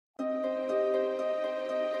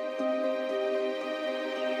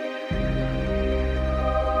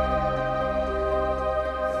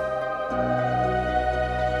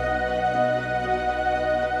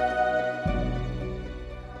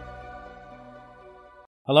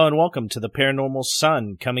Hello and welcome to the Paranormal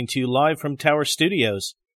Sun, coming to you live from Tower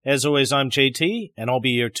Studios. As always, I'm JT, and I'll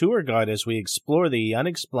be your tour guide as we explore the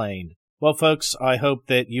unexplained. Well, folks, I hope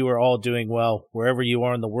that you are all doing well wherever you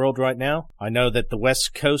are in the world right now. I know that the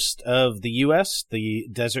west coast of the U.S., the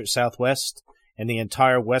desert southwest, and the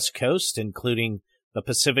entire west coast, including the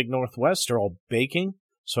Pacific Northwest, are all baking,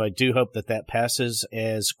 so I do hope that that passes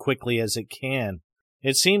as quickly as it can.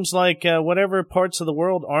 It seems like whatever parts of the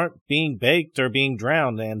world aren't being baked or being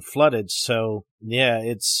drowned and flooded. So, yeah,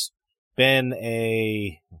 it's been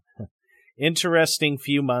a interesting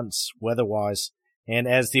few months weather-wise. And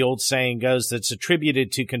as the old saying goes, it's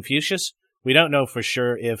attributed to Confucius. We don't know for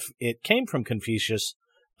sure if it came from Confucius,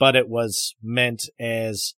 but it was meant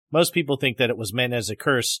as, most people think that it was meant as a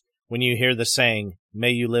curse when you hear the saying, "May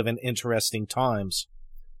you live in interesting times."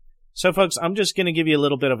 So, folks, I'm just going to give you a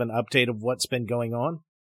little bit of an update of what's been going on.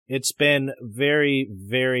 It's been very,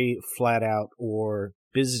 very flat out or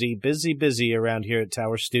busy around here at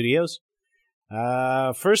Tower Studios.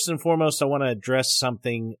 First and foremost, I want to address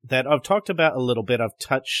something that I've talked about a little bit. I've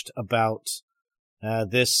touched about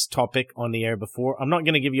this topic on the air before. I'm not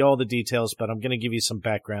going to give you all the details, but I'm going to give you some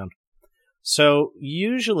background. So,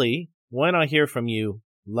 usually, when I hear from you,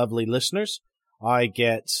 lovely listeners, I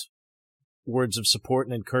get words of support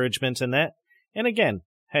and encouragement in that. And again,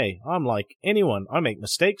 hey, I'm like anyone. I make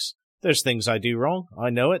mistakes. There's things I do wrong. I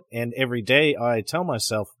know it. And every day I tell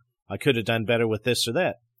myself I could have done better with this or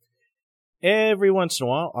that. Every once in a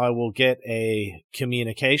while, I will get a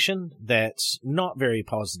communication that's not very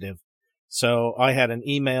positive. So I had an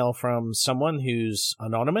email from someone who's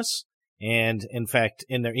anonymous. And in fact,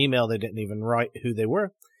 in their email, they didn't even write who they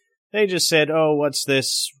were. They just said, "Oh, what's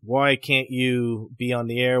this? Why can't you be on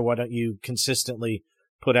the air? Why don't you consistently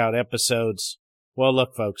put out episodes?" Well,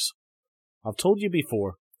 look, folks, I've told you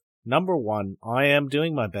before, number one, I am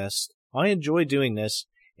doing my best. I enjoy doing this,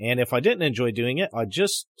 and if I didn't enjoy doing it, I'd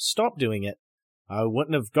just stop doing it. I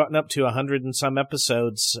wouldn't have gotten up to 100 and some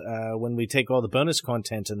episodes when we take all the bonus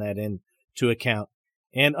content and that into account.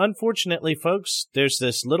 And unfortunately, folks, there's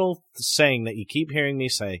this little saying that you keep hearing me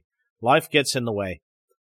say, life gets in the way.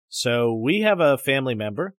 So we have a family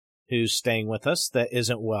member who's staying with us that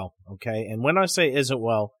isn't well, okay? And when I say isn't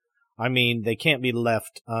well, I mean they can't be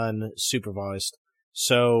left unsupervised.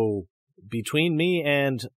 So between me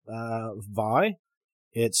and Vi,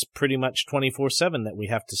 it's pretty much 24/7 that we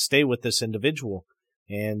have to stay with this individual.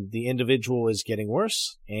 And the individual is getting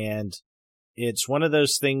worse, and it's one of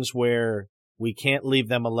those things where we can't leave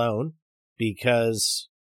them alone because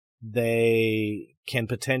they can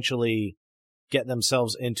potentially get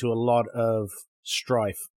themselves into a lot of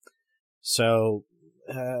strife. So,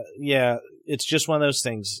 yeah, it's just one of those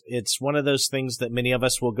things. It's one of those things that many of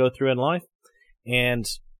us will go through in life. And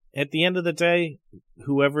at the end of the day,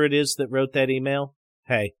 whoever it is that wrote that email,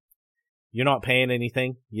 hey, you're not paying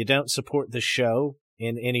anything. You don't support the show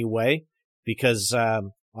in any way because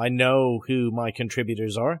I know who my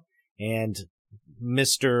contributors are. And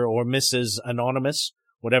Mr. or Mrs. Anonymous,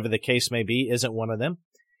 whatever the case may be, isn't one of them.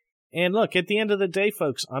 And look, at the end of the day,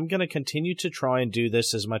 folks, I'm going to continue to try and do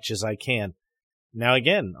this as much as I can. Now,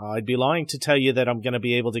 again, I'd be lying to tell you that I'm going to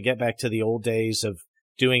be able to get back to the old days of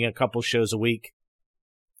doing a couple shows a week.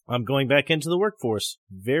 I'm going back into the workforce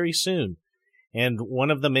very soon. And one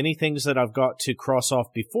of the many things that I've got to cross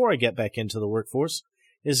off before I get back into the workforce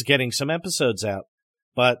is getting some episodes out.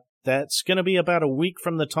 But that's going to be about a week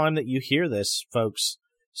from the time that you hear this, folks.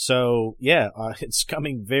 So, yeah, it's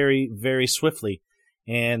coming very, very swiftly.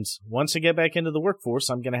 And once I get back into the workforce,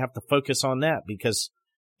 I'm going to have to focus on that because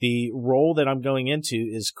the role that I'm going into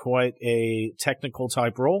is quite a technical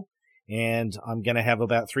type role. And I'm going to have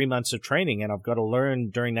about 3 months of training, and I've got to learn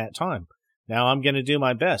during that time. Now, I'm going to do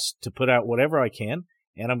my best to put out whatever I can,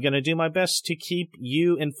 and I'm going to do my best to keep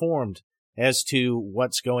you informed as to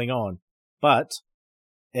what's going on. But,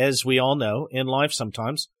 as we all know, in life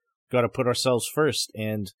sometimes, we've got to put ourselves first.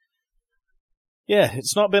 And, yeah,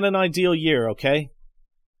 it's not been an ideal year, okay?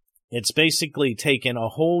 It's basically taken a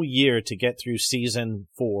whole year to get through season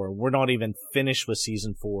 4. We're not even finished with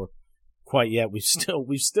season 4 quite yet. We've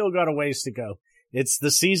still got a ways to go. It's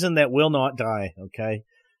the season that will not die, okay?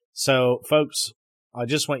 So, folks, I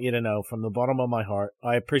just want you to know from the bottom of my heart,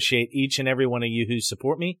 I appreciate each and every one of you who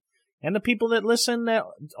support me. And the people that listen that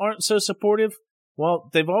aren't so supportive, well,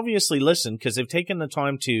 they've obviously listened because they've taken the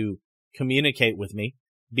time to communicate with me,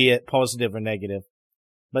 be it positive or negative.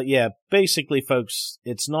 But yeah, basically, folks,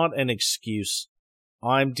 it's not an excuse.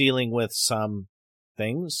 I'm dealing with some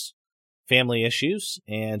things, family issues,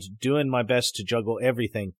 and doing my best to juggle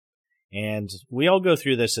everything. And we all go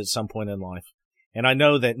through this at some point in life. And I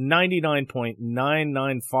know that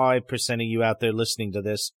 99.995% of you out there listening to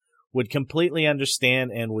this would completely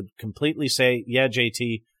understand and would completely say, yeah,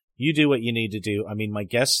 JT, you do what you need to do. I mean, my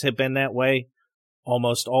guests have been that way.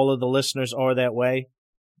 Almost all of the listeners are that way.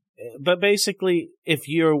 But basically, if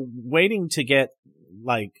you're waiting to get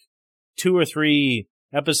like 2 or 3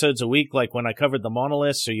 episodes a week, like when I covered the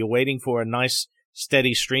monoliths, or you're waiting for a nice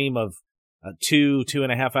steady stream of a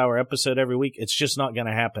 2.5 hour episode every week, it's just not going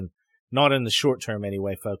to happen. Not in the short term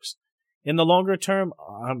anyway, folks. In the longer term,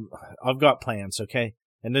 I've got plans, okay?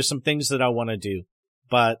 And there's some things that I want to do,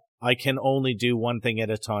 but I can only do one thing at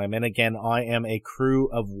a time. And again, I am a crew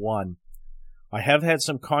of one. I have had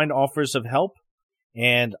some kind offers of help,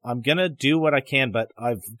 and I'm going to do what I can, but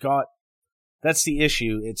that's the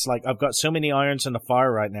issue. It's like I've got so many irons in the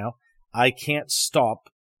fire right now. I can't stop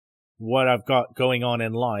what I've got going on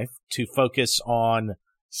in life to focus on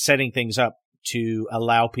setting things up to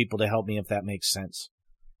allow people to help me, if that makes sense.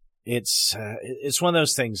 It's one of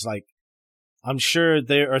those things, like, I'm sure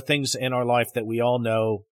there are things in our life that we all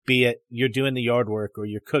know, be it you're doing the yard work or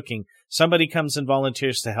you're cooking, somebody comes and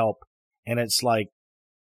volunteers to help, and it's like,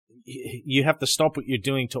 you have to stop what you're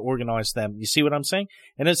doing to organize them. You see what I'm saying?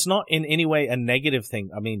 And it's not in any way a negative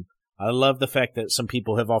thing. I mean, I love the fact that some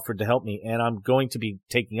people have offered to help me, and I'm going to be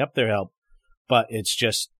taking up their help, but it's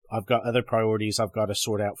just, I've got other priorities I've got to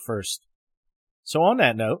sort out first. So on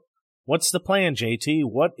that note, what's the plan, JT?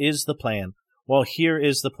 What is the plan? Well, here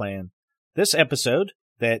is the plan. This episode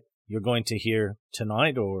that you're going to hear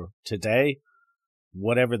tonight or today,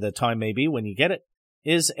 whatever the time may be when you get it,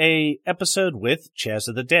 is a episode with Chaz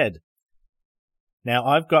of the Dead. Now,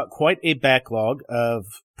 I've got quite a backlog of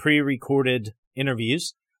pre-recorded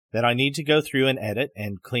interviews that I need to go through and edit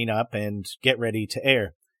and clean up and get ready to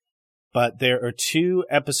air. But there are 2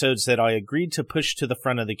 episodes that I agreed to push to the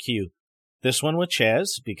front of the queue. This one with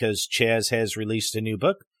Chaz, because Chaz has released a new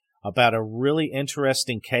book about a really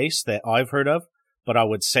interesting case that I've heard of, but I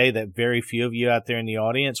would say that very few of you out there in the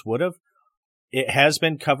audience would have. It has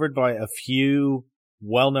been covered by a few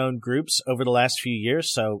well-known groups over the last few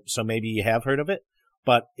years, so maybe you have heard of it,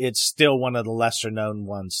 but it's still one of the lesser-known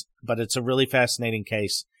ones. But it's a really fascinating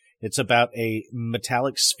case. It's about a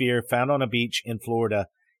metallic sphere found on a beach in Florida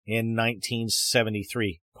in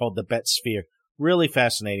 1973 called the Betz sphere. Really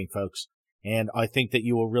fascinating, folks. And I think that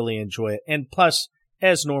you will really enjoy it. And plus,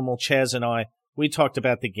 as normal, Chaz and I, we talked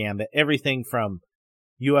about the gambit. Everything from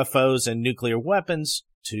UFOs and nuclear weapons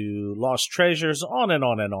to lost treasures, on and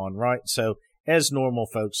on and on, right? So, as normal,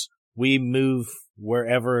 folks, we move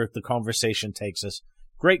wherever the conversation takes us.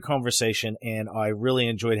 Great conversation, and I really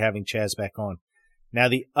enjoyed having Chaz back on. Now,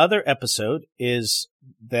 the other episode is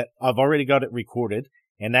that I've already got it recorded,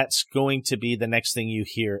 and that's going to be the next thing you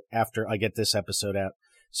hear after I get this episode out.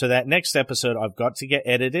 So that next episode I've got to get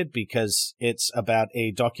edited because it's about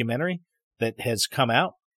a documentary that has come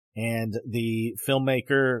out, and the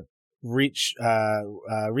filmmaker reached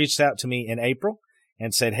out to me in April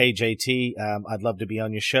and said, hey, JT, I'd love to be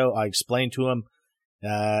on your show. I explained to him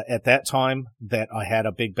at that time that I had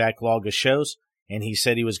a big backlog of shows, and he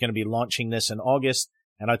said he was going to be launching this in August,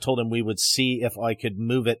 and I told him we would see if I could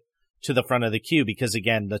move it to the front of the queue because,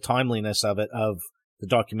 again, the timeliness of it, of the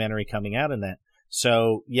documentary coming out and that.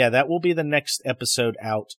 So, yeah, that will be the next episode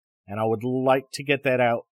out, and I would like to get that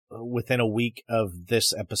out within a week of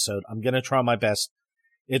this episode. I'm going to try my best.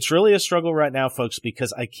 It's really a struggle right now, folks,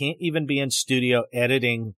 because I can't even be in studio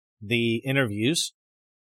editing the interviews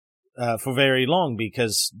for very long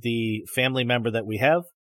because the family member that we have,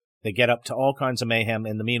 they get up to all kinds of mayhem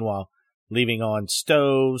in the meanwhile, leaving on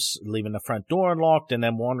stoves, leaving the front door unlocked, and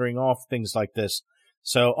then wandering off, things like this.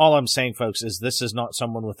 So all I'm saying, folks, is this is not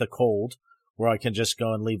someone with a cold where I can just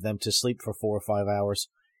go and leave them to sleep for 4 or 5 hours.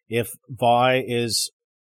 If Vi is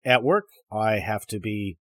at work, I have to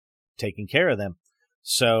be taking care of them.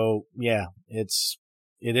 So, yeah, it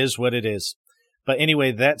is what it is. But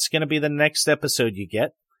anyway, that's going to be the next episode you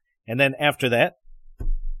get. And then after that,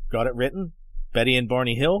 got it written, Betty and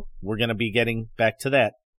Barney Hill, we're going to be getting back to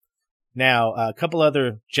that. Now, a couple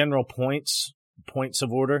other general points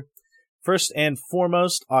of order. First and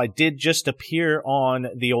foremost, I did just appear on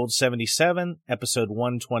the old 77, episode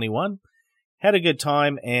 121. Had a good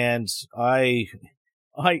time, and I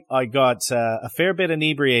got a fair bit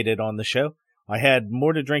inebriated on the show. I had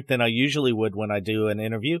more to drink than I usually would when I do an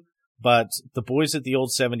interview, but the boys at the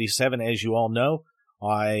old 77, as you all know,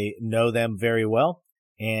 I know them very well.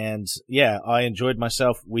 And yeah, I enjoyed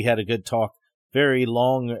myself. We had a good talk. Very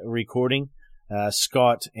long recording.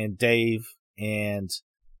 Scott and Dave and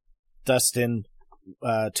Dustin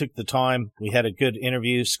took the time. We had a good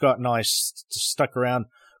interview. Scott and I stuck around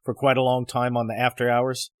for quite a long time on the after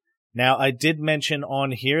hours. Now, I did mention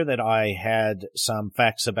on here that I had some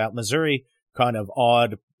facts about Missouri, kind of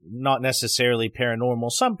odd, not necessarily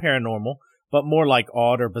paranormal, some paranormal, but more like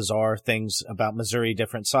odd or bizarre things about Missouri,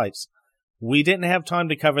 different sites. We didn't have time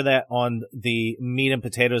to cover that on the meat and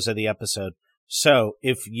potatoes of the episode. So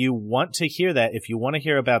if you want to hear that, if you want to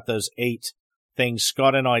hear about those 8 things,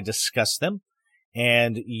 Scott and I discussed them,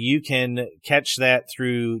 and you can catch that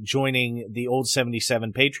through joining the Old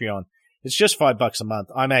 77 Patreon. It's just $5 a month.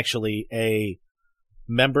 I'm actually a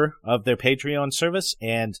member of their Patreon service,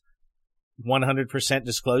 and 100%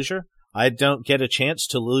 disclosure, I don't get a chance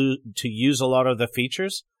to use a lot of the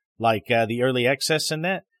features, like the early access and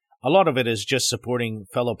that. A lot of it is just supporting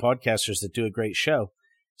fellow podcasters that do a great show.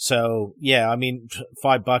 So, yeah, I mean,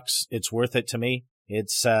 $5, it's worth it to me.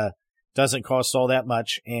 It's doesn't cost all that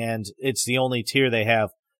much, and it's the only tier they have.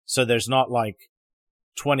 So there's not like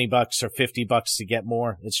 $20 or $50 to get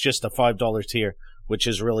more. It's just a $5 tier, which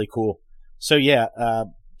is really cool. So yeah,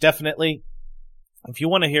 definitely, if you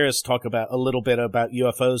want to hear us talk about a little bit about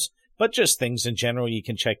UFOs, but just things in general, you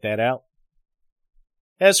can check that out.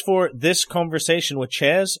 As for this conversation with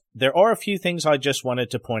Chaz, there are a few things I just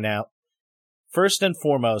wanted to point out. First and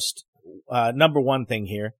foremost, number one thing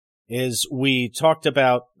here is we talked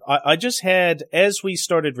about, I just had, as we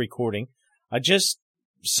started recording,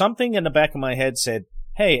 something in the back of my head said,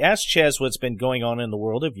 hey, ask Chaz what's been going on in the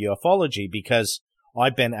world of ufology, because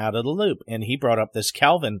I've been out of the loop. And he brought up this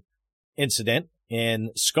Calvin incident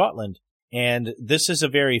in Scotland. And this is a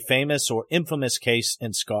very famous or infamous case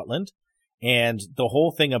in Scotland. And the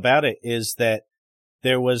whole thing about it is that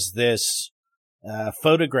there was this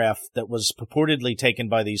photograph that was purportedly taken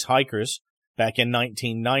by these hikers back in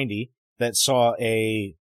 1990 that saw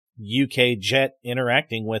a UK jet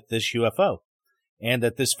interacting with this UFO. And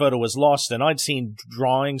that this photo was lost. And I'd seen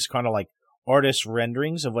drawings, kind of like artist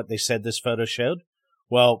renderings of what they said this photo showed.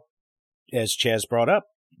 Well, as Chaz brought up,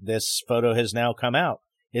 this photo has now come out.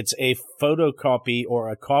 It's a photocopy or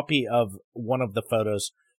a copy of one of the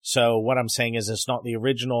photos. So what I'm saying is it's not the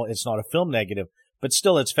original, it's not a film negative, but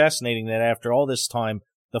still it's fascinating that after all this time,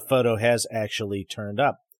 the photo has actually turned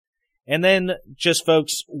up. And then just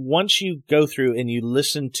folks, once you go through and you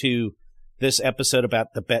listen to this episode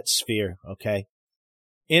about the Betz sphere, okay?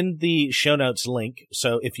 In the show notes link,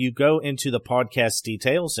 so if you go into the podcast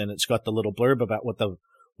details and it's got the little blurb about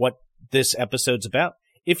what this episode's about,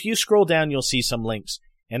 if you scroll down, you'll see some links.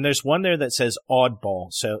 And there's one there that says Oddball.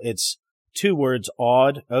 So it's 2 words,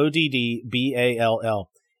 odd, Oddball.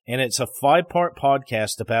 And it's a 5-part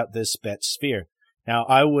podcast about this Betz sphere. Now,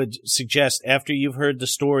 I would suggest after you've heard the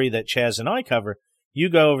story that Chaz and I cover, you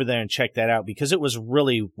go over there and check that out, because it was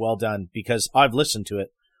really well done, because I've listened to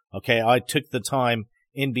it. Okay, I took the time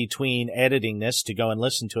in between editing this to go and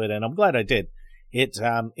listen to it, and I'm glad I did. It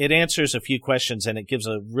answers a few questions, and it gives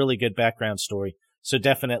a really good background story. So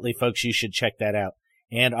definitely, folks, you should check that out.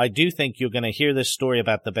 And I do think you're going to hear this story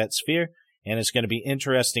about the Betz sphere, and it's going to be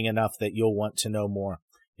interesting enough that you'll want to know more.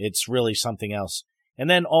 It's really something else. And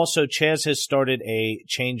then also, Chaz has started a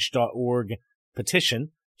change.org petition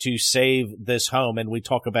to save this home, and we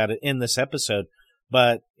talk about it in this episode.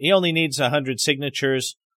 But he only needs 100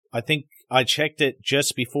 signatures. I think I checked it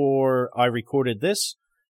just before I recorded this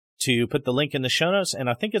to put the link in the show notes, and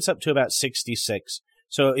I think it's up to about 66.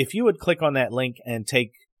 So if you would click on that link and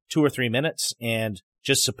take 2 or 3 minutes and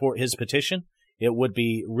just support his petition, it would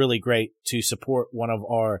be really great to support one of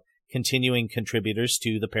our continuing contributors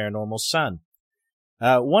to the Paranormal Sun.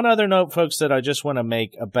 One other note, folks, that I just want to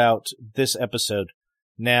make about this episode.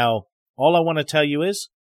 Now, all I want to tell you is,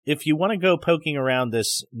 if you want to go poking around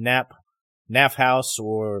this NAF house,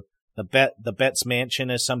 or the Betz mansion,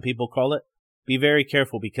 as some people call it, be very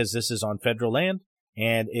careful, because this is on federal land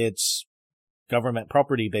and it's government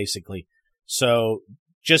property, basically. So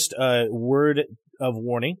just a word of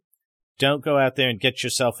warning. Don't go out there and get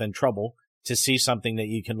yourself in trouble to see something that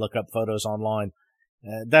you can look up photos online.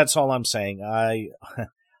 That's all I'm saying.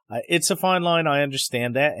 It's a fine line. I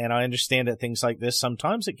understand that. And I understand that things like this,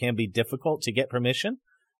 sometimes it can be difficult to get permission.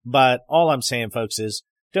 But all I'm saying, folks, is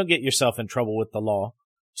don't get yourself in trouble with the law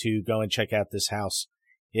to go and check out this house.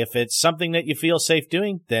 If it's something that you feel safe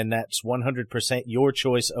doing, then that's 100% your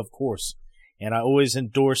choice, of course. And I always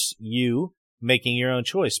endorse you making your own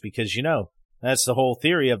choice, because, you know, that's the whole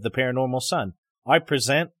theory of the Paranormal Sun. I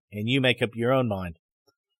present and you make up your own mind.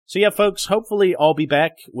 So yeah, folks, hopefully I'll be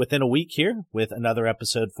back within a week here with another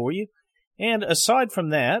episode for you. And aside from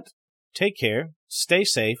that, take care, stay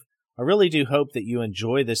safe. I really do hope that you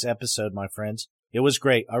enjoy this episode, my friends. It was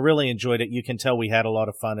great. I really enjoyed it. You can tell we had a lot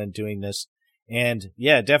of fun in doing this. And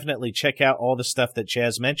yeah, definitely check out all the stuff that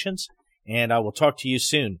Chaz mentions. And I will talk to you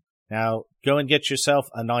soon. Now, go and get yourself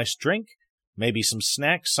a nice drink, maybe some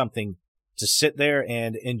snacks, something to sit there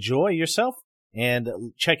and enjoy yourself, and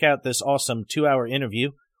check out this awesome 2-hour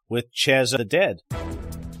interview with Chaz the Dead.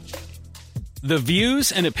 The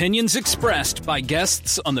views and opinions expressed by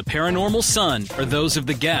guests on The Paranormal Sun are those of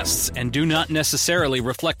the guests and do not necessarily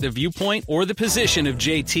reflect the viewpoint or the position of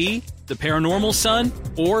JT, The Paranormal Sun,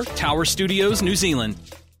 or Tower Studios New Zealand.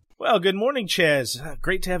 Well, good morning, Chaz.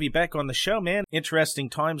 Great to have you back on the show, man.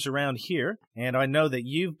 Interesting times around here, and I know that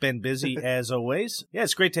you've been busy as always. Yeah,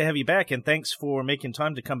 it's great to have you back, and thanks for making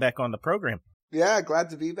time to come back on the program. Yeah,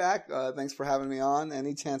 glad to be back. Thanks for having me on.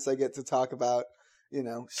 Any chance I get to talk about,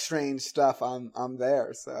 strange stuff, I'm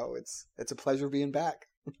there. So it's a pleasure being back.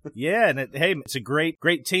 Yeah, and it's a great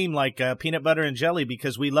team like Peanut Butter and Jelly,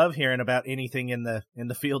 because we love hearing about anything in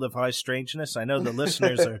the field of high strangeness. I know the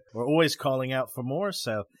listeners are always calling out for more,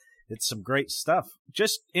 so it's some great stuff.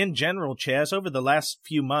 Just in general, Chaz, over the last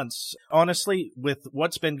few months, honestly, with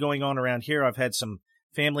what's been going on around here, I've had some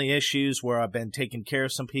family issues where I've been taking care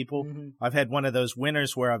of some people. Mm-hmm. I've had one of those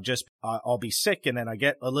winters where I'll be sick and then I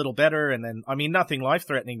get a little better. And then, nothing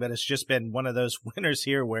life-threatening, but it's just been one of those winters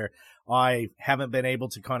here where I haven't been able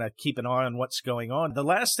to kind of keep an eye on what's going on. The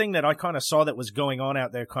last thing that I kind of saw that was going on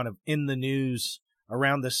out there kind of in the news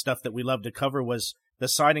around this stuff that we love to cover was the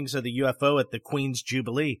sightings of the UFO at the Queen's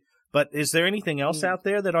Jubilee. But is there anything else out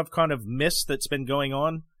there that I've kind of missed that's been going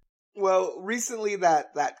on? Well, recently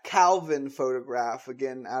that Calvin photograph,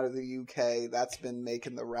 again, out of the UK, that's been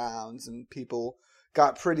making the rounds, and people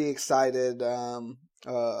got pretty excited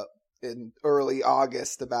in early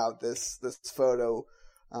August about this photo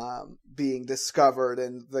being discovered.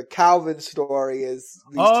 And the Calvin story is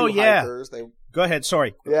these two hikers. Go ahead,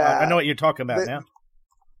 sorry. Yeah, I know what you're talking about now.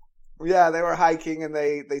 Yeah, they were hiking and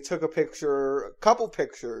they took a couple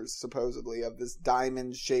pictures, supposedly, of this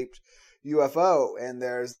diamond-shaped UFO, and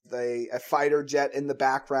there's a fighter jet in the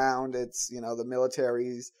background. It's, the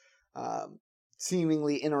military's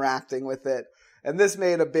seemingly interacting with it. And this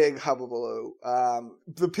made a big hullabaloo.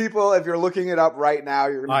 The people, if you're looking it up right now,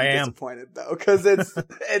 you're going to be disappointed, though, because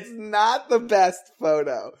it's not the best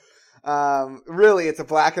photo. Really, it's a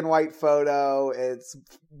black and white photo. It's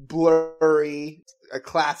blurry, a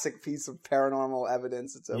classic piece of paranormal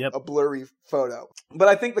evidence. It's a blurry photo. But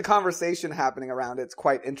I think the conversation happening around it's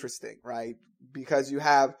quite interesting, right? Because you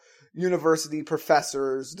have university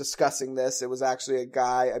professors discussing this. It was actually a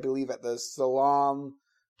guy, I believe, at the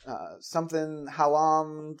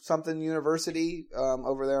Hallam University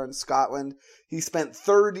over there in Scotland. He spent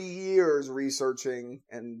 30 years researching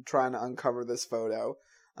and trying to uncover this photo.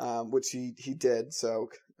 Which he did, so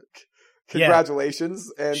congratulations.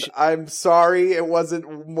 Yeah. And I'm sorry it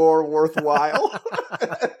wasn't more worthwhile,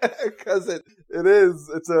 because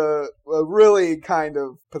it's a really kind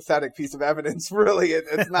of pathetic piece of evidence. Really,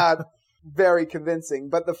 it's not very convincing.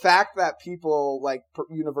 But the fact that people like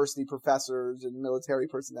university professors and military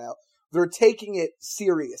personnel, they're taking it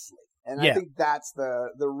seriously, and I think that's the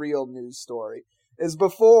real news story. Is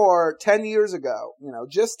before 10 years ago,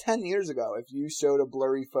 just 10 years ago, if you showed a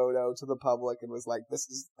blurry photo to the public and was like, this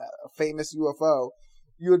is a famous UFO,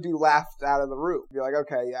 you would be laughed out of the room. You're like,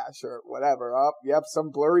 okay, yeah, sure, whatever. Oh, yep,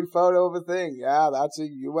 some blurry photo of a thing. Yeah, that's a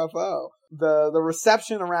UFO. The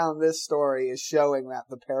reception around this story is showing that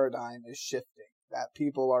the paradigm is shifting, that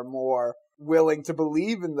people are more willing to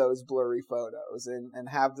believe in those blurry photos and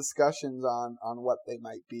have discussions on what they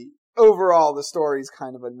might be. Overall, the story is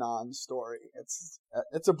kind of a non-story.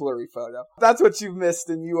 It's a blurry photo. That's what you've missed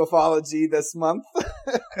in ufology this month.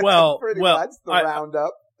 Well, pretty much the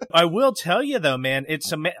roundup. I will tell you though, man,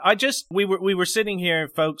 we were sitting here,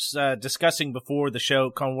 folks, discussing before the show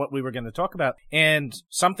kind of what we were going to talk about, and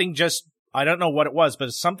something I don't know what it was,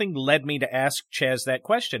 but something led me to ask Chaz that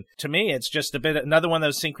question. To me, it's just another one of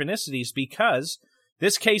those synchronicities, because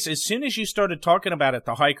this case, as soon as you started talking about it,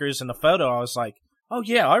 the hikers and the photo, I was like, oh,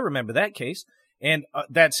 yeah, I remember that case. And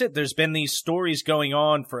that's it. There's been these stories going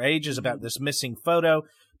on for ages about this missing photo,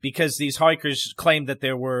 because these hikers claimed that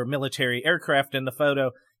there were military aircraft in the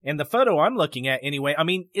photo. And the photo I'm looking at anyway,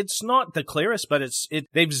 it's not the clearest, but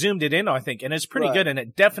they've zoomed it in, I think, and it's pretty good. And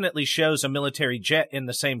it definitely shows a military jet in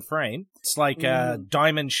the same frame. It's like a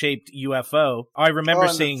diamond-shaped UFO. I remember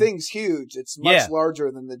seeing... the thing's huge. It's much larger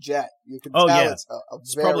than the jet. You can tell it's a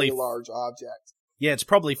very large object. Yeah, it's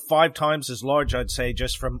probably 5 times as large, I'd say,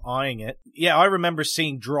 just from eyeing it. Yeah, I remember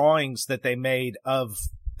seeing drawings that they made of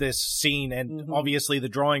this scene, and obviously the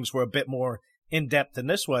drawings were a bit more in-depth than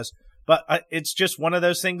this was. But it's just one of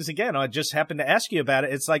those things, again, I just happened to ask you about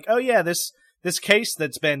it. It's like, oh yeah, this this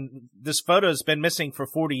photo's been missing for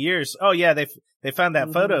 40 years. Oh yeah, they found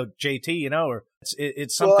that photo, JT, or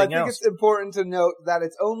it's something else. Well, I think it's important to note that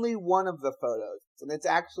it's only one of the photos, and it's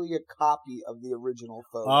actually a copy of the original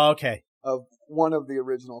photo. Oh, okay. Of one of the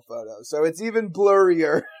original photos. So it's even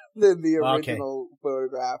blurrier than the original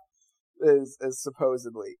photograph is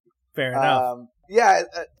supposedly. Fair enough.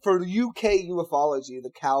 For UK ufology,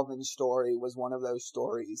 the Calvin story was one of those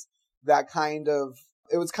stories that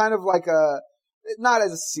it was kind of like not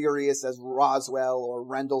as serious as Roswell or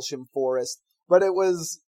Rendlesham Forest, but it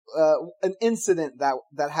was an incident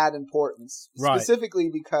that had importance, specifically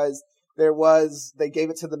because they gave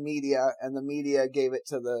it to the media, and the media gave it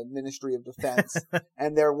to the Ministry of Defense,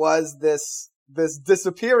 and there was this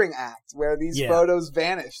disappearing act where these photos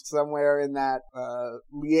vanished somewhere in that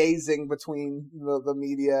liaising between the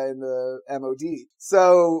media and the MOD.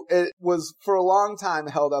 So it was for a long time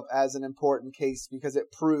held up as an important case because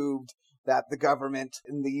it proved that the government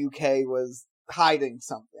in the UK was hiding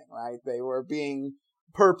something, right? They were being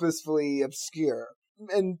purposefully obscure.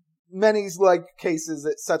 And many such cases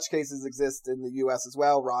exist in the US as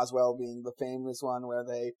well, Roswell being the famous one where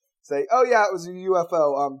they say, oh yeah, it was a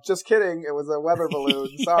UFO. Just kidding. It was a weather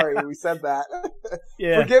balloon. Sorry, we said that.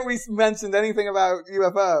 Forget we mentioned anything about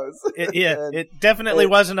UFOs. It definitely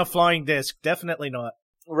wasn't a flying disc. Definitely not.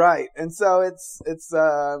 Right. And so it's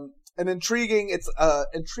an intriguing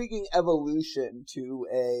evolution to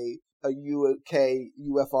a UK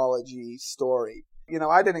ufology story.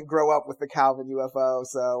 I didn't grow up with the Calvin UFO,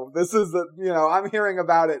 so this is I'm hearing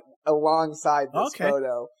about it alongside this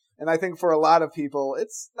photo. And I think for a lot of people,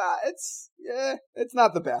 it's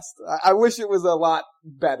not the best. I wish it was a lot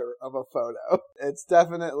better of a photo. It's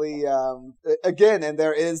definitely, again, and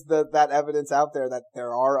there is that evidence out there that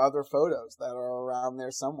there are other photos that are around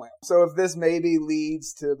there somewhere. So if this maybe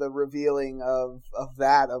leads to the revealing of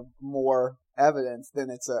more evidence,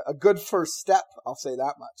 then it's a good first step. I'll say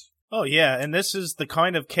that much. Oh, yeah. And this is the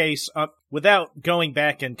kind of case, without going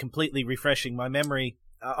back and completely refreshing my memory,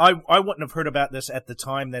 I wouldn't have heard about this at the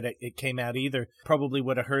time that it came out either. Probably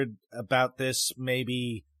would have heard about this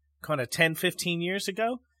maybe kind of 10, 15 years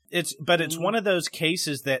ago. It's one of those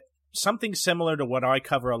cases that something similar to what I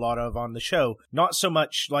cover a lot of on the show. Not so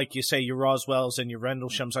much like you say your Roswells and your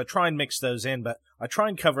Rendleshams. I try and mix those in, but I try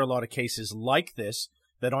and cover a lot of cases like this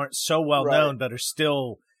that aren't so well known, but are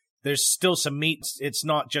there's still some meat. It's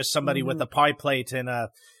not just somebody with a pie plate in a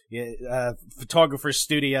photographer's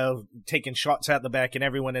studio taking shots out the back and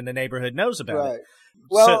everyone in the neighborhood knows about it.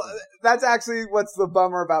 Well, that's actually what's the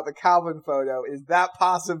bummer about the Calvin photo is that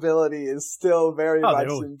possibility is still very much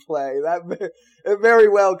in play. It very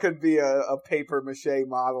well could be a paper mache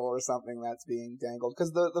model or something that's being dangled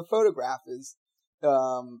because the photograph is,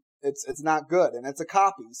 it's not good and it's a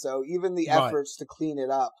copy. So even the efforts to clean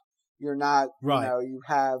it up, you're not,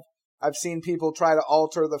 I've seen people try to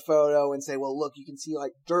alter the photo and say, well, look, you can see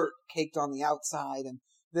like dirt caked on the outside and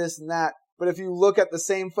this and that. But if you look at the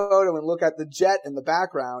same photo and look at the jet in the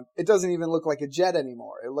background, it doesn't even look like a jet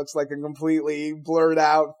anymore. It looks like a completely blurred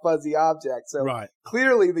out, fuzzy object. So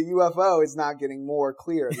clearly the UFO is not getting more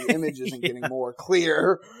clear. The image isn't getting more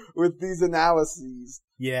clear with these analyses.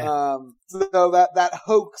 So that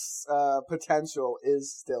hoax potential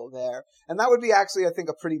is still there. And that would be actually, I think,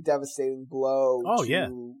 a pretty devastating blow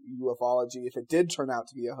to ufology if it did turn out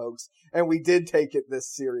to be a hoax and we did take it this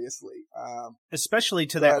seriously. Especially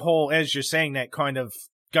to that whole, as you're saying, that kind of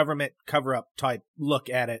government cover-up type look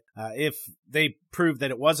at it. If they prove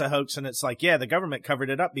that it was a hoax and it's like, the government covered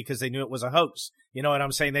it up because they knew it was a hoax. You know what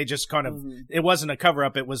I'm saying? They just kind of, it wasn't a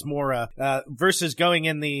cover-up. It was more versus going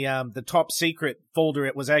in the top secret folder,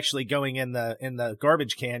 it was actually going in the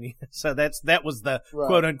garbage can. So that was the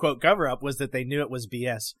quote unquote cover-up, was that they knew it was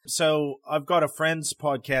BS. So I've got a friend's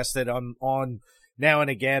podcast that I'm on now and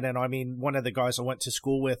again. And I mean, one of the guys I went to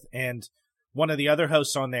school with and one of the other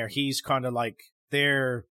hosts on there, he's kind of like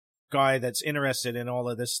their guy that's interested in all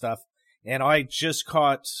of this stuff. And I just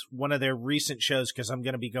caught one of their recent shows because I'm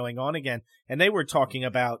going to be going on again. And they were talking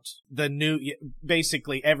about the new,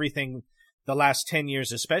 basically everything the last 10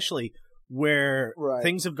 years, especially where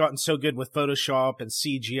things have gotten so good with Photoshop and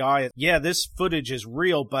CGI. Yeah, this footage is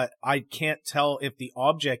real, but I can't tell if the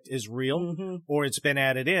object is real or it's been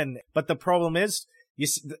added in. But the problem is,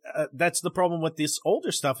 that's the problem with this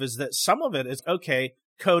older stuff is that some of it is,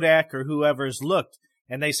 Kodak or whoever's looked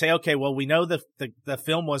and they say, okay, well, we know the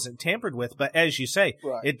film wasn't tampered with, but as you say,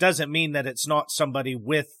 it doesn't mean that it's not somebody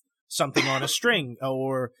with something on a string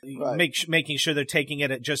or making sure they're taking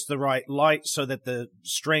it at just the right light so that the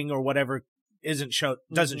string or whatever doesn't show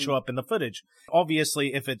up in the footage.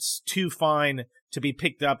 Obviously, if it's too fine to be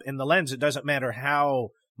picked up in the lens, it doesn't matter how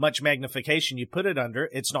much magnification you put it under,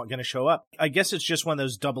 it's not going to show up. I guess it's just one of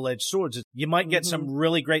those double-edged swords. You might get some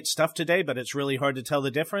really great stuff today, but it's really hard to tell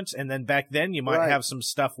the difference. And then back then you might have some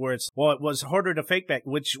stuff where it was harder to fake back,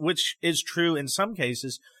 which is true in some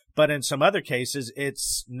cases. But in some other cases,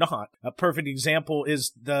 it's not. A perfect example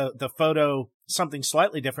is the photo, something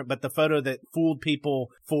slightly different, but the photo that fooled people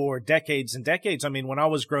for decades and decades. I mean, when I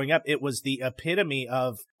was growing up, it was the epitome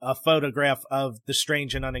of a photograph of the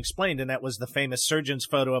strange and unexplained, and that was the famous surgeon's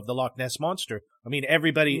photo of the Loch Ness Monster. I mean,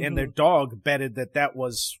 everybody and their dog betted that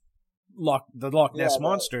was the Loch Ness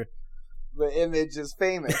Monster. The image is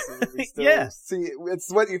famous. Yeah. See,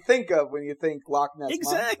 it's what you think of when you think Loch Ness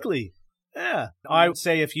Monster. Exactly. Yeah. I would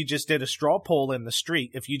say if you just did a straw poll in the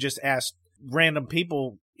street, if you just asked random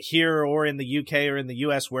people here or in the UK or in the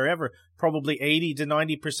US, wherever, probably 80 to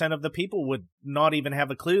 90% of the people would not even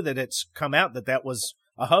have a clue that it's come out that was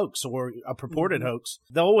a hoax or a purported hoax.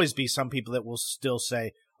 There'll always be some people that will still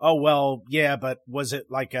say, oh, well, yeah, but was it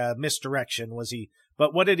like a misdirection?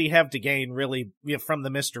 But what did he have to gain really from the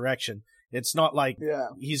misdirection? It's not like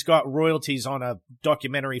he's got royalties on a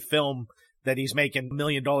documentary film that he's making $1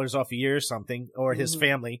 million off a year or something, or his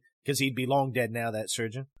family, because he'd be long dead now, that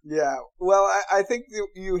surgeon. Yeah. Well, I think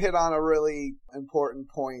you hit on a really important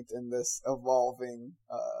point in this evolving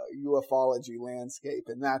ufology landscape,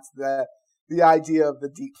 and that's the idea of the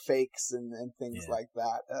deep fakes and things like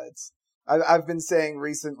that. I've been saying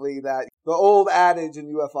recently that the old adage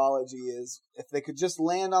in ufology is if they could just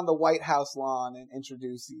land on the White House lawn and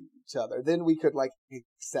introduce each other, then we could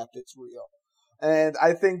accept it's real. And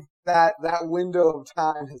I think that window of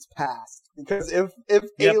time has passed, because if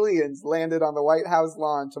aliens landed on the White House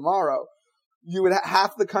lawn tomorrow, you would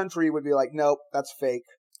half the country would be like, nope, that's fake.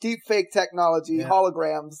 Deep fake technology,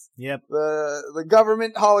 holograms. Yep. The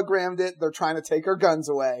government hologrammed it. They're trying to take our guns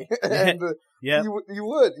away. And you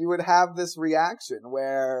would have this reaction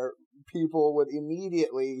where people would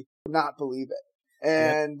immediately not believe it.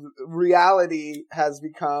 And reality has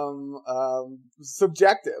become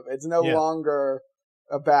subjective. It's no longer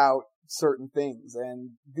about certain things.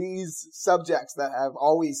 And these subjects that have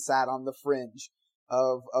always sat on the fringe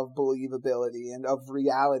of believability and of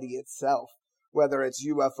reality itself, whether it's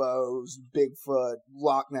UFOs, Bigfoot,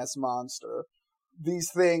 Loch Ness Monster,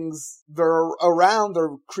 these things, they're around,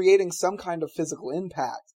 they're creating some kind of physical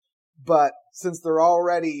impact. But since they're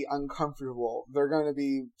already uncomfortable, they're going to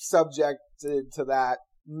be subjected to that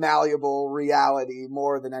malleable reality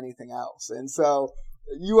more than anything else. And so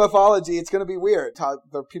ufology, it's going to be weird.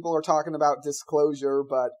 The people are talking about disclosure,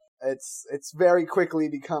 but it's very quickly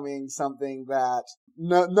becoming something that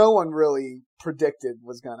no one really predicted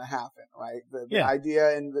was going to happen, right? The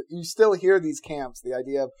idea, and you still hear these camps, the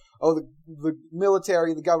idea of, the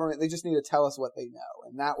military, the government, they just need to tell us what they know,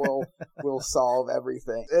 and that will solve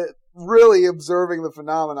everything. Really observing the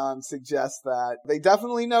phenomenon suggests that they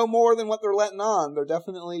definitely know more than what they're letting on. They're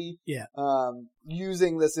definitely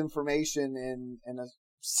using this information in a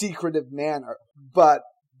secretive manner. But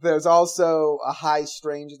there's also a high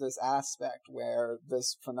strangeness aspect where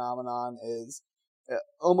this phenomenon is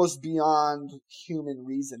almost beyond human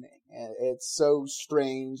reasoning. And it's so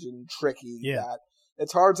strange and tricky that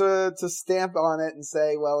it's hard to stamp on it and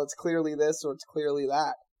say, well, it's clearly this or it's clearly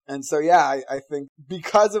that. And so, I think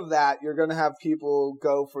because of that, you're going to have people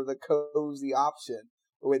go for the cozy option,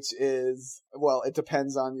 which is, well, it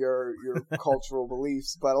depends on your cultural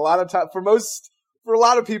beliefs. But a lot of time, for a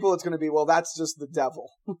lot of people, it's going to be, well, that's just the devil.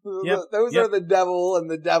 Those are the devil and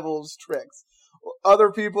the devil's tricks.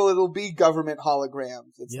 Other people, it'll be government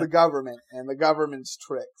holograms. It's the government and the government's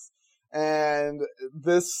tricks. And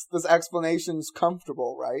this explanation's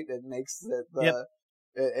comfortable, right? It makes it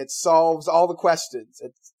it solves all the questions.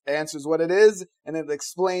 It answers what it is, and it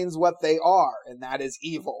explains what they are, and that is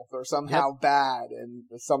evil. They're somehow bad and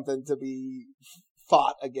something to be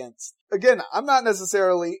fought against. Again, I'm not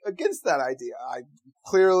necessarily against that idea. I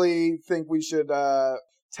clearly think we should,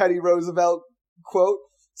 Teddy Roosevelt quote,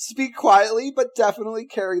 speak quietly, but definitely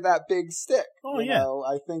carry that big stick. You know,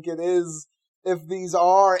 I think it is, if these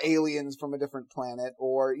are aliens from a different planet,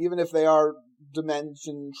 or even if they are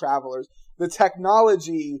dimension travelers, the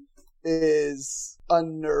technology is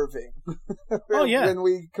unnerving. When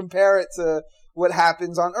we compare it to what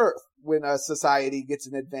happens on Earth when a society gets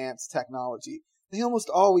an advanced technology. They almost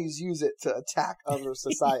always use it to attack other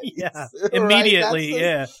societies. Immediately,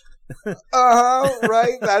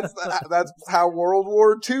 right? That's how World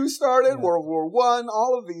War II started, World War I,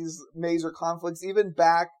 all of these major conflicts, even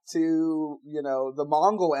back to, the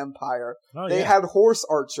Mongol Empire. They had horse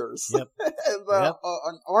archers.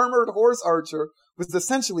 An armored horse archer was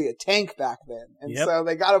essentially a tank back then. And so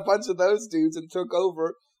they got a bunch of those dudes and took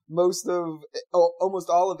over almost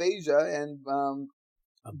all of Asia and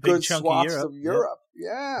a big good chunk swaths of of Europe.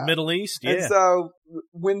 Yeah. Middle East, yeah. And so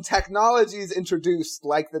when technology is introduced,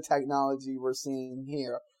 like the technology we're seeing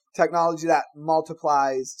here, technology that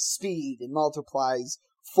multiplies speed and multiplies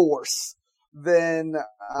force, then,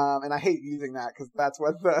 and I hate using that because that's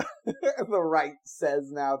what the the right says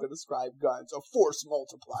now to describe guns, a force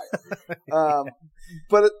multiplier.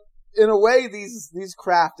 But in a way, these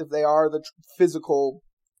craft, if they are the physical,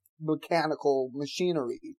 mechanical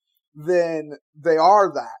machinery, then they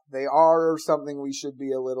are that. They are something we should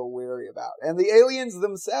be a little wary about. And the aliens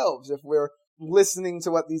themselves, if we're listening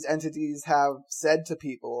to what these entities have said to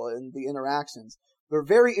people and the interactions, they're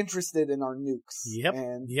very interested in our nukes. Yep.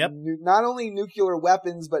 And Yep. Not only nuclear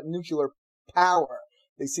weapons, but nuclear power.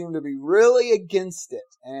 They seem to be really against it.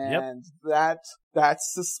 And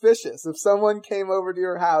that's suspicious. If someone came over to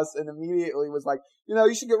your house and immediately was like,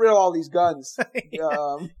 you should get rid of all these guns.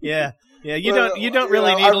 Yeah. You don't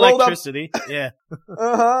really need electricity. Yeah.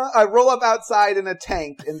 I roll up outside in a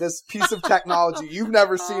tank in this piece of technology you've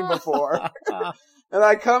never seen before. And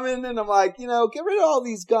I come in and I'm like, get rid of all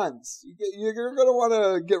these guns. You're going to want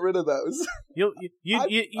to get rid of those.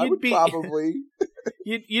 You'd be probably.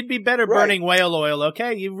 You'd be better burning whale oil,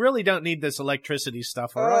 okay? You really don't need this electricity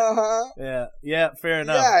stuff, all right? Yeah, fair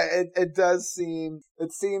enough. Yeah, it does seem.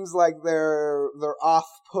 It seems like they're off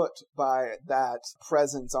put by that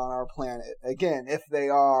presence on our planet. Again, if they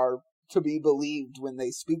are to be believed when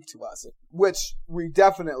they speak to us, which we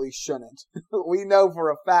definitely shouldn't. We know for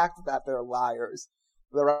a fact that they're liars.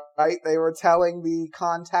 Right? They were telling the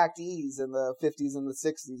contactees in the 50s and the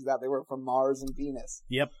 60s that they were from Mars and Venus.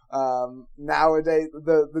 Yep. Nowadays,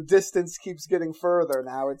 the distance keeps getting further.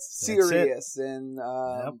 Now it's Sirius and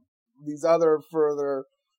these other further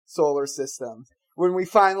solar systems. When we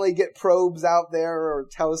finally get probes out there or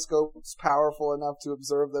telescopes powerful enough to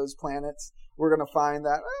observe those planets, we're going to find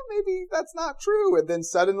that maybe that's not true. And then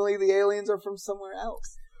suddenly the aliens are from somewhere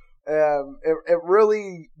else. It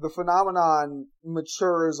really, the phenomenon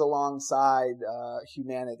matures alongside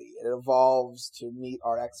humanity. It evolves to meet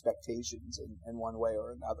our expectations in one way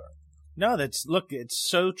or another. No, it's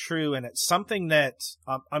so true, and it's something that,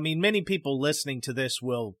 many people listening to this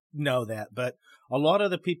will know that, but a lot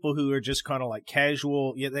of the people who are just kind of like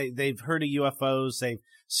casual, they've heard of UFOs, they've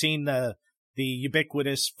seen the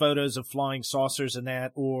ubiquitous photos of flying saucers and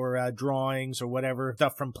that, or drawings or whatever,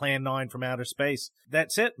 stuff from Plan 9 from outer space.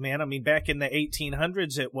 That's it, man. Back in the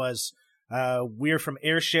 1800s, it was, we're from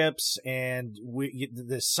airships, and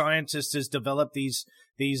the scientists has developed these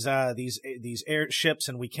airships,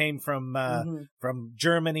 and we came from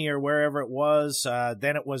Germany or wherever it was.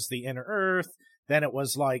 Then it was the inner Earth. Then it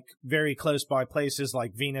was like very close by places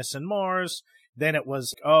like Venus and Mars. Then it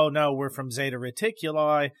was, oh no, we're from Zeta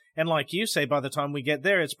Reticuli. And like you say, by the time we get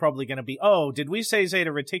there, it's probably going to be, oh, did we say Zeta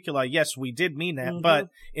Reticuli? Yes, we did mean that, but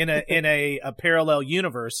in a parallel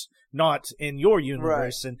universe, not in your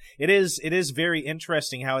universe. Right. And it is very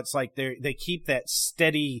interesting how it's like they keep that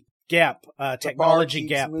steady gap, technology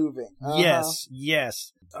gap moving.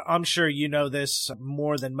 Yes. I'm sure you know this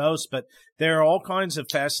more than most, but there are all kinds of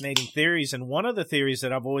fascinating theories. And one of the theories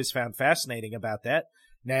that I've always found fascinating about that,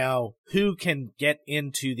 now, who can get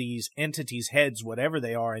into these entities' heads, whatever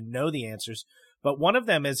they are, and know the answers? But one of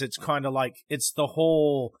them is it's kind of like, it's the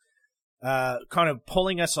whole kind of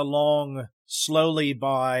pulling us along slowly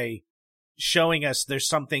by showing us there's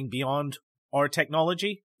something beyond our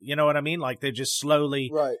technology. You know what I mean? Like they're just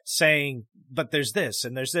slowly saying, but there's this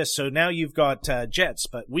and there's this. So now you've got jets,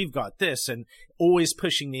 but we've got this, and always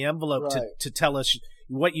pushing the envelope to tell us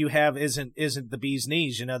what you have isn't the bee's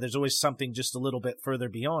knees. There's always something just a little bit further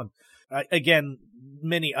beyond. Again,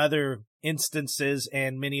 many other instances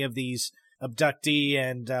and many of these abductee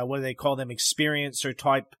and what do they call them, experiencer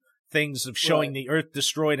type things of showing the Earth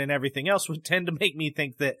destroyed and everything else would tend to make me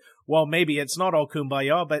think that, well, maybe it's not all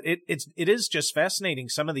kumbaya, but it is just fascinating,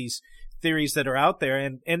 some of these theories that are out there,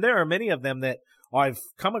 and there are many of them that I've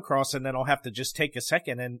come across, and then I'll have to just take a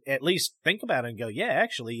second and at least think about it and go, yeah,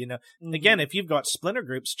 actually, again, if you've got splinter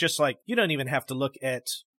groups, just like you don't even have to look at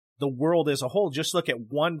the world as a whole, just look at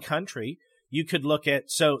one country. You could look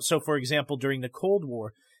at, so for example, during the Cold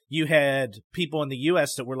War, you had people in the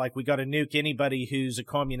U.S. that were like, we got to nuke anybody who's a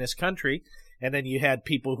communist country. And then you had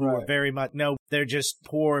people who were very much, no, they're just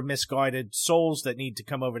poor, misguided souls that need to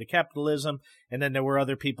come over to capitalism. And then there were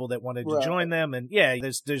other people that wanted to join them. And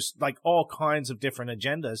there's like all kinds of different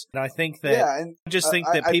agendas. And I think that, I just think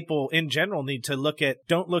that people in general need to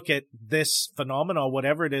don't look at this phenomenon,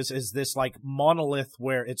 whatever it is this like monolith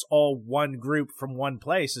where it's all one group from one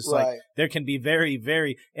place. It's like there can be very,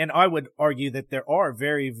 very, and I would argue that there are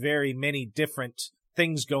very, very many different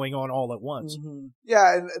things going on all at once. Mm-hmm.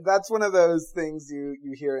 Yeah, and that's one of those things you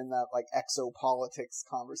hear in that like exopolitics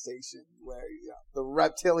conversation where the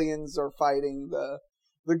reptilians are fighting the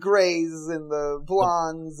Greys and the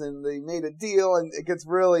Blondes, and they made a deal, and it gets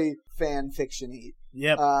really fan fiction-y.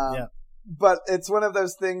 Yep. But it's one of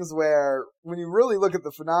those things where when you really look at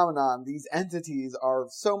the phenomenon, these entities are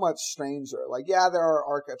so much stranger. Like, yeah, there are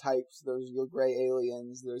archetypes, there's your gray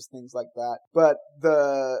aliens, there's things like that. But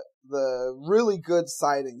the really good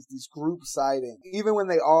sightings, these group sightings, even when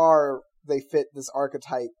they fit this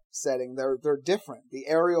archetype setting, they're different. The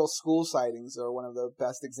aerial school sightings are one of the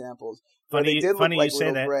best examples. Funny you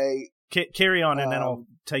say that. Gray, carry on, and then I'll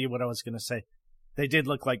tell you what I was going to say. They did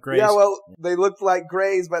look like Greys. Yeah, well, they looked like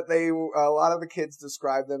Greys, but a lot of the kids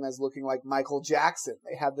described them as looking like Michael Jackson.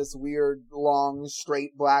 They had this weird, long,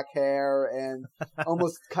 straight black hair and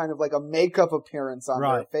almost kind of like a makeup appearance on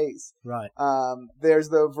their face. Right. There's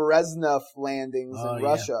the Voreznov landings in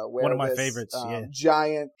Russia, where one of my favorites,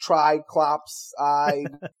 giant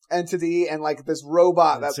triclops-eyed entity and like this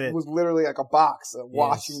robot that was literally like a box, a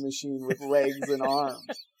washing machine with legs and arms.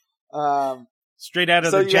 Straight out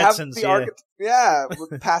of the Jetsons,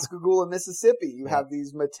 with Pascagoula, Mississippi. You have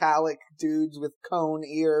these metallic dudes with cone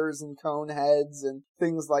ears and cone heads and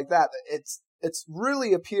things like that. It's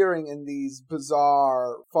really appearing in these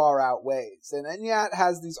bizarre, far out ways. And it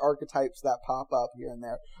has these archetypes that pop up here and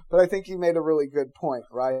there. But I think you made a really good point,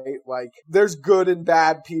 right? Like, there's good and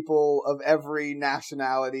bad people of every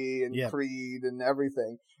nationality and creed and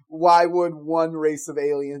everything. Why would one race of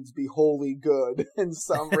aliens be wholly good and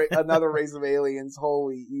another race of aliens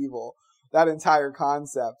wholly evil? That entire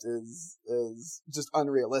concept is just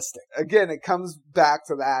unrealistic. Again, it comes back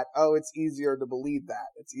to that. Oh, it's easier to believe that.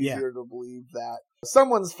 It's easier to believe that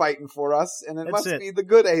someone's fighting for us, and it must be the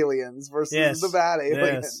good aliens versus the bad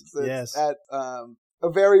aliens. Yes. At a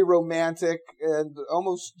very romantic and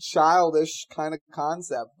almost childish kind of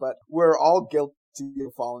concept, but we're all guilty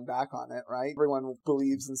of falling back on it, right? Everyone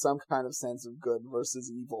believes in some kind of sense of good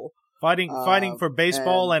versus evil. Fighting for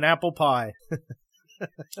baseball and apple pie.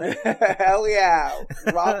 Hell yeah.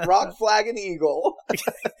 Rock, flag, and eagle.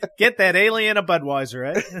 Get that alien a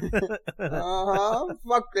Budweiser, eh?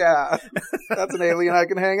 Fuck yeah. That's an alien I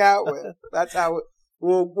can hang out with. That's how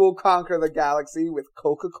we'll conquer the galaxy with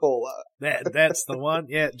Coca-Cola. That's the one.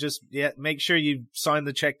 Make sure you sign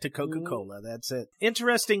the check to Coca-Cola. That's it.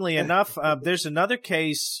 Interestingly enough, there's another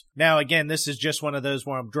case. Now, again, this is just one of those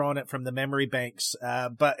where I'm drawing it from the memory banks.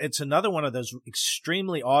 But it's another one of those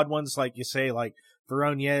extremely odd ones, like you say, like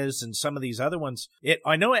Voronezh and some of these other ones.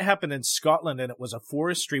 I know it happened in Scotland, and it was a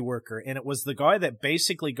forestry worker, and it was the guy that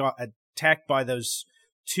basically got attacked by those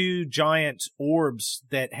two giant orbs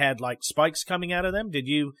that had like spikes coming out of them. Do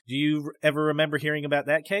you ever remember hearing about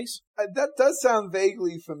that case? That does sound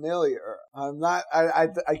vaguely familiar.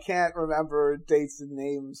 I can't remember dates and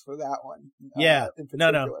names for that one. In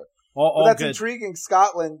particular. No. But that's good. Intriguing.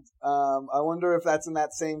 Scotland. I wonder if that's in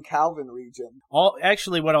that same Calvin region.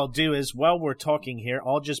 Actually, what I'll do is, while we're talking here,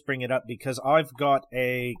 I'll just bring it up because I've got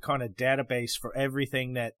a kind of database for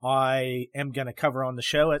everything that I am going to cover on the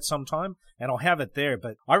show at some time, and I'll have it there.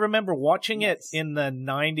 But I remember watching it in the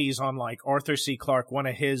 90s on like Arthur C. Clarke, one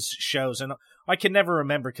of his shows, and I can never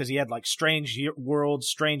remember because he had like Strange World,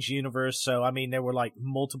 Strange Universe. So, I mean, there were like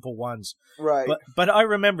multiple ones. Right. But I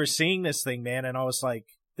remember seeing this thing, man, and I was like,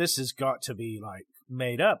 this has got to be like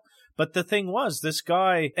made up. But the thing was, this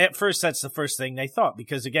guy, at first, that's the first thing they thought,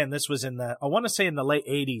 because again, this was I want to say in the late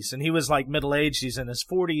 80s, and he was like middle-aged, he's in his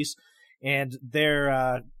 40s, and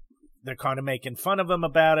they're kind of making fun of him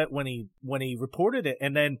about it when he reported it.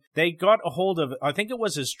 And then they got a hold of, I think it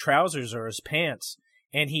was his trousers or his pants,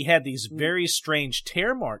 and he had these very strange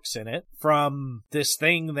tear marks in it from this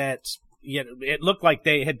thing that, it looked like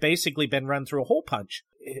they had basically been run through a hole punch.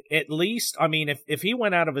 At least, I mean, if he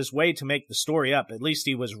went out of his way to make the story up, at least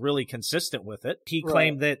he was really consistent with it. He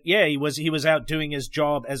claimed that, he was out doing his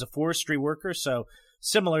job as a forestry worker, so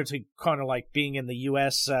similar to kind of like being in the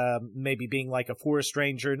U.S., maybe being like a forest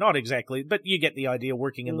ranger, not exactly, but you get the idea,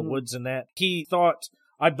 working in the woods and that. He thought,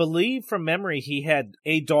 I believe from memory, he had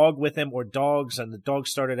a dog with him or dogs, and the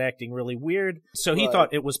dogs started acting really weird. So he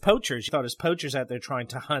thought it was poachers. He thought it was poachers out there trying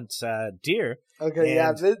to hunt deer. Okay,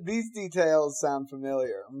 these details sound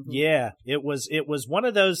familiar. Mm-hmm. Yeah, it was one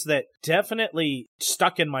of those that definitely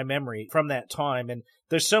stuck in my memory from that time. And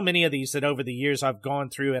there's so many of these that over the years I've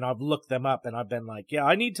gone through and I've looked them up and I've been like,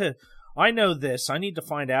 I know this. I need to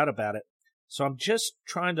find out about it. So I'm just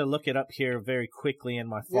trying to look it up here very quickly in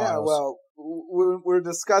my files. Yeah, well, we're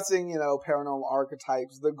discussing, paranormal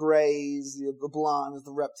archetypes, the Greys, the Blondes,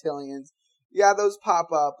 the Reptilians. Yeah, those pop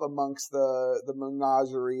up amongst the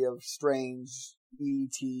menagerie of strange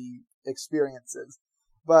ET experiences.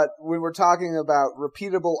 But when we're talking about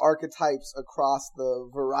repeatable archetypes across the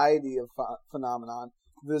variety of phenomenon,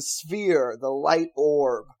 the sphere, the light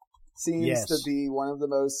orb, seems to be one of the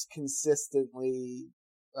most consistently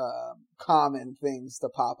common things to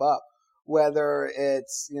pop up. Whether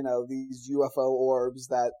it's, these UFO orbs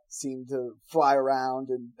that seem to fly around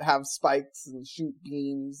and have spikes and shoot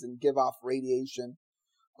beams and give off radiation,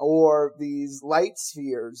 or these light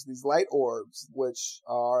spheres, these light orbs, which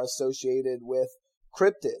are associated with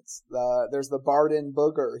cryptids. There's the Barden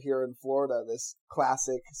Booger here in Florida, this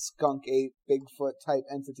classic skunk ape, Bigfoot type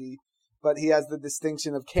entity, but he has the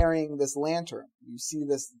distinction of carrying this lantern. You see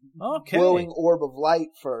this glowing orb of light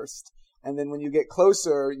first, and then when you get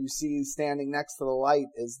closer, you see standing next to the light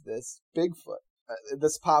is this Bigfoot.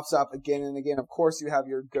 This pops up again and again. Of course, you have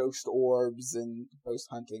your ghost orbs and ghost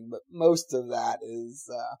hunting, but most of that is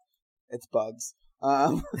it's bugs.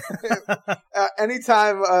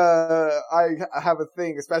 Anytime I have a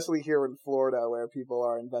thing, especially here in Florida, where people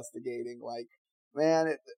are investigating, like,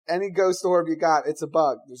 man, any ghost orb you got, it's a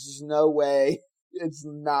bug. There's just no way it's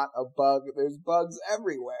not a bug. There's bugs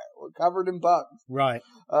everywhere. We're covered in bugs. Right.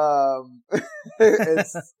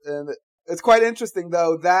 It's quite interesting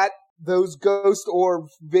though that those ghost orb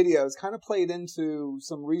videos kind of played into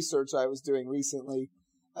some research I was doing recently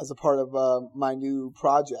as a part of my new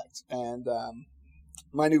project. And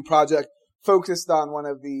my new project focused on one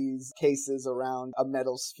of these cases around a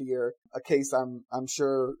metal sphere, a case I'm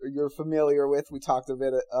sure you're familiar with. We talked a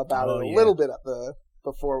bit about it a little bit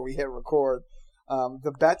before we hit record.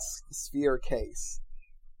 The Betz sphere case.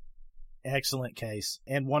 Excellent case.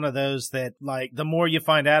 And one of those that, like, the more you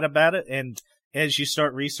find out about it, and as you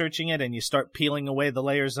start researching it and you start peeling away the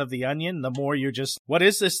layers of the onion, the more you're just, what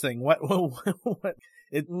is this thing? What?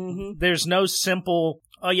 There's no simple,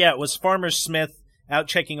 it was Farmer Smith out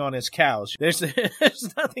checking on his cows. There's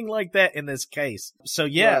nothing like that in this case. So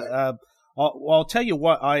right. I'll tell you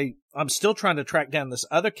what, I'm still trying to track down this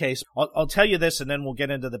other case. I'll tell you this, and then we'll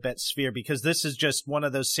get into the Betz sphere, because this is just one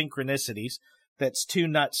of those synchronicities that's too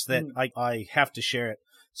nuts that I have to share it.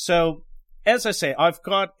 So, as I say, I've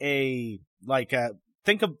got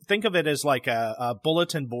think of it as like a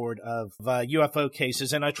bulletin board of UFO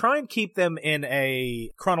cases, and I try and keep them in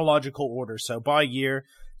a chronological order, so by year,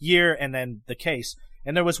 and then the case.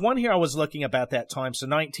 And there was one here I was looking about that time, so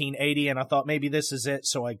 1980, and I thought maybe this is it,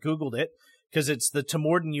 so I Googled it, because it's the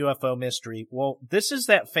Temorden UFO mystery. Well, this is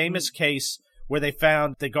that famous case where they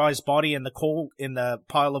found the guy's body in the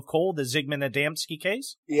pile of coal, the Zygmunt Adamski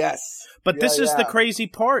case. Yes. But this is the crazy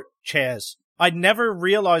part, Chaz. I never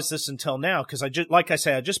realized this until now, because I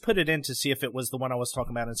just put it in to see if it was the one I was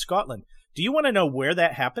talking about in Scotland. Do you want to know where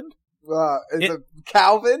that happened? Is it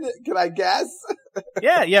Calvin? Can I guess?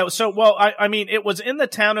 Yeah. So, well, I mean, it was in the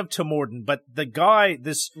town of Temorden, but the guy,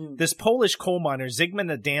 this Polish coal miner,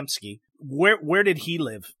 Zygmunt Adamski, where did he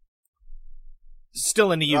live?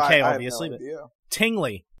 Still in the UK, obviously, but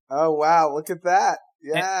Tingley. Oh, wow. Look at that.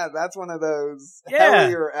 Yeah, that's one of those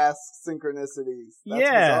Hellier-esque synchronicities. That's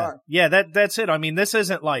bizarre. Yeah, that's it. I mean, this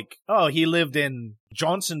isn't like, he lived in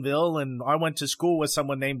Johnsonville and I went to school with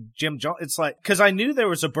someone named Jim Johnson. It's like, because I knew there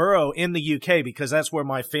was a borough in the UK, because that's where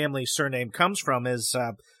my family surname comes from, is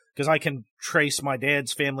because I can trace my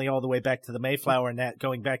dad's family all the way back to the Mayflower and that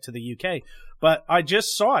going back to the UK. But I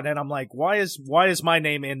just saw it and I'm like, why is my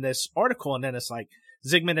name in this article? And then it's like,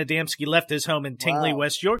 Zygmunt Adamski left his home in Tingley,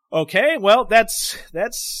 West York. Okay, well, that's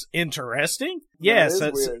interesting. Yeah,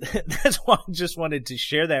 so that's why I just wanted to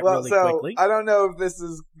share that really quickly. I don't know if this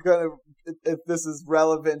is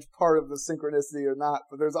relevant part of the synchronicity or not,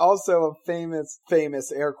 but there's also a famous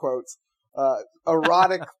air quotes,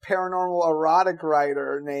 paranormal erotic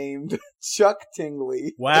writer named Chuck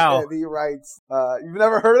Tingley. Wow. And he writes, you've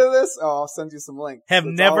never heard of this? Oh, I'll send you some links.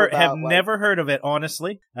 Never heard of it,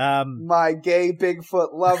 honestly. My gay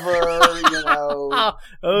Bigfoot lover,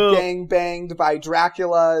 gang banged by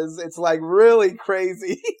Draculas. It's like really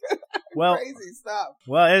crazy. Well, crazy stuff.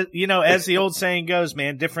 Well, as the old saying goes,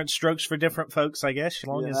 man, different strokes for different folks, I guess, as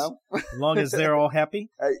long as they're all happy.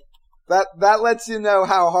 Hey, that lets you know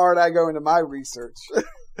how hard I go into my research.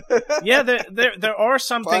 Yeah, there are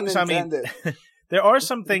some things. I mean, there are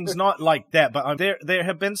some things not like that, but there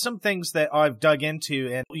have been some things that I've dug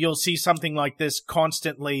into, and you'll see something like this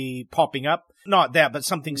constantly popping up. Not that, but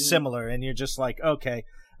something similar, and you're just like, okay,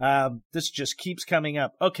 this just keeps coming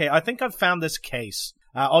up. Okay, I think I've found this case.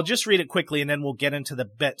 I'll just read it quickly, and then we'll get into the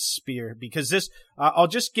Betz sphere, because this. I'll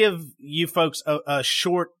just give you folks a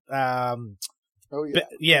short.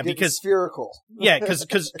 Because spherical. Yeah,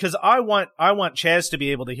 because I want Chaz to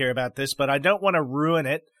be able to hear about this, but I don't want to ruin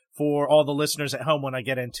it for all the listeners at home when I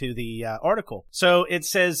get into the article. So it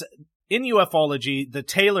says, in ufology, the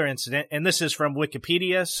Taylor incident, and this is from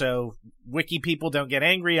Wikipedia, so wiki people don't get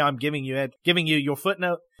angry. I'm giving you your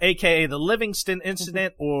footnote, aka the Livingston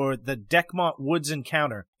incident or the Dekmont Woods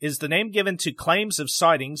encounter, is the name given to claims of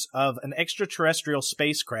sightings of an extraterrestrial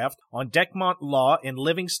spacecraft on Dekmont Law in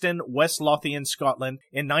Livingston, West Lothian, Scotland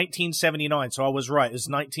in 1979. So I was right. It was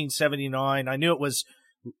 1979. I knew it was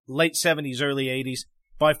late 70s, early 80s.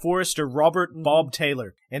 By forester Robert Bob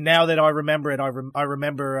Taylor. And now that I remember it, I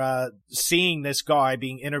remember seeing this guy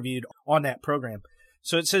being interviewed on that program.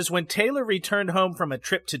 So it says, when Taylor returned home from a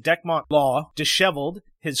trip to Dekmont Law, disheveled,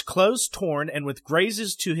 his clothes torn, and with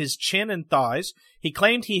grazes to his chin and thighs, he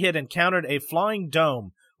claimed he had encountered a flying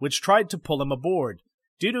dome, which tried to pull him aboard.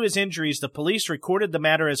 Due to his injuries, the police recorded the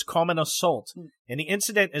matter as common assault, and the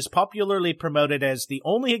incident is popularly promoted as the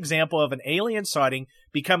only example of an alien sighting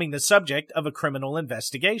becoming the subject of a criminal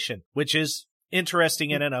investigation, which is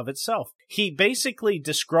interesting in and of itself. He basically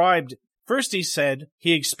described, first he said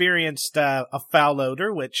he experienced a foul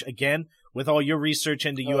odor, which, again, with all your research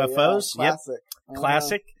into UFOs, yeah, classic.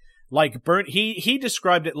 Classic. Like he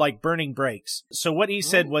described it like burning brakes. So what he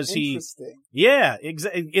said was it's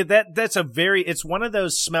one of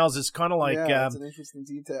those smells. It's kind of like, it's an interesting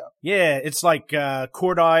detail. Yeah, it's like,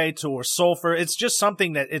 cordite or sulfur. It's just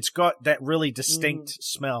something that it's got that really distinct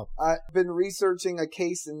smell. I've been researching a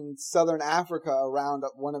case in southern Africa around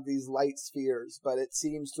one of these light spheres, but it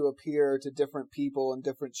seems to appear to different people in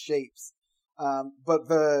different shapes. But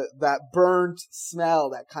that burnt smell,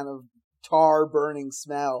 that kind of tar burning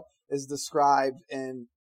smell, is described in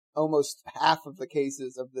almost half of the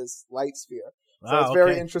cases of this light sphere. So it's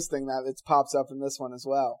very interesting that it pops up in this one as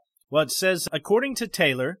well. Well, it says, according to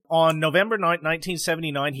Taylor, on November 9,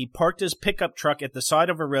 1979, he parked his pickup truck at the side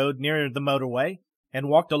of a road near the motorway and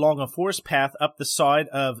walked along a forest path up the side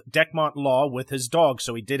of Dekmont Law with his dog,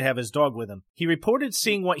 so he did have his dog with him. He reported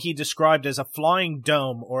seeing what he described as a flying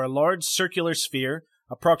dome, or a large circular sphere,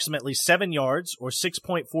 approximately 7 yards, or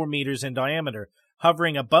 6.4 meters in diameter,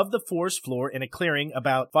 hovering above the forest floor in a clearing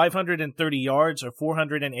about 530 yards or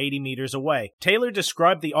 480 meters away. Taylor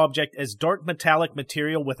described the object as dark metallic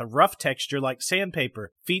material with a rough texture like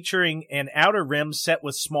sandpaper, featuring an outer rim set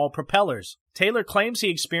with small propellers. Taylor claims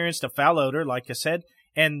he experienced a foul odor, like I said,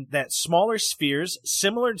 and that smaller spheres,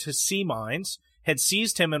 similar to sea mines, had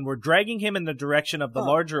seized him and were dragging him in the direction of the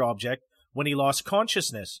larger object when he lost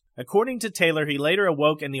consciousness. According to Taylor, he later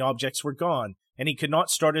awoke and the objects were gone, and he could not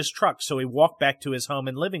start his truck, so he walked back to his home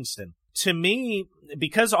in Livingston. To me,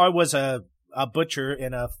 because I was a butcher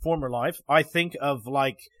in a former life, I think of,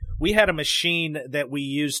 like, we had a machine that we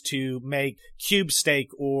used to make cube steak,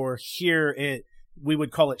 or we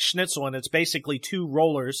would call it schnitzel, and it's basically two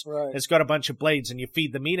rollers. Right. It's got a bunch of blades, and you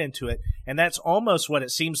feed the meat into it. And that's almost what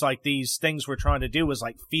it seems like these things were trying to do, was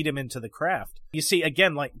like feed him into the craft. You see,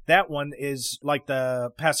 again, like that one is like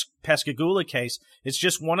the Pascagoula case. It's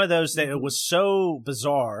just one of those that it was so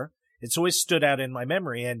bizarre. It's always stood out in my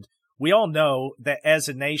memory. And we all know that as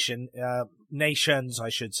a nation, nations, I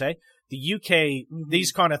should say, the UK,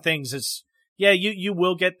 these kind of things is, yeah, you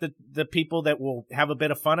will get the people that will have a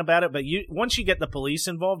bit of fun about it, but once you get the police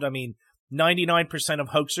involved, I mean, 99% of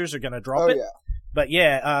hoaxers are going to drop it. Yeah. But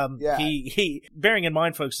he bearing in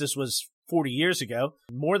mind, folks, this was 40 years ago,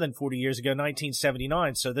 more than 40 years ago,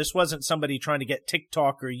 1979. So this wasn't somebody trying to get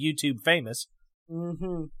TikTok or YouTube famous.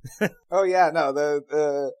 Oh yeah, no,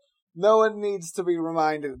 no one needs to be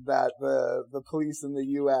reminded that the police in the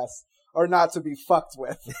U.S. are not to be fucked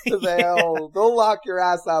with. They'll lock your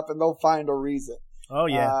ass up and they'll find a reason. Oh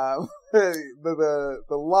yeah. The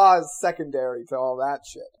law is secondary to all that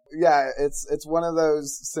shit. Yeah, it's one of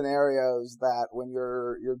those scenarios that when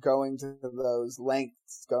you're going to those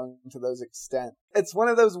lengths, going to those extent, it's one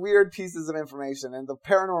of those weird pieces of information, and the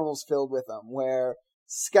paranormal's filled with them, where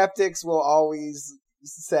skeptics will always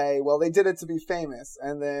say, well, they did it to be famous,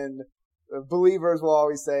 and then believers will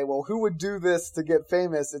always say, well, who would do this to get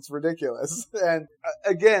famous? It's ridiculous. And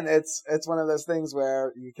again, it's one of those things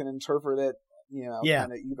where you can interpret it,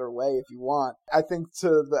 kind of either way if you want. I think to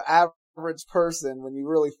the average person, when you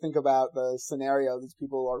really think about the scenario these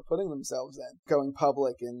people are putting themselves in, going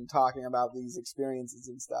public and talking about these experiences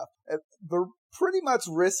and stuff, they're pretty much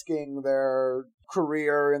risking their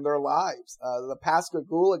career and their lives. The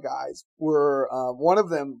Pascagoula guys were, one of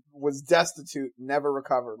them was destitute, never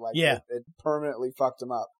recovered. It permanently fucked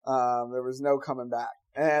him up. There was no coming back.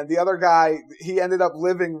 And the other guy, he ended up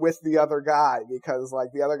living with the other guy because,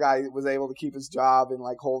 the other guy was able to keep his job and,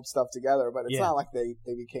 hold stuff together. But it's not like they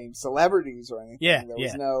became celebrities or anything. Yeah, there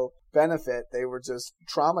was no benefit. They were just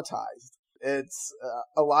traumatized. it's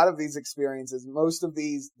a lot of these experiences, most of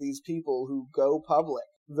these people who go public,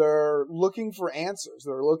 they're looking for answers.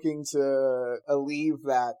 They're looking to alleviate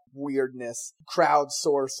that weirdness,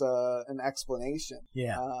 crowdsource an explanation.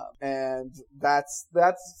 Yeah. And that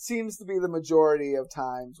seems to be the majority of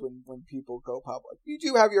times when people go public. You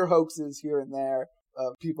do have your hoaxes here and there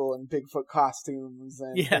of people in Bigfoot costumes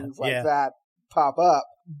and things like that pop up.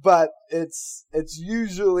 But it's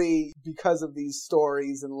usually because of these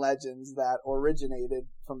stories and legends that originated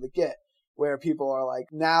from the get, where people are like,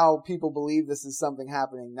 now people believe this is something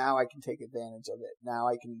happening. Now I can take advantage of it. Now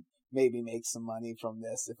I can maybe make some money from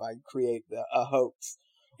this if I create a hoax.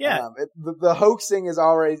 Yeah. The hoaxing is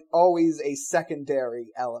always a secondary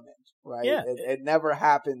element, right? Yeah. It never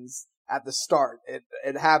happens at the start.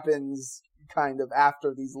 It happens kind of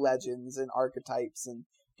after these legends and archetypes and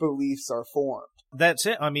beliefs are formed. That's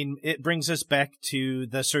it. I mean, it brings us back to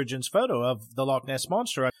the surgeon's photo of the Loch Ness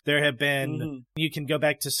Monster. There have been, you can go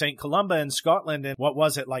back to St. Columba in Scotland, and what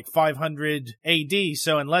was it, like 500 AD?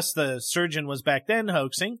 So unless the surgeon was back then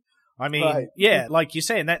hoaxing, I mean, like you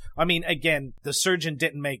say, and that, I mean, again, the surgeon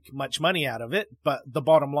didn't make much money out of it, but the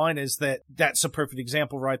bottom line is that that's a perfect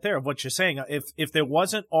example right there of what you're saying. If there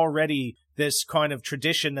wasn't already this kind of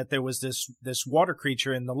tradition that there was this water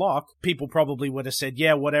creature in the loch, people probably would have said,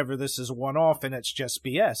 yeah, whatever, this is a one-off and it's just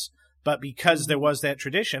BS. But because there was that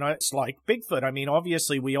tradition, it's like Bigfoot. I mean,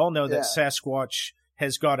 obviously, we all know that Sasquatch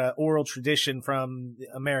has got an oral tradition from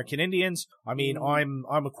American Indians. I mean, I'm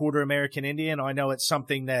a quarter American Indian. I know it's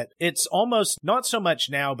something that it's almost not so much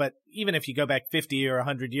now, but even if you go back 50 or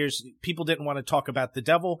 100 years, people didn't want to talk about the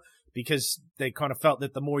devil because they kind of felt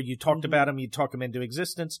that the more you talked about him, you'd talk him into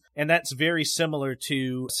existence. And that's very similar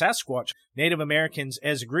to Sasquatch. Native Americans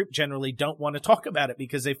as a group generally don't want to talk about it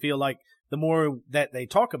because they feel like the more that they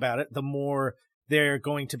talk about it, the more they're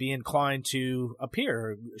going to be inclined to appear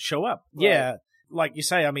or show up. Right. Yeah. Like you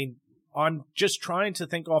say, I mean, I'm just trying to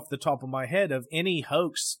think off the top of my head of any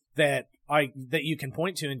hoax that you can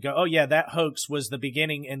point to and go, oh yeah, that hoax was the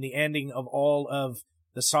beginning and the ending of all of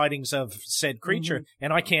the sightings of said creature.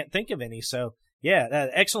 And I can't think of any. So yeah,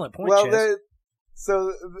 excellent point, Chaz.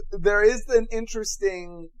 So there is an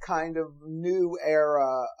interesting kind of new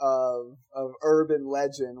era of urban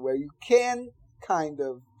legend where you can kind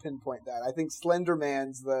of pinpoint that. I think Slender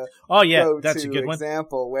Man's the that's a good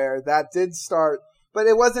example where that did start, but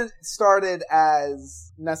it wasn't started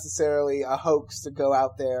as necessarily a hoax to go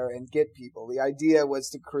out there and get people. The idea was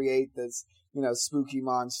to create this, spooky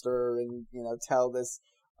monster and, tell this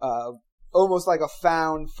almost like a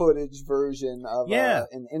found footage version of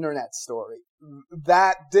an internet story.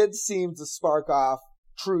 That did seem to spark off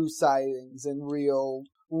true sightings and real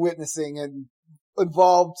witnessing, and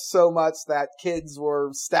involved so much that kids were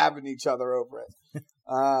stabbing each other over it.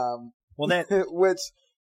 Which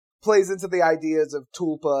plays into the ideas of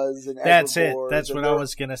tulpas and that's it. That's what I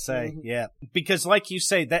was gonna say. Yeah, because like you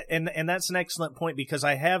say that, and that's an excellent point, because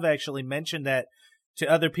I have actually mentioned that to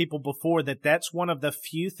other people before, that's one of the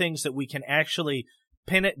few things that we can actually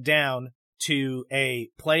pin it down to a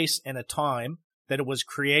place and a time that it was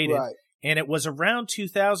created. Right. And it was around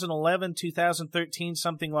 2011, 2013,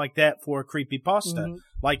 something like that, for Creepypasta.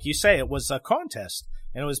 Like you say, it was a contest.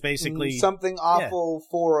 And it was basically Something Awful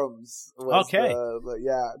Forums was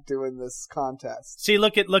doing this contest. See,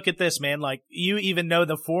 look at this, man. Like, you even know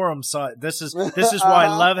the forum site. This is why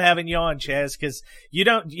I love having you on, Chaz, because you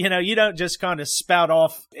don't just kind of spout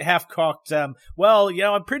off half-cocked, I'm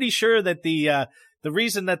pretty sure that the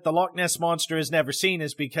reason that the Loch Ness Monster is never seen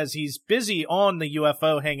is because he's busy on the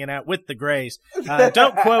UFO hanging out with the Greys.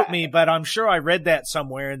 Don't quote me, but I'm sure I read that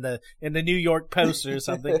somewhere in the New York Post or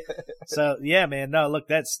something. So yeah, man, no, look,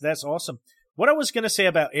 that's awesome. What I was going to say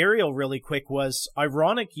about Ariel really quick was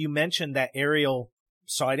ironic you mentioned that Ariel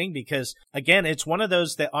sighting, because again, it's one of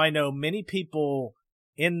those that I know many people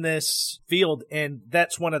in this field, and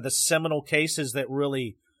that's one of the seminal cases that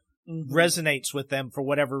really resonates with them for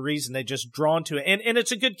whatever reason. They're just drawn to it. And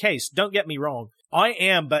it's a good case. Don't get me wrong. I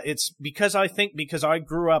am, but it's because I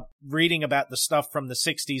grew up reading about the stuff from the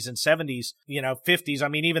 60s and 70s, 50s. I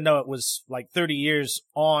mean, even though it was like 30 years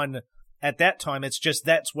on at that time, it's just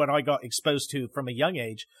that's what I got exposed to from a young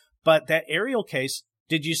age. But that Ariel case,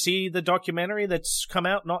 did you see the documentary that's come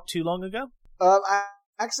out not too long ago? I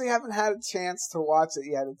actually haven't had a chance to watch it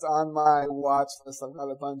yet. It's on my watch list. I've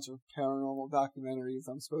got a bunch of paranormal documentaries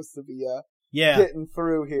I'm supposed to be getting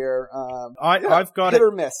through here. I've got hit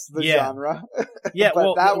or miss the genre.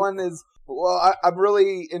 But that one is, I'm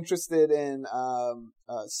really interested in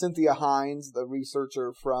Cynthia Hines, the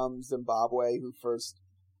researcher from Zimbabwe who first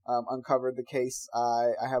uncovered the case.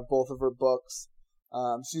 I have both of her books.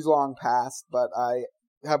 She's long past, but I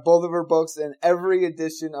have both of her books and every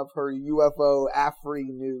edition of her UFO Afri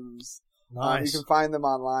News. Nice. You can find them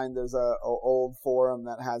online. There's a old forum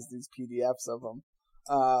that has these PDFs of them.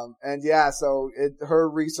 And yeah, so her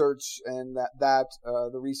research and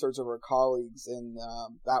the research of her colleagues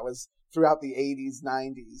that was throughout the 80s,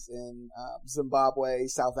 90s in Zimbabwe,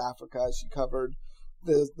 South Africa. She covered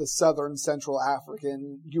the southern Central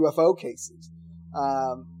African UFO cases.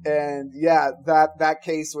 And yeah, that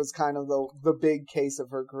case was kind of the big case of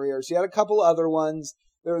her career. She had a couple other ones.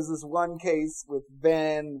 There was this one case with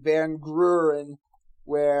Van Gruren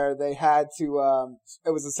where they had to,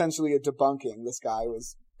 it was essentially a debunking. This guy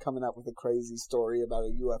was coming up with a crazy story about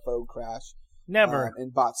a UFO crash. Never.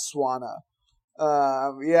 In Botswana.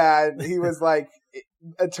 Yeah, he was like,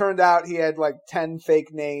 it turned out he had like 10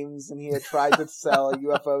 fake names and he had tried to sell a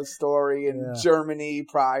UFO story in Germany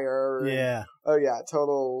prior. Yeah. Oh yeah,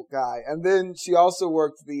 total guy. And then she also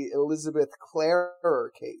worked the Elizabeth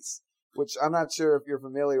Clarer case, which I'm not sure if you're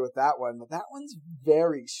familiar with that one, but that one's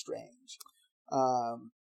very strange.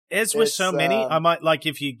 As with so many, I might like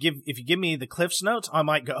if you give me the Cliff's Notes, I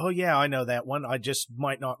might go, oh yeah, I know that one. I just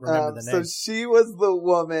might not remember the name. So she was the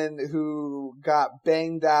woman who got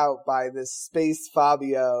banged out by this Space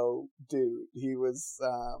Fabio dude. He was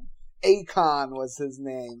Akon was his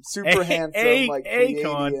name, super handsome, like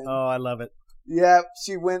Akon. Oh, I love it. Yep,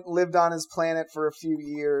 she lived on his planet for a few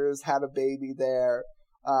years, had a baby there.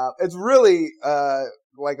 It's really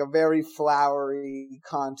like a very flowery,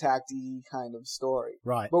 contacty kind of story.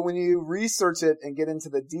 Right. But when you research it and get into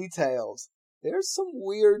the details, there's some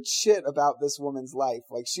weird shit about this woman's life.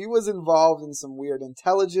 Like, she was involved in some weird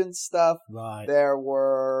intelligence stuff. Right.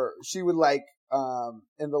 She would like,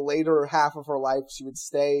 in the later half of her life, she would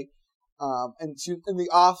stay, and in the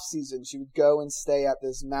off season, she would go and stay at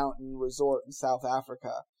this mountain resort in South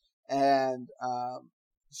Africa. And,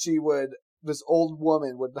 this old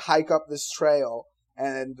woman would hike up this trail,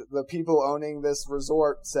 and the people owning this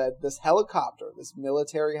resort said this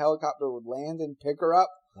military helicopter would land and pick her up,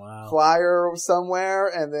 fly her somewhere,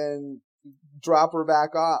 and then drop her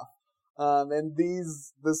back off. And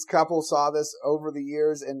this couple saw this over the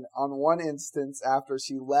years, and on one instance after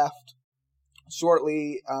she left, it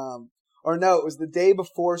was the day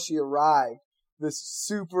before she arrived, this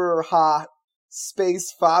super hot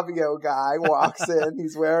Space Fabio guy walks in.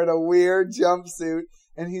 He's wearing a weird jumpsuit,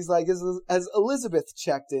 and he's like, has Elizabeth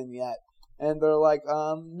checked in yet? And they're like,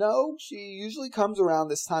 no, she usually comes around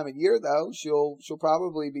this time of year though. She'll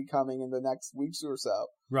probably be coming in the next weeks or so.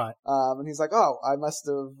 Right. And he's like, oh, I must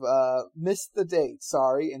have missed the date,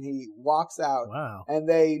 sorry. And he walks out. Wow. And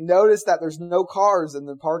they notice that there's no cars in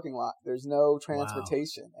the parking lot. There's no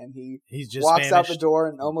transportation. Wow. And he's just walks vanished out the door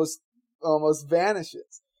and almost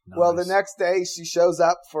vanishes. Nice. Well, the next day she shows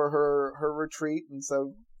up for her retreat, and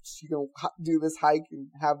so she can do this hike and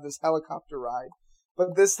have this helicopter ride.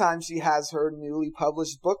 But this time she has her newly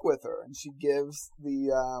published book with her, and she gives the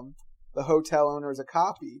hotel owners a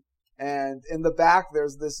copy. And in the back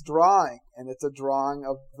there's this drawing, and it's a drawing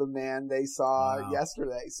of the man they saw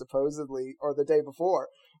yesterday, supposedly, or the day before,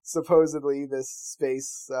 supposedly this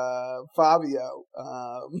Space Fabio.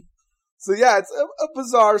 So yeah, it's a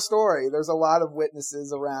bizarre story. There's a lot of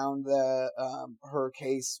witnesses around her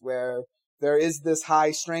case where there is this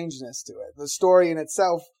high strangeness to it. The story in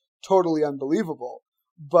itself, totally unbelievable,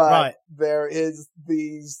 but there is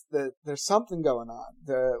there's something going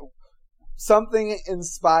on. Something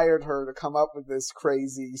inspired her to come up with this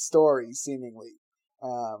crazy story, seemingly.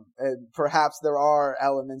 And perhaps there are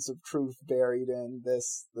elements of truth buried in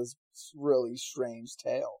this really strange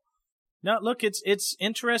tale. Now, look, it's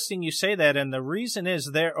interesting you say that, and the reason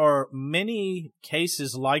is there are many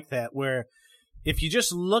cases like that where if you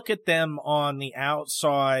just look at them on the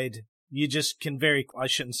outside, you just can I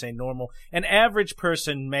shouldn't say normal. An average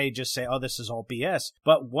person may just say, oh, this is all BS.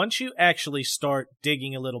 But once you actually start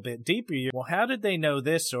digging a little bit deeper, well, how did they know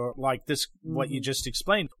this? Or like this, what you just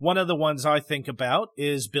explained. One of the ones I think about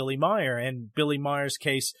is Billy Meyer, and Billy Meyer's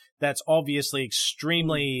case, that's obviously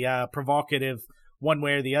extremely provocative one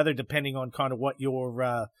way or the other, depending on kind of what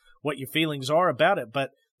your feelings are about it.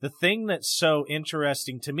 But the thing that's so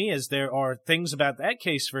interesting to me is there are things about that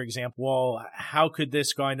case, for example, well, how could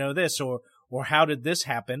this guy know this? Or how did this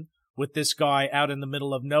happen with this guy out in the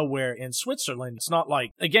middle of nowhere in Switzerland? It's not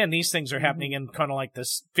like, again, these things are happening in kind of like the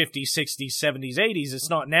 50s, 60s, 70s, 80s.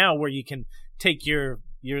 It's not now where you can take your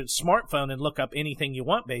smartphone and look up anything you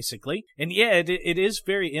want, basically. And yeah, it is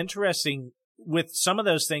very interesting with some of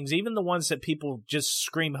those things, even the ones that people just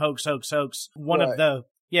scream hoax, hoax, hoax. One of the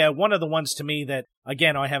Yeah, one of the ones to me that,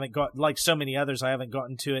 again, I haven't got, like so many others, I haven't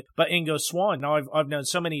gotten to it, but Ingo Swann. Now, I've known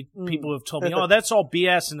so many people who have told me, oh, that's all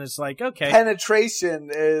BS, and it's like, okay. Penetration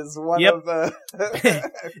is one of the,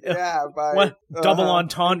 double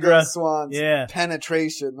entendre. Ingo Swann's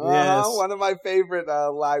Penetration. Yes. One of my favorite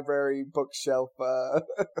library bookshelf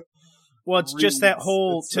Well, it's reads. Just that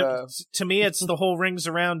whole, to me, it's the whole rings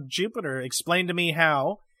around Jupiter. Explain to me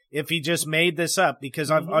how, if he just made this up, because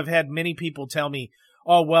I've had many people tell me,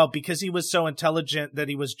 oh, well, because he was so intelligent that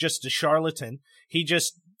he was just a charlatan, he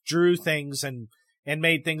just drew things and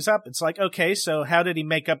made things up. It's like, okay, so how did he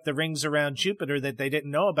make up the rings around Jupiter that they didn't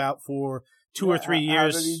know about for 2 or 3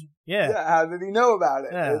 years? How did he know about it?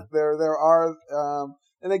 Yeah. There are,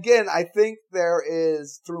 and again, I think there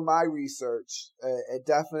is, through my research, it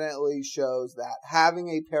definitely shows that having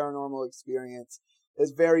a paranormal experience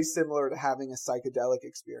is very similar to having a psychedelic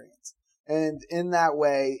experience. And in that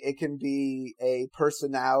way, it can be a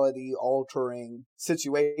personality-altering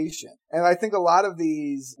situation. And I think a lot of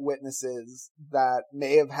these witnesses that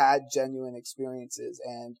may have had genuine experiences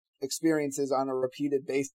and experiences on a repeated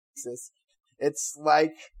basis, it's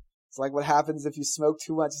like what happens if you smoke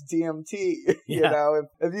too much DMT. You know,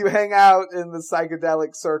 if you hang out in the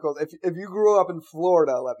psychedelic circles, if you grew up in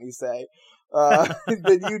Florida, let me say,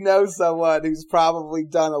 then you know someone who's probably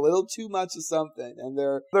done a little too much of something, and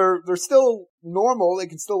they're still normal. They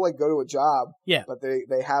can still like go to a job, but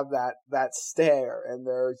they have that stare, and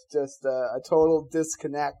there's just a total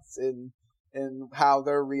disconnect in how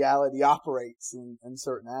their reality operates in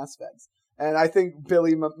certain aspects. And I think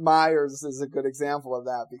Billy Myers is a good example of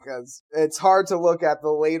that, because it's hard to look at the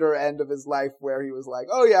later end of his life where he was like,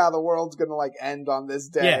 oh yeah, the world's going to like end on this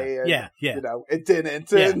day. You know, it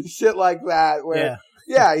didn't and shit like that where,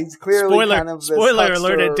 he's clearly kind of this spoiler huckster.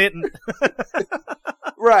 alert, it didn't.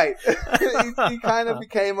 Right. he kind of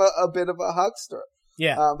became a bit of a huckster.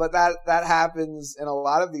 Yeah. But that happens in a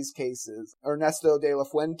lot of these cases. Ernesto de la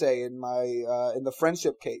Fuente in the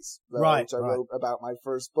friendship case, which I wrote about my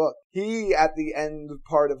first book. He, at the end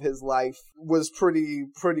part of his life, was pretty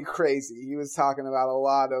crazy. He was talking about a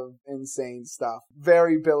lot of insane stuff.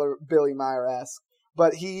 Very Billy Meyer-esque.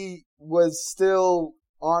 But he was still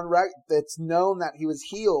on record. It's known that he was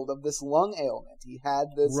healed of this lung ailment. He had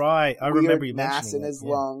this weird mass in his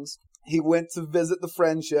lungs. He went to visit the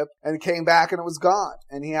friendship and came back and it was gone.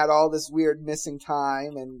 And he had all this weird missing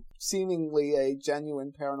time and seemingly a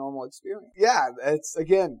genuine paranormal experience. Yeah, it's,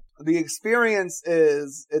 again, the experience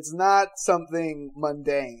it's not something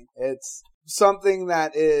mundane. It's something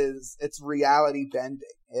that it's reality bending.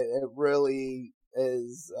 It really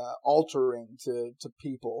is altering to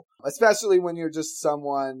people, especially when you're just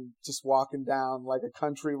someone just walking down like a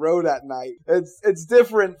country road at night. It's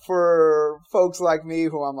different for folks like me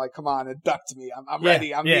who I'm like, come on, abduct me. I'm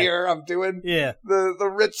ready. I'm here. I'm doing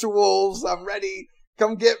the rituals. I'm ready.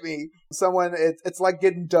 Come get me. Someone, it's like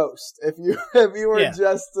getting dosed. If you were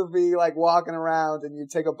just to be like walking around and you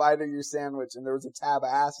take a bite of your sandwich and there was a tab of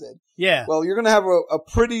acid. Yeah. Well, you're going to have a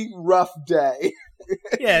pretty rough day.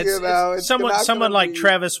 Yeah. It's someone like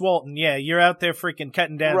Travis Walton. Yeah. You're out there freaking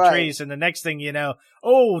cutting down trees, and the next thing you know,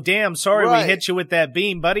 oh, damn, sorry we hit you with that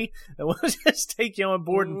beam, buddy. We'll just take you on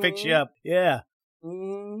board and fix you up. Yeah.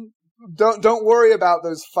 Don't worry about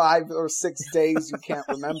those 5 or 6 days you can't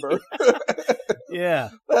remember. Yeah.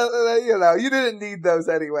 You know, you didn't need those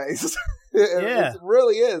anyways. It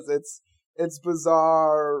really is. It's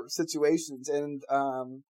bizarre situations. And,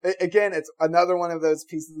 again, it's another one of those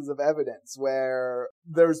pieces of evidence where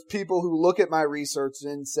there's people who look at my research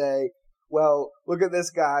and say, well, look at this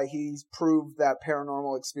guy. He's proved that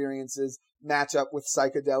paranormal experiences match up with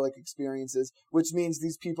psychedelic experiences, which means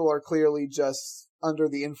these people are clearly just under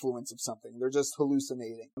the influence of something. They're just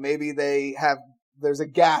hallucinating. Maybe there's a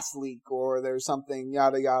gas leak or there's something,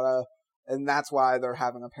 yada, yada, and that's why they're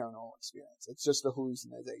having a paranormal experience. It's just a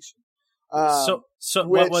hallucination.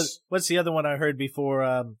 What's the other one I heard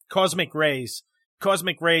before? Cosmic rays.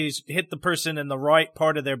 Cosmic rays hit the person in the right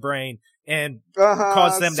part of their brain and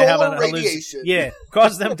cause them to have a hallucination. Yeah,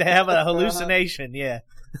 cause them to have a hallucination. Yeah.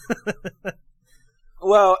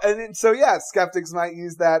 Well, and so skeptics might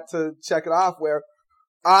use that to check it off, where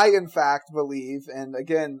I, in fact, believe, and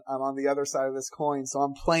again, I'm on the other side of this coin, so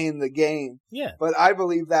I'm playing the game. Yeah. But I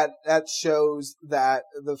believe that shows that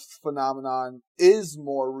the phenomenon is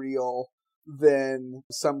more real than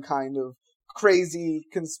some kind of crazy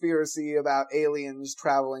conspiracy about aliens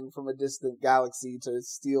traveling from a distant galaxy to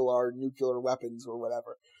steal our nuclear weapons or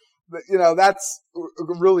whatever. But, you know, that's a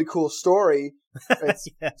really cool story. It's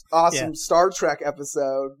awesome Star Trek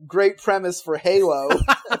episode. Great premise for Halo.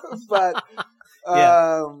 But,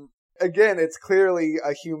 again, it's clearly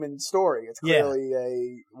a human story. It's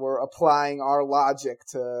clearly we're applying our logic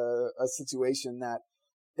to a situation that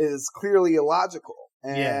is clearly illogical.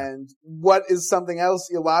 And what is something else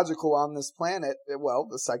illogical on this planet? Well,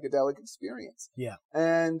 the psychedelic experience. Yeah.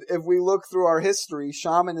 And if we look through our history,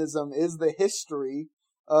 shamanism is the history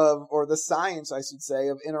of, or the science, I should say,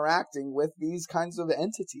 of interacting with these kinds of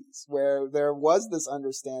entities, where there was this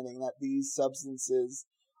understanding that these substances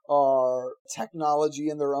are technology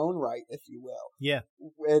in their own right, if you will. Yeah.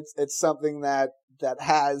 It's something that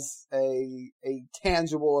has a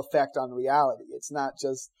tangible effect on reality. It's not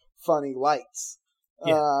just funny lights.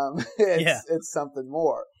 Yeah. It's something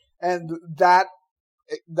more. And that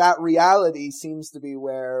reality seems to be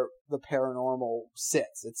where the paranormal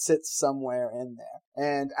sits. It sits somewhere in there.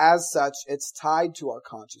 And as such, it's tied to our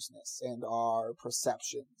consciousness and our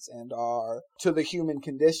perceptions and to the human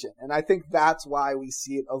condition. And I think that's why we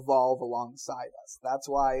see it evolve alongside us. That's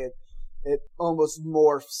why it almost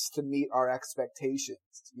morphs to meet our expectations.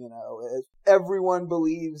 You know, if everyone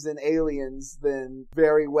believes in aliens, then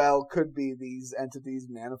very well could be these entities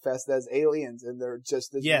manifest as aliens, and they're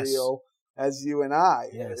just as real as you and I.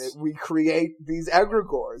 Yes. We create these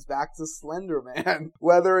egregores, back to Slender Man.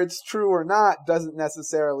 Whether it's true or not doesn't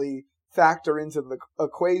necessarily factor into the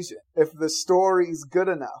equation. If the story's good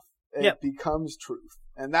enough, it becomes truth.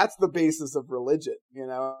 And that's the basis of religion. You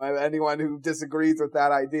know, anyone who disagrees with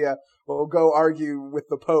that idea will go argue with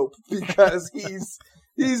the Pope, because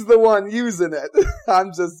he's the one using it.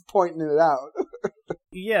 I'm just pointing it out.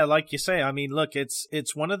 Yeah, like you say, I mean, look,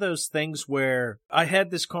 it's one of those things where I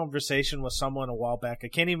had this conversation with someone a while back. I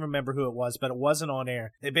can't even remember who it was, but it wasn't on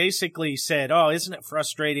air. They basically said, "Oh, isn't it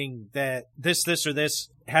frustrating that this, or this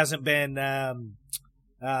hasn't been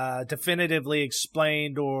definitively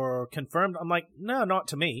explained or confirmed?" I'm like, no, not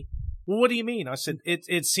to me. Well, what do you mean? I said,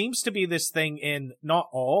 it seems to be this thing in not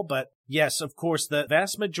all, but yes, of course, the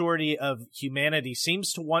vast majority of humanity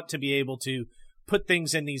seems to want to be able to put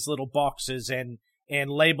things in these little boxes and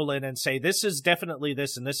label it and say, this is definitely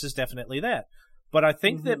this and this is definitely that. But I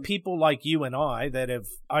think that people like you and I that have,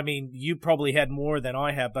 I mean, you probably had more than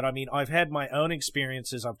I have, but I mean, I've had my own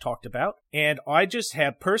experiences I've talked about, and I just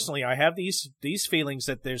have, personally, I have these feelings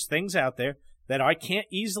that there's things out there that I can't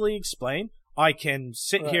easily explain. I can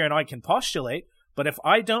sit here and I can postulate, but if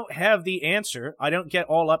I don't have the answer, I don't get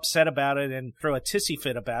all upset about it and throw a tissy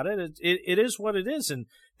fit about it. It is what it is, and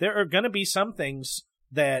there are going to be some things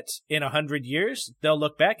that in 100 years, they'll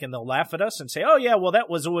look back and they'll laugh at us and say, oh yeah, well that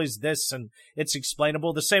was always this and it's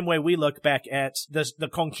explainable. The same way we look back at the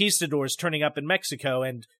conquistadors turning up in Mexico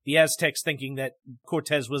and the Aztecs thinking that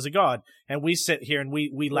Cortez was a god. And we sit here and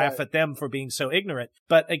we laugh at them for being so ignorant.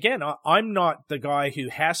 But again, I'm not the guy who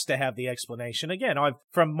has to have the explanation. Again,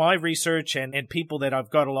 from my research and people that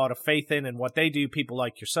I've got a lot of faith in and what they do, people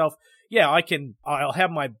like yourself, I'll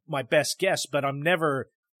have my best guess, but I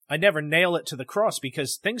never nail it to the cross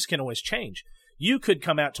because things can always change. You could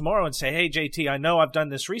come out tomorrow and say, hey, JT, I know I've done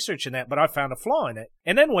this research in that, but I found a flaw in it.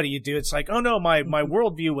 And then what do? It's like, oh no, my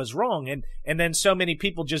worldview was wrong. And then so many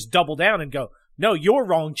people just double down and go, no, you're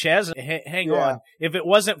wrong, Chaz. Hang on. If it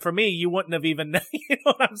wasn't for me, you wouldn't have even, you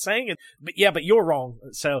know what I'm saying? But you're wrong.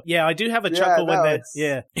 So yeah, I do have a chuckle when that,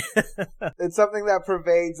 It's something that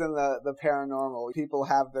pervades in the paranormal. People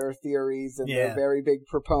have their theories and they're very big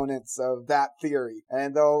proponents of that theory.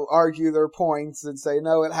 And they'll argue their points and say,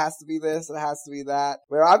 no, it has to be this, it has to be that.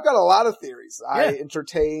 Where I've got a lot of theories. I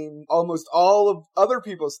entertain almost all of other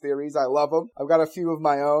people's theories. I love them. I've got a few of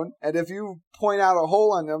my own. And if you point out a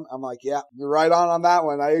hole in them, I'm like, yeah, you're right on that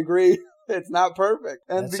one. I agree. It's not perfect.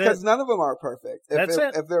 And because none of them are perfect.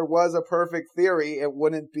 If there was a perfect theory, it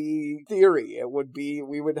wouldn't be theory. It would be,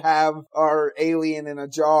 we would have our alien in a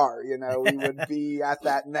jar, you know, we would be at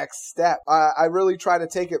that next step. I really try to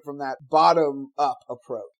take it from that bottom up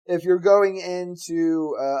approach. If you're going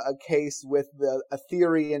into a case with a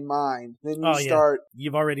theory in mind, then you start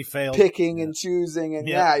you've already failed picking and choosing, and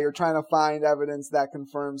you're trying to find evidence that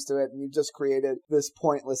confirms to it, and you've just created this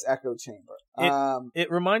pointless echo chamber.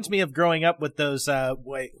 It reminds me of growing up with those,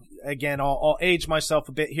 again, I'll age myself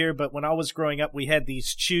a bit here, but when I was growing up, we had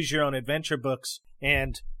these choose your own adventure books,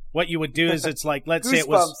 and what you would do is it's like, let's say it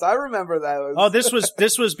was... Goosebumps, I remember that.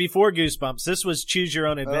 This was before Goosebumps. This was Choose Your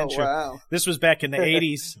Own Adventure. Oh, wow. This was back in the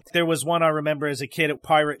 80s. There was one I remember as a kid at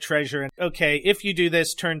Pirate Treasure. And okay, if you do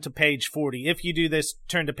this, turn to page 40. If you do this,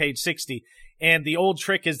 turn to page 60. And the old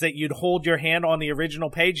trick is that you'd hold your hand on the original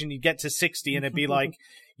page and you'd get to 60 and it'd be like,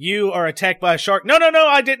 you are attacked by a shark. No,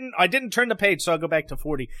 I didn't turn the page, so I'll go back to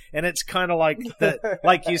 40. And it's kind of like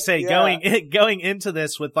like you say, going into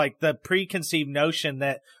this with like the preconceived notion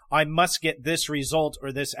that I must get this result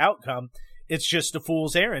or this outcome it's just a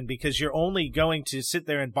fool's errand because you're only going to sit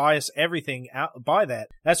there and bias everything out by that.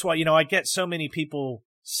 That's why, I get so many people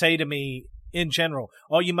say to me in general,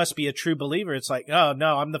 "Oh, you must be a true believer." It's like, "Oh,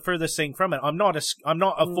 no, I'm the furthest thing from it. I'm not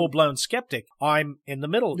a full-blown skeptic. I'm in the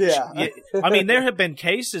middle." Yeah. I mean, there have been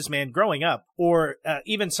cases, man, growing up, or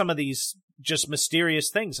even some of these just mysterious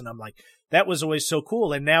things, and I'm like, that was always so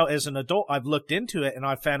cool. And now as an adult, I've looked into it and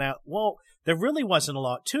I found out, well, there really wasn't a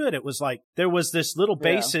lot to it. It was like there was this little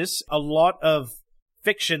basis, a lot of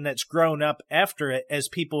fiction that's grown up after it as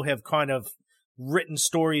people have kind of written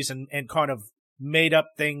stories and kind of made up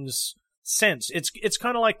things since. It's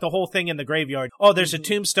kind of like the whole thing in the graveyard. Oh, there's a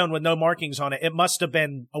tombstone with no markings on it. It must have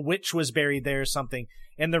been a witch was buried there or something.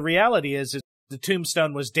 And the reality is the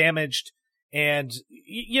tombstone was damaged. And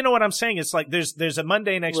you know what I'm saying? It's like there's a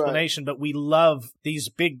mundane explanation, but we love these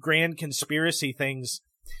big grand conspiracy things.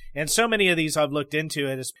 And so many of these I've looked into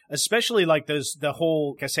it, especially like the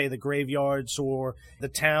whole, like I say, the graveyards or the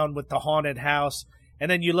town with the haunted house.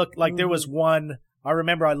 And then you look like there was one, I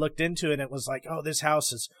remember I looked into it and it was like, oh, this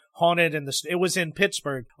house is haunted. And it was in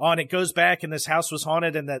Pittsburgh. Oh, and it goes back and this house was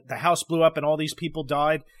haunted and the house blew up and all these people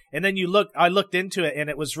died. And then I looked into it and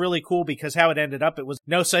it was really cool because how it ended up, it was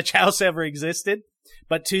no such house ever existed.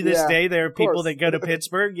 But to this day, there are people that go to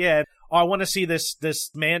Pittsburgh. Yeah. Oh, I want to see this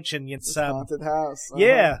mansion. It's haunted house.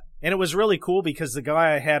 Yeah. And it was really cool because the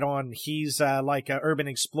guy I had on, he's like an urban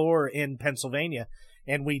explorer in Pennsylvania.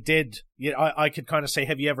 And we did, I could kind of say,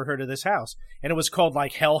 have you ever heard of this house? And it was called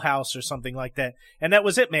like Hell House or something like that. And that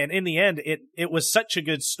was it, man. In the end, it was such a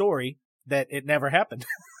good story that it never happened.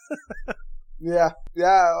 Yeah.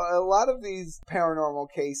 A lot of these paranormal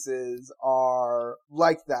cases are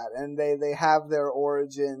like that, and they have their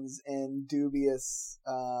origins in dubious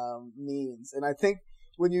means. And I think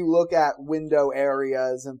when you look at window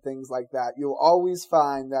areas and things like that, you'll always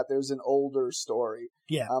find that there's an older story.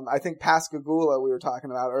 Yeah. I think Pascagoula, we were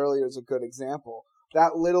talking about earlier, is a good example.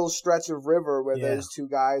 That little stretch of river where those two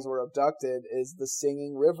guys were abducted is the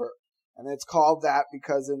Singing River. And it's called that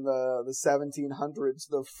because in the 1700s,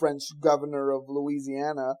 the French governor of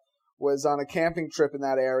Louisiana was on a camping trip in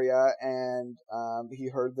that area, and he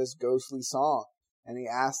heard this ghostly song. And he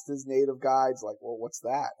asked his native guides, like, well, what's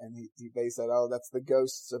that? And they said, oh, that's the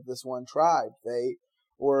ghosts of this one tribe. They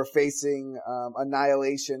were facing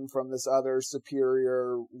annihilation from this other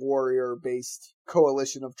superior warrior-based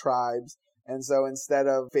coalition of tribes. And so instead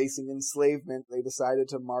of facing enslavement, they decided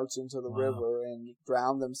to march into the river and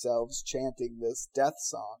drown themselves chanting this death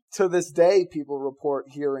song. To this day, people report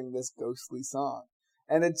hearing this ghostly song.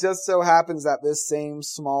 And it just so happens that this same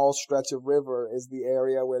small stretch of river is the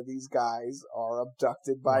area where these guys are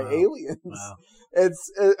abducted by aliens. Wow.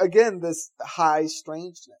 It's, again, this high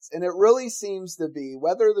strangeness. And it really seems to be,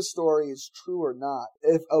 whether the story is true or not,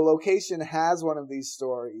 if a location has one of these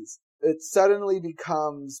stories, it suddenly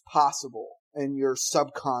becomes possible in your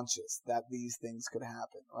subconscious that these things could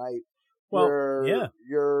happen, right? Well,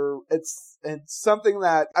 it's something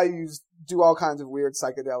that I do all kinds of weird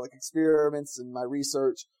psychedelic experiments in my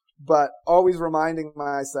research, but always reminding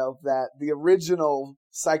myself that the original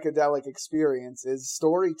psychedelic experience is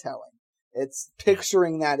storytelling. It's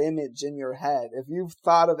picturing that image in your head. If you've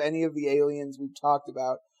thought of any of the aliens we've talked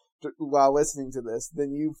about while listening to this,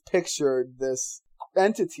 then you've pictured this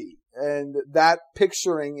entity, and that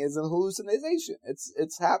picturing is a hallucination.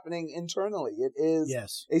 It's happening internally. It is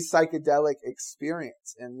a psychedelic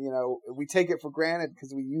experience, and we take it for granted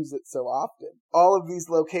because we use it so often. All of these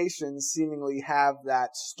locations seemingly have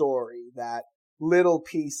that story, that little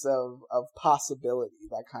piece of possibility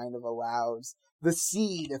that kind of allows the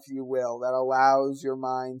seed, if you will, that allows your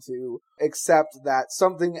mind to accept that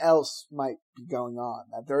something else might be going on,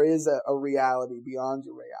 that there is a reality beyond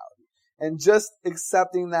your reality. And just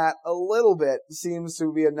accepting that a little bit seems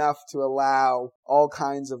to be enough to allow all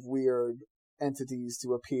kinds of weird entities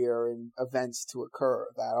to appear and events to occur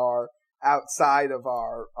that are outside of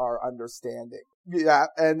our understanding. Yeah,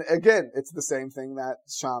 and again, it's the same thing that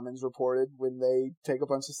shamans reported when they take a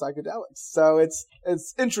bunch of psychedelics. So it's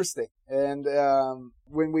interesting. And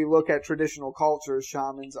when we look at traditional cultures,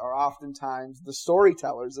 shamans are oftentimes the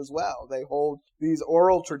storytellers as well. They hold these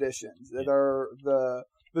oral traditions that are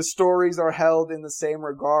the stories are held in the same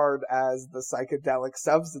regard as the psychedelic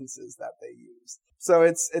substances that they use. So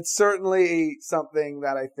it's certainly something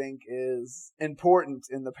that I think is important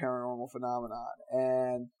in the paranormal phenomenon.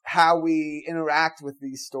 And how we interact with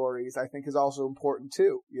these stories, I think, is also important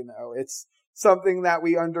too. It's something that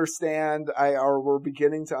we understand, or we're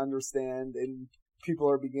beginning to understand, and people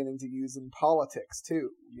are beginning to use in politics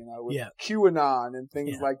too, with QAnon and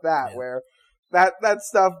things like that, where that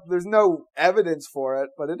stuff, there's no evidence for it,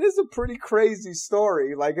 but it is a pretty crazy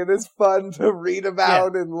story. Like, it is fun to read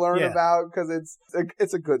about and learn about because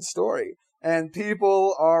it's a good story. And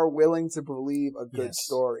people are willing to believe a good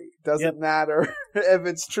story. Doesn't matter if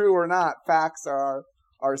it's true or not. Facts are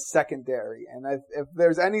secondary. And if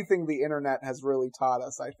there's anything the internet has really taught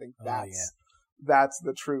us, I think that's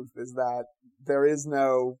the truth, is that there is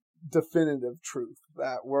no definitive truth,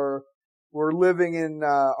 that we're living in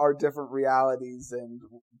our different realities, and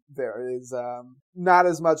there is not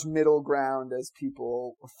as much middle ground as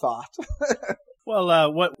people thought.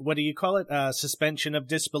 Well, what do you call it? Suspension of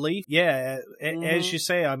disbelief? Yeah, as you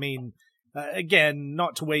say, I mean, again,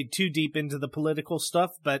 not to wade too deep into the political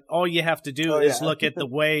stuff, but all you have to do is look at the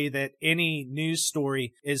way that any news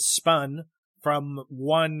story is spun from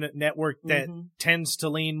one network that tends to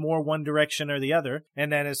lean more one direction or the other.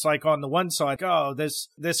 And then it's like on the one side, oh,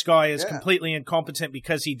 this guy is completely incompetent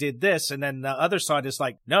because he did this. And then the other side is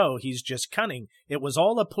like, no, he's just cunning. It was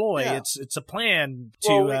all a ploy. Yeah. It's a plan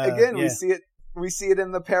to, we see it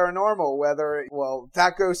in the paranormal, whether,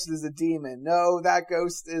 that ghost is a demon. No, that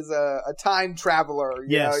ghost is a time traveler.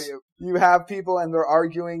 You know, you have people and they're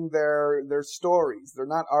arguing their stories. They're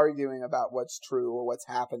not arguing about what's true or what's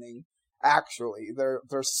happening. Actually, they're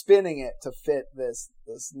spinning it to fit this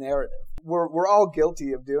narrative. We're all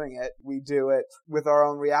guilty of doing it. We do it with our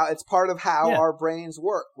own reality. It's part of how our brains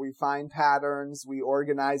work. We find patterns. We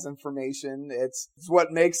organize information. It's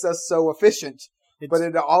what makes us so efficient. But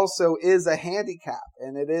it also is a handicap,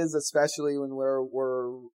 and it is especially when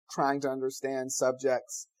we're trying to understand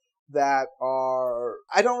subjects that are,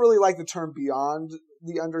 I don't really like the term beyond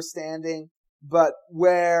the understanding, but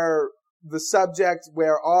where the subject,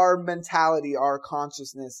 where our mentality, our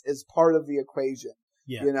consciousness is part of the equation.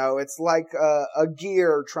 Yeah. You know, it's like a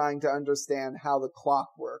gear trying to understand how the clock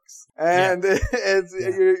works. And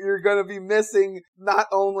you're going to be missing, not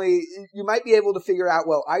only, you might be able to figure out,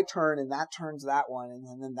 I turn and that turns that one,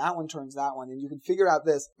 and then that one turns that one, and you can figure out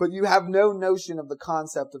this, but you have no notion of the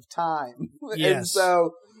concept of time. Yes. And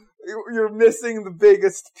so you're missing the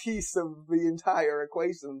biggest piece of the entire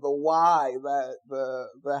equation, the why,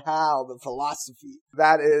 the how, the philosophy.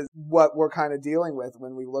 That is what we're kind of dealing with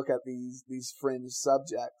when we look at these fringe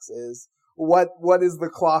subjects, is what is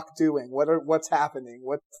the clock doing? What's happening?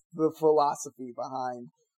 What's the philosophy behind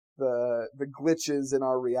the glitches in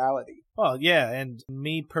our reality? Well, yeah, and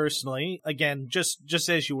me personally, again, just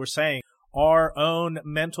as you were saying, our own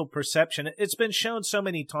mental perception. It's been shown so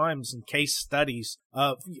many times in case studies.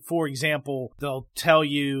 For example, they'll tell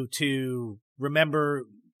you to remember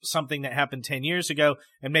something that happened 10 years ago,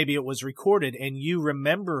 and maybe it was recorded, and you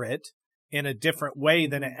remember it in a different way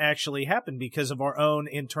than it actually happened because of our own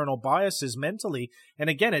internal biases mentally. And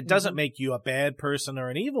again, it doesn't make you a bad person or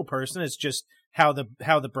an evil person. It's just how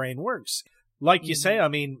the brain works. Like you say, I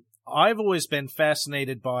mean, I've always been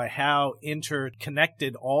fascinated by how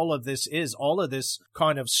interconnected all of this is, all of this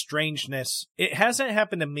kind of strangeness. It hasn't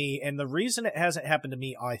happened to me, and the reason it hasn't happened to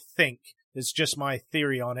me, I think, is just my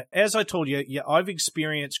theory on it. As I told you, I've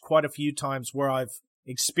experienced quite a few times where I've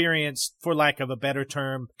experienced, for lack of a better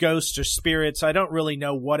term, ghosts or spirits. I don't really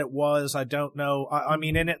know what it was. I don't know. I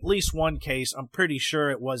mean, in at least one case, I'm pretty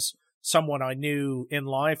sure it was someone I knew in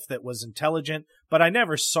life that was intelligent, but I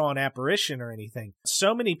never saw an apparition or anything.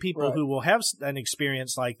 So many people who will have an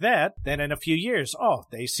experience like that, then in a few years,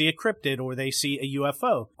 they see a cryptid or they see a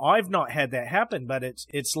UFO. I've not had that happen, but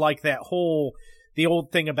it's like the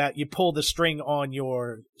old thing about you pull the string on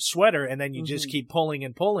your sweater and then you just keep pulling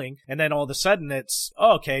and pulling, and then all of a sudden it's,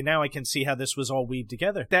 okay, now I can see how this was all weaved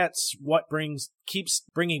together. That's what keeps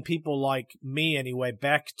bringing people like me anyway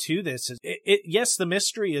back to this. Yes, the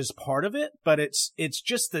mystery is part of it, but it's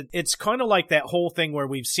just that it's kind of like that whole thing where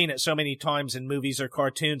we've seen it so many times in movies or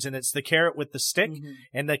cartoons, and it's the carrot with the stick,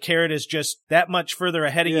 and the carrot is just that much further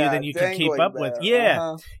ahead of you than you can keep up with.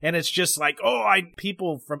 Yeah. And it's just like,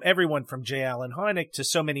 people from everyone from J. Allen Hynek to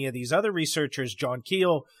so many of these other researchers, John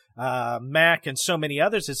Keel, Mac, and so many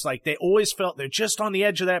others, it's like they always felt they're just on the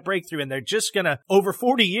edge of that breakthrough, and they're just gonna, over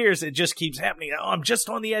 40 years, it just keeps happening. I'm just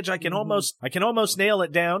on the edge. I can almost nail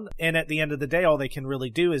it down. And at the end of the day, all they can really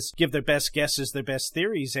do is give their best guesses, their best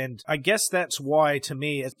theories. And I guess that's why, to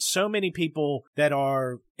me, so many people that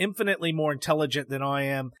are infinitely more intelligent than I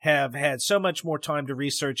am have had so much more time to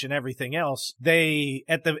research and everything else. They,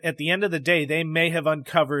 at the end of the day, they may have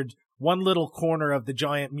uncovered one little corner of the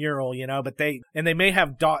giant mural, but they may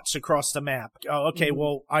have dots across the map. Oh, okay,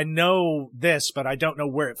 well, I know this, but I don't know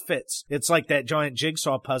where it fits. It's like that giant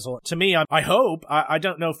jigsaw puzzle. To me, I hope, I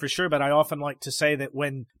don't know for sure, but I often like to say that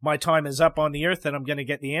when my time is up on the earth, that I'm going to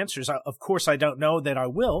get the answers. Of course, I don't know that I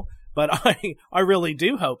will, but I really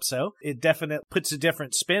do hope so. It definitely puts a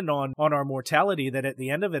different spin on our mortality, that at the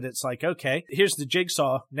end of it, it's like, okay, here's the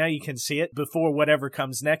jigsaw. Now you can see it before whatever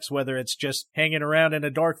comes next, whether it's just hanging around in a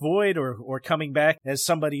dark void or coming back as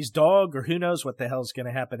somebody's dog, or who knows what the hell's going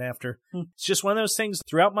to happen after. It's just one of those things.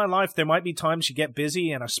 Throughout my life, there might be times you get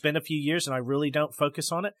busy and I spend a few years and I really don't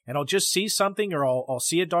focus on it, and I'll just see something, or I'll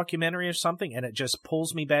see a documentary or something, and it just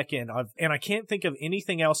pulls me back in. And I can't think of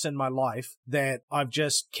anything else in my life that I've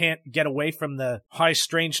just can't get away from the high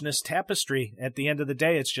strangeness tapestry. At the end of the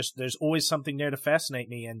day, it's just, there's always something there to fascinate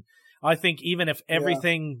me. And I think even if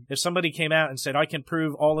everything, if somebody came out and said, I can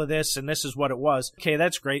prove all of this and this is what it was, okay,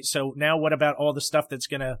 that's great. So now what about all the stuff that's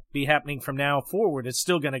going to be happening from now forward? It's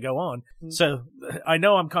still going to go on. Mm-hmm. So I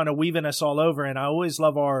know I'm kind of weaving us all over, and I always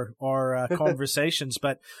love our conversations,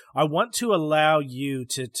 but I want to allow you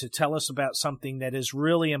to tell us about something that is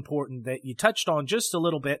really important that you touched on just a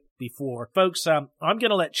little bit before. Folks, I'm going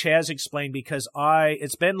to let Chaz explain, because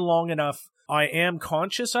it's been long enough. I am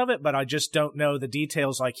conscious of it, but I just don't know the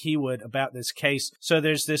details like he would about this case. So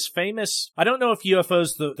there's this famous, I don't know if UFO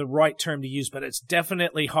is the right term to use, but it's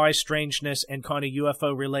definitely high strangeness and kind of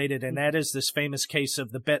UFO related. And that is this famous case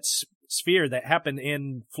of the Betz sphere that happened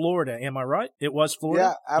in Florida. Am I right? It was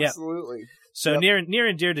Florida? Yeah, absolutely. Yeah. So near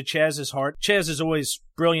and dear to Chaz's heart. Chaz is always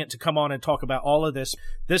brilliant to come on and talk about all of this.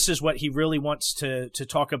 This is what he really wants to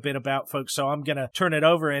talk a bit about, folks. So I'm going to turn it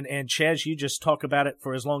over, and Chaz, you just talk about it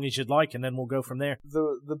for as long as you'd like, and then we'll go from there.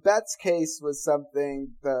 The Betz case was something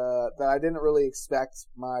that I didn't really expect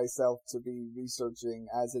myself to be researching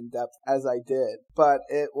as in depth as I did, but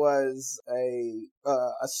it was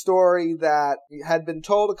a story that had been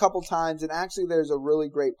told a couple times, and actually there's a really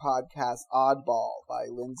great podcast, Oddball, by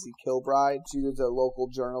Lindsay Kilbride. She was a local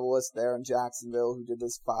journalist there in Jacksonville who did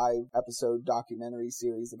this 5-episode documentary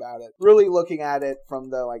series about it. Really looking at it from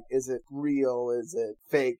the, like, is it real? Is it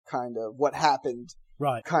fake? Kind of what happened?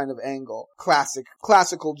 Right. Kind of angle.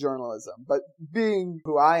 Classical journalism. But being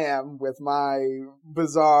who I am with my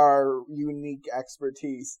bizarre, unique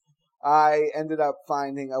expertise, I ended up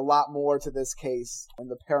finding a lot more to this case in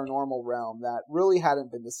the paranormal realm that really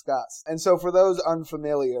hadn't been discussed. And so for those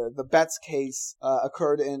unfamiliar, the Betz case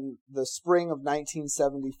occurred in the spring of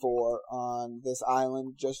 1974 on this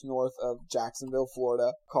island just north of Jacksonville,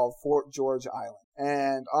 Florida, called Fort George Island.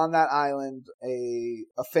 And on that island,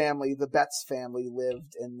 a family, the Betz family,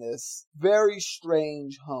 lived in this very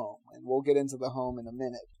strange home. And we'll get into the home in a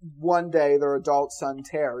minute. One day, their adult son,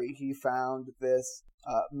 Terry, he found this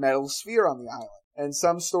metal sphere on the island. And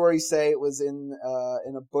some stories say it was in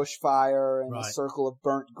a bushfire and a circle of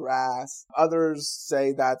burnt grass. Others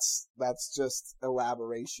say that's just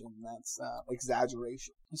elaboration. That's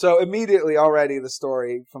exaggeration. So immediately already the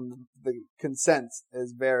story from the consent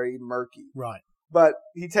is very murky. Right. But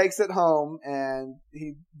he takes it home, and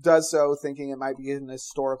he does so thinking it might be an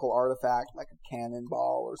historical artifact, like a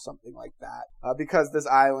cannonball or something like that, because this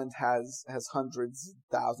island has hundreds,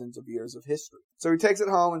 thousands of years of history. So he takes it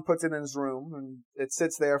home and puts it in his room, and it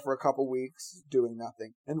sits there for a couple weeks doing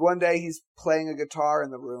nothing. And one day he's playing a guitar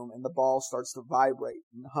in the room, and the ball starts to vibrate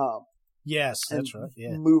and hum. Yes, that's right.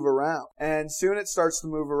 Yeah. Move around. And soon it starts to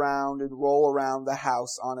move around and roll around the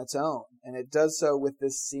house on its own. And it does so with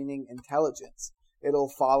this seeming intelligence.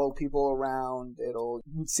 It'll follow people around. It'll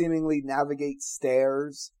seemingly navigate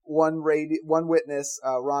stairs. One witness,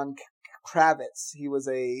 Ron Kravitz, he was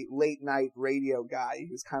a late night radio guy.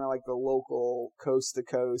 He was kind of like the local coast to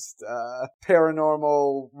coast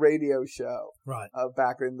paranormal radio show. Right.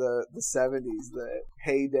 Back in the 70s, the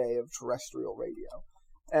heyday of terrestrial radio.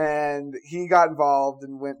 And he got involved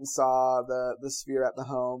and went and saw the sphere at the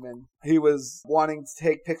home, and he was wanting to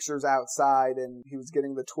take pictures outside, and he was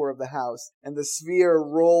getting the tour of the house. And the sphere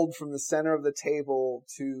rolled from the center of the table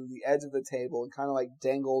to the edge of the table and kind of like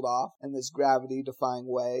dangled off in this gravity-defying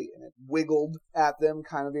way. And it wiggled at them,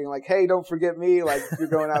 kind of being like, hey, don't forget me. Like, if you're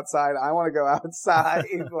going outside, I want to go outside.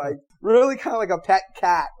 Like, really kind of like a pet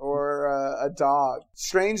cat or a dog.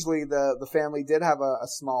 Strangely, the family did have a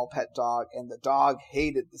small pet dog, and the dog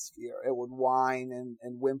hated the sphere. It would whine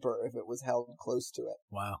and whimper if it was held close to it.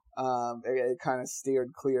 Wow. It kind of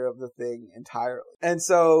steered clear of the thing entirely. And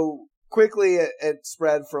so quickly it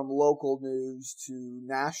spread from local news to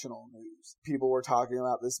national news. People were talking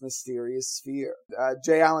about this mysterious sphere.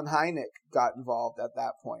 J. Allen Hynek got involved at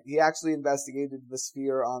that point. He actually investigated the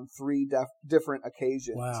sphere on 3 different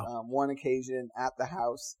occasions. Wow. One occasion at the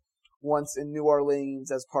house, once in New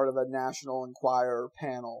Orleans as part of a National Enquirer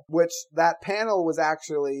panel, which that panel was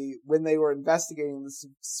actually, when they were investigating the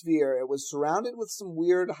sphere, it was surrounded with some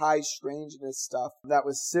weird high strangeness stuff that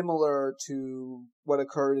was similar to what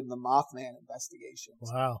occurred in the Mothman investigations.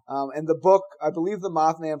 Wow. And the book, I believe the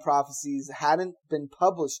Mothman Prophecies hadn't been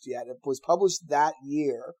published yet. It was published that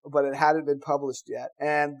year, but it hadn't been published yet.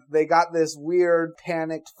 And they got this weird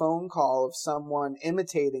panicked phone call of someone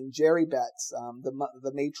imitating Jerry Betz,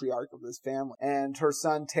 the matriarch of this family. And her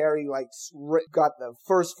son Terry got the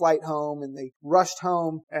first flight home, and they rushed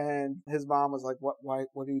home, and his mom was like,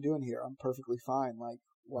 what are you doing here? I'm perfectly fine. Like,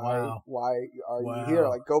 why are you here?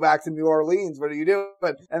 Like, go back to New Orleans. What are you doing?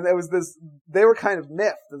 And there was this, they were kind of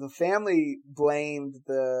miffed. The family blamed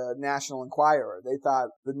the National Enquirer. They thought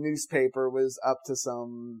the newspaper was up to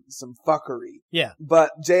some fuckery. Yeah.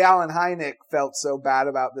 But J. Allen Hynek felt so bad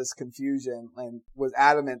about this confusion and was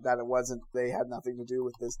adamant that they had nothing to do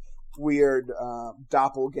with this weird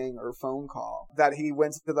doppelganger phone call, that he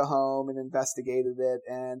went to the home and investigated it.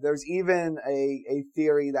 And there's even a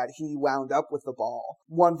theory that he wound up with the ball.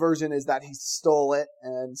 One version is that he stole it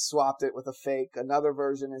and swapped it with a fake. Another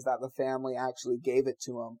version is that the family actually gave it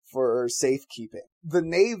to him for safekeeping. The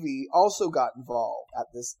Navy also got involved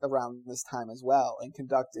around this time as well and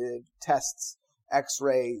conducted tests,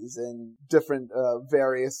 X-rays, and different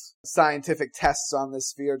various scientific tests on this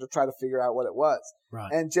sphere to try to figure out what it was.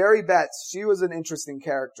 Right. And Jerry Betz, she was an interesting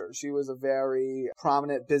character. She was a very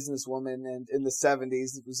prominent businesswoman, and in the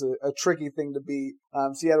 70s, it was a tricky thing to be.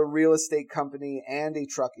 She had a real estate company and a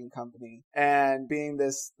trucking company. And being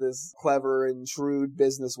this clever and shrewd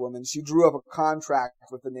businesswoman, she drew up a contract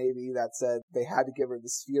with the Navy that said they had to give her the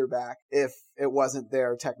sphere back if it wasn't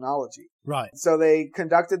their technology. Right. So they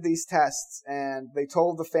conducted these tests, and they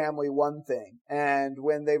told the family one thing. And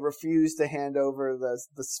when they refused to hand over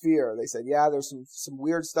the sphere, they said, yeah, there's some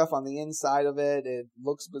weird stuff on the inside of it. It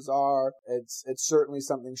looks bizarre. It's certainly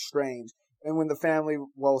something strange. And when the family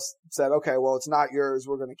said, okay, well, it's not yours,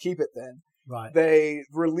 we're going to keep it then. Right. They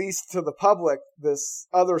released to the public this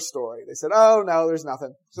other story. They said, oh, no, there's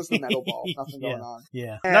nothing. It's just a metal ball. Nothing going on.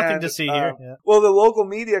 Yeah. And, nothing to see here. Yeah. Well, the local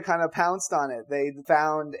media kind of pounced on it. They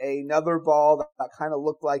found another ball that kind of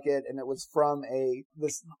looked like it, and it was from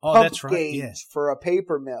this pump gauge for a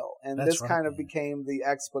paper mill. And this kind of became the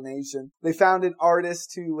explanation. They found an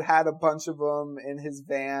artist who had a bunch of them in his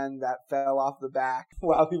van that fell off the back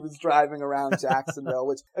while he was driving around Jacksonville,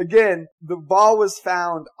 which, again, the ball was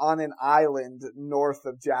found on an island north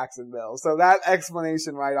of Jacksonville. So that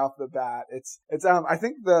explanation right off the bat, it's I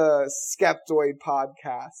think the Skeptoid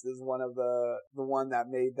podcast is one of the one that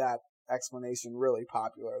made that explanation really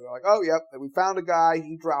popular. They're like, oh, yep, we found a guy,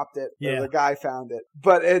 he dropped it, or the guy found it.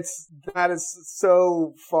 But that is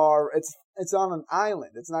so far, it's on an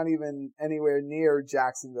island. It's not even anywhere near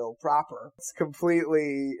Jacksonville proper. It's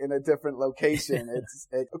completely in a different location. It's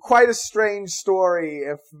quite a strange story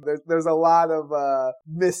if there's a lot of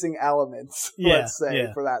missing elements, let's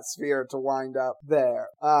say, for that sphere to wind up there.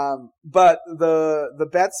 But the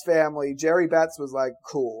Betz family, Jerry Betz was like,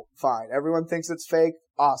 cool, fine. Everyone thinks it's fake.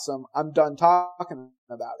 Awesome. I'm done talking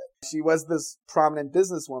about it. She was this prominent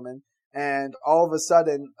businesswoman, and all of a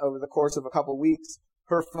sudden, over the course of a couple weeks,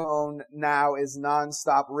 her phone now is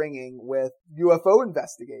nonstop ringing with UFO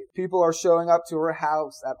investigators. People are showing up to her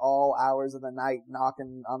house at all hours of the night,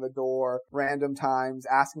 knocking on the door, random times,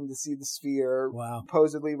 asking to see the sphere,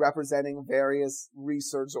 supposedly representing various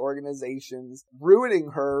research organizations,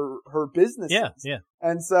 ruining her businesses. Yeah.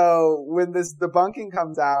 And so when this debunking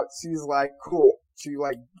comes out, she's like, cool. She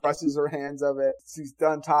brushes her hands of it. She's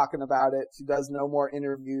done talking about it. She does no more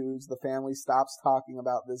interviews. The family stops talking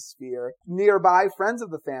about this sphere. Nearby friends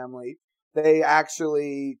of the family, they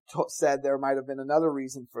actually said there might have been another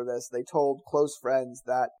reason for this. They told close friends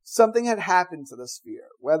that something had happened to the sphere,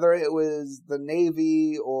 whether it was the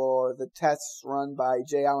Navy or the tests run by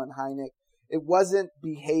J. Allen Hynek. It wasn't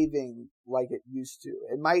behaving like it used to.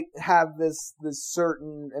 It might have this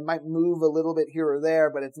certain, it might move a little bit here or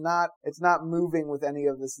there, but it's not moving with any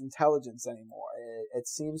of this intelligence anymore. It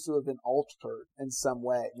seems to have been altered in some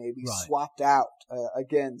way, maybe swapped out.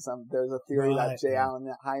 Again, there's a theory that J.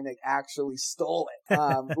 Allen Hynek actually stole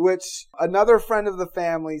it, which another friend of the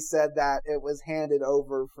family said that it was handed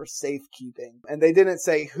over for safekeeping. And they didn't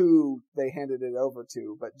say who they handed it over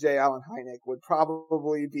to, but J. Allen Hynek would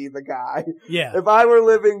probably be the guy. Yeah. If I were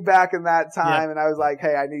living back in that time and I was like,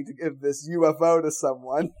 hey, I need to give this UFO to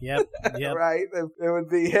someone. Yep. Right? It would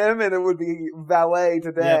be him, and it would be valet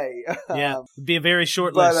today. Yeah. It'd be a very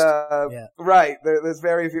short list. Right. There's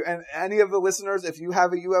very few. And any of the listeners, if you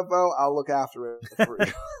have a UFO, I'll look after it for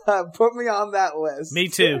you. Put me on that list. Me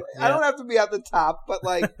too. I don't have to be at the top, but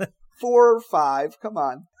 4 or 5. Come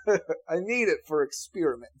on. I need it for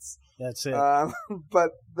experiments. That's it. But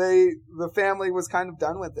the family was kind of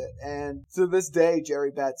done with it. And to this day, Jerry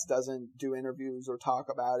Betz doesn't do interviews or talk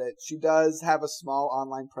about it. She does have a small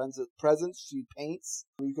online presence. She paints.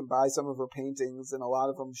 You can buy some of her paintings, and a lot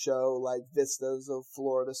of them show like vistas of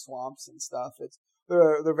Florida swamps and stuff.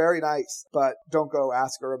 They're very nice, but don't go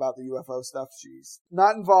ask her about the UFO stuff. She's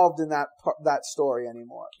not involved in that story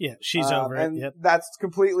anymore. Yeah, she's over it. And Yep. that's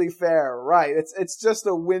completely fair, right? It's just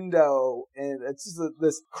a window, and it's just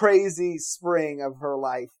this crazy spring of her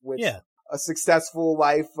life, which a successful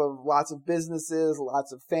life of lots of businesses,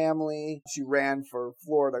 lots of family. She ran for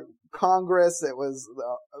Florida Congress.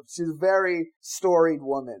 She's a very storied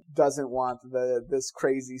woman. Doesn't want this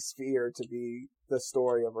crazy sphere to be the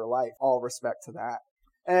story of her life. All respect to that.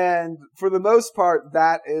 And for the most part,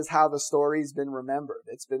 that is how the story's been remembered.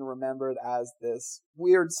 It's been remembered as this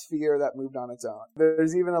weird sphere that moved on its own.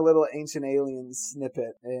 There's even a little Ancient Aliens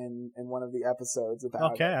snippet in one of the episodes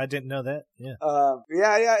about it. Okay, I didn't know that. Yeah.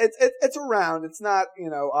 It's around. It's not,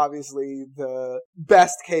 obviously the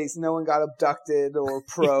best case. No one got abducted or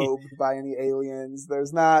probed by any aliens.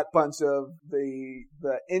 There's not a bunch of the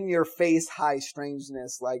in-your-face high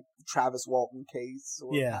strangeness like Travis Walton case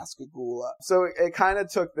or Pascagoula. So it kind of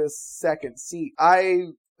took this second seat. I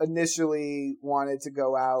initially wanted to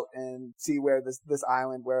go out and see where this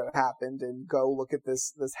island where it happened and go look at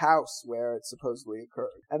this house where it supposedly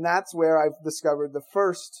occurred. And that's where I've discovered the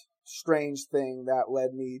first strange thing that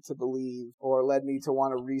led me to believe or led me to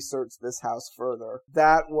want to research this house further.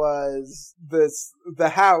 That was the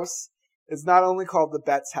house is not only called the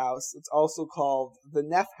Betz house, it's also called the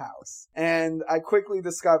Neff house. And I quickly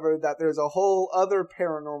discovered that there's a whole other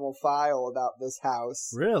paranormal file about this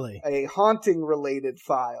house. Really? A haunting related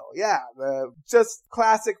file. Yeah, just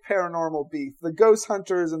classic paranormal beef. The ghost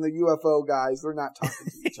hunters and the UFO guys, they're not talking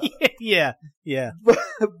to each other. Yeah. Yeah.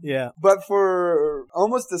 But for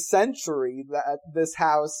almost a century, this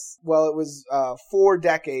house, well, it was 4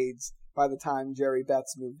 decades by the time Jerry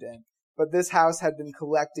Betz moved in. But this house had been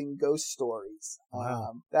collecting ghost stories.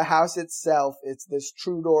 Wow. The house itself, it's this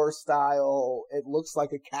Tudor style. It looks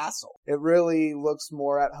like a castle. It really looks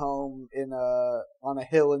more at home on a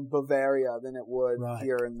hill in Bavaria than it would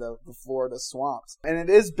here in the Florida swamps. And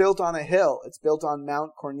it is built on a hill. It's built on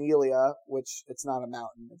Mount Cornelia, which it's not a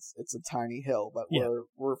mountain. It's a tiny hill, but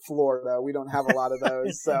we're Florida. We don't have a lot of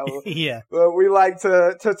those. So we like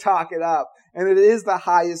to talk it up. And it is the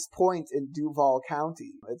highest point in Duval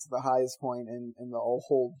County. It's the highest point in the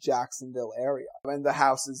whole Jacksonville area. And the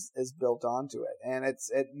house is built onto it. And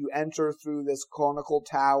you enter through this conical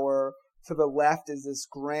tower. To the left is this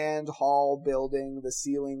grand hall building. The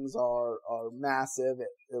ceilings are massive.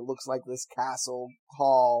 It looks like this castle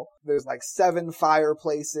hall. There's like 7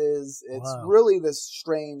 fireplaces. It's really this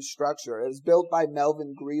strange structure. It was built by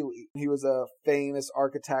Melvin Greeley. He was a famous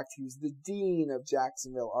architect. He was the dean of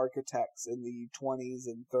Jacksonville architects in the 20s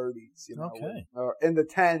and 30s, or in the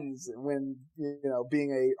 10s when,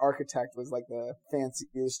 being an architect was like the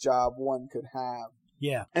fanciest job one could have.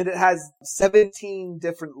 Yeah. And it has 17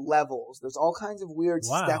 different levels. There's all kinds of weird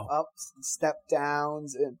step ups and step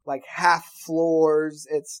downs and like half floors.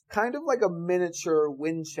 It's kind of like a miniature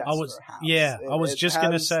Winchester house. I was just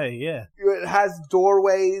going to say, It has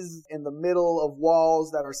doorways in the middle of walls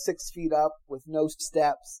that are 6 feet up with no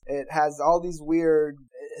steps. It has all these weird...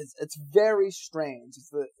 It's very strange.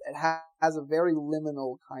 It has a very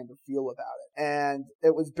liminal kind of feel about it. And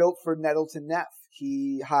it was built for Nettleton Neff.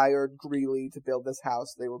 He hired Greeley to build this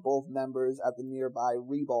house. They were both members at the nearby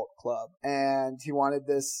Ribault Club. And he wanted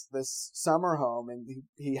this summer home. And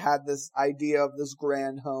he had this idea of this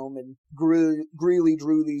grand home. And Greeley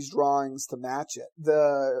drew these drawings to match it.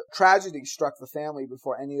 The tragedy struck the family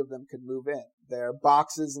before any of them could move in. Their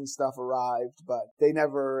boxes and stuff arrived, but they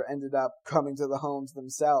never ended up coming to the homes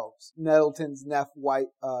themselves. Nettleton Neff's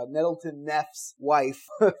wife,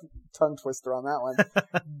 tongue twister on that one,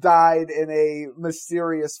 died in a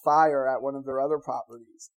mysterious fire at one of their other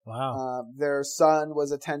properties. Wow. Their son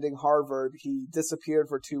was attending Harvard. He disappeared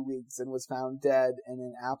for 2 weeks and was found dead in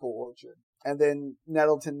an apple orchard. And then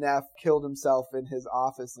Nettleton Neff killed himself in his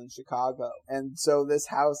office in Chicago. And so this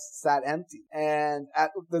house sat empty. And at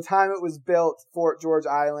the time it was built, Fort George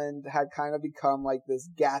Island had kind of become like this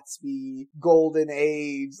Gatsby golden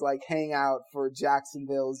age, like hangout for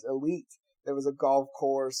Jacksonville's elite. There was a golf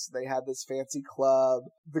course. They had this fancy club.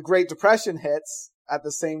 The Great Depression hits at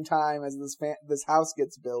the same time as this house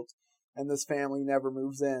gets built. and this family never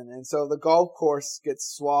moves in. And so the golf course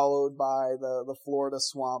gets swallowed by the Florida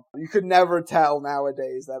swamp. You could never tell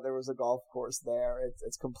nowadays that there was a golf course there.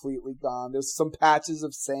 It's completely gone. There's some patches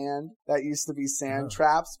of sand that used to be sand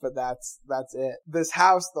traps, but that's it. This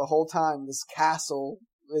house, the whole time, this castle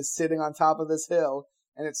is sitting on top of this hill,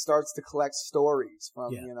 and it starts to collect stories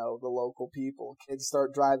from, the local people. Kids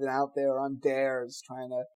start driving out there on dares, trying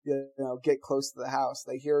to, get close to the house.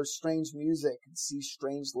 They hear strange music and see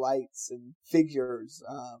strange lights and figures,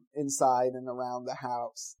 inside and around the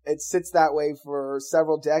house. It sits that way for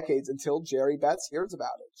several decades until Jerry Betz hears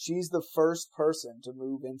about it. She's the first person to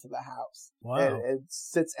move into the house. Wow. It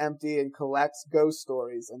sits empty and collects ghost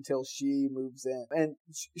stories until she moves in. And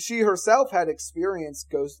she herself had experienced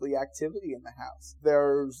ghostly activity in the house.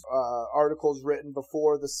 There's articles written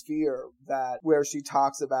before the Sphere where she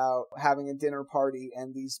talks about having a dinner party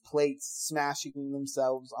and these plates smashing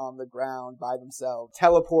themselves on the ground by themselves,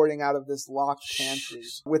 teleporting out of this locked pantry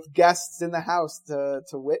with guests in the house to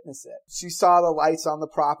witness it. She saw the lights on the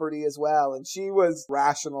property as well, and she was a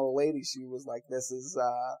rational lady. She was like, this is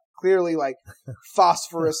clearly like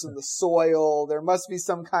phosphorus in the soil. There must be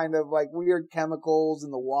some kind of like weird chemicals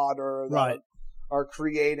in the water that are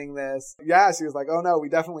creating this. Yeah, she was like, oh no, we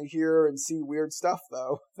definitely hear and see weird stuff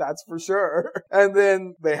though. That's for sure. And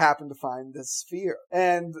then they happened to find this sphere.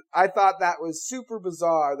 And I thought that was super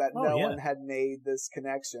bizarre that no one had made this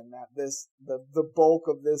connection, that the bulk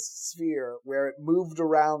of this sphere where it moved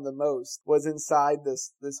around the most was inside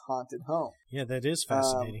this haunted home. Yeah, that is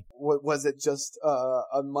fascinating. Was it just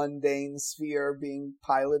a mundane sphere being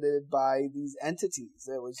piloted by these entities?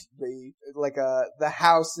 It was the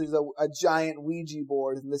house is a giant Ouija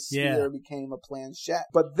board, and the sphere became a planchette.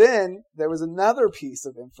 But then there was another piece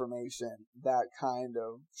of information that kind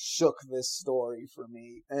of shook this story for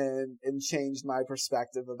me and changed my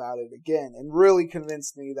perspective about it again, and really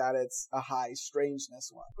convinced me that it's a high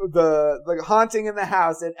strangeness one. The haunting in the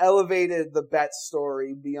house, it elevated the Betz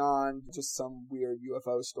story beyond just some weird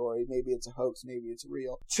UFO story. Maybe it's a hoax, maybe it's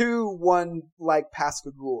real, to one like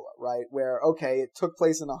Pascagoula, right? Where, it took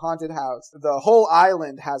place in a haunted house. The whole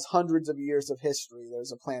island has hundreds of years of history.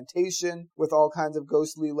 There's a plantation with all kinds of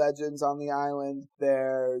ghostly legends on the island.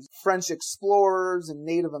 There's French explorers and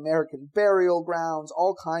Native American burial grounds,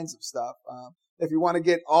 all kinds of stuff. If you want to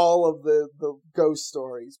get all of the ghost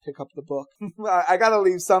stories, pick up the book. I gotta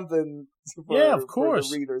leave something for the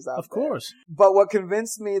readers out there. Of course. But what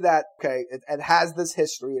convinced me that, it has this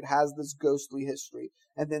history, it has this ghostly history,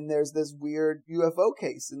 and then there's this weird UFO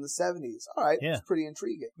case in the 70s. All right, it's pretty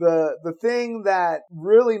intriguing. The thing that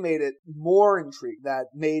really made it more intriguing, that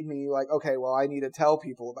made me like, I need to tell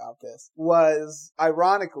people about this,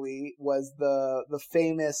 ironically, was the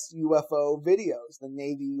famous UFO videos, the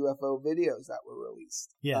Navy UFO videos that were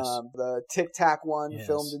released. Yes. The Tic Tac one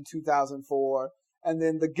filmed in 2004. And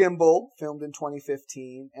then the Gimbal, filmed in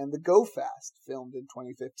 2015, and the Go Fast, filmed in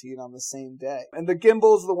 2015 on the same day. And the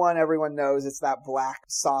Gimbal's the one everyone knows. It's that black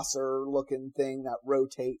saucer-looking thing that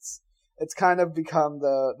rotates. It's kind of become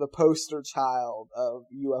the poster child of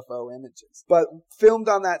UFO images. But filmed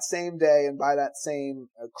on that same day and by that same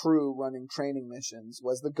crew running training missions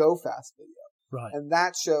was the Go Fast video. Right. And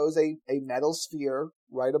that shows a metal sphere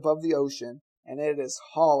right above the ocean. And it is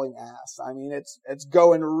hauling ass. I mean, it's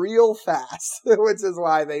going real fast, which is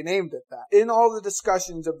why they named it that. In all the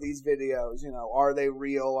discussions of these videos, are they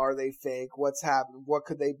real? Are they fake? What's happening? What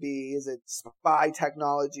could they be? Is it spy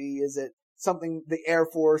technology? Is it something the Air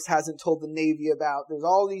Force hasn't told the Navy about? There's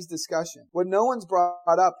all these discussions. What no one's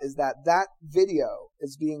brought up is that video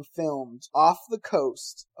is being filmed off the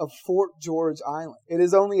coast of Fort George Island. It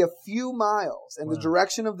is only a few miles, and the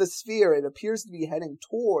direction of the sphere, it appears to be heading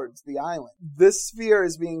towards the island. This sphere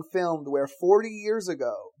is being filmed where 40 years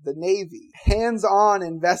ago, the Navy hands-on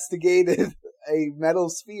investigated a metal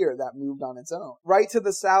sphere that moved on its own. Right to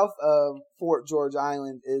the south of Fort George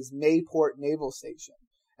Island is Mayport Naval Station.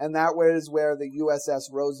 And that was where the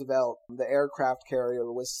USS Roosevelt, the aircraft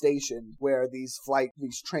carrier, was stationed, where these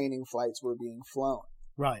training flights were being flown.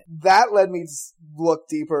 Right. That led me to look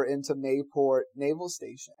deeper into Mayport Naval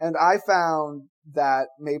Station. And I found that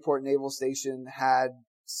Mayport Naval Station had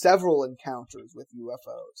several encounters with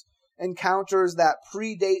UFOs. Encounters that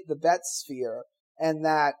predate the Betz sphere, and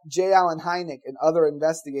that J. Allen Hynek and other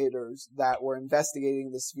investigators that were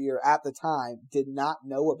investigating the sphere at the time did not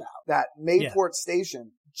know about. That Mayport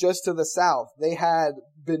Station, just to the south, they had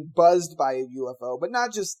been buzzed by a UFO, but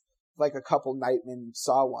not just like a couple nightmen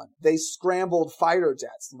saw one. They scrambled fighter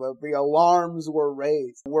jets. The alarms were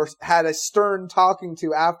raised. Had a stern talking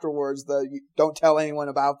to afterwards, don't tell anyone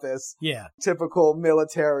about this. Yeah. Typical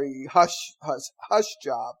military hush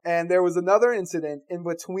job. And there was another incident in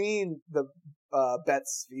between the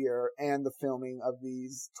Betz sphere and the filming of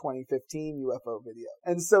these 2015 UFO videos.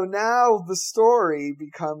 And so now the story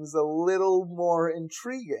becomes a little more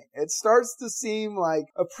intriguing. It starts to seem like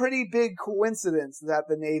a pretty big coincidence that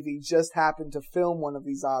the Navy just happened to film one of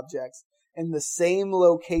these objects in the same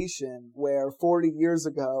location where 40 years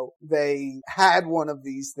ago they had one of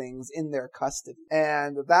these things in their custody.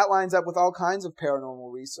 And that lines up with all kinds of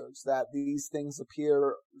paranormal research, that these things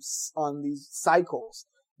appear on these cycles,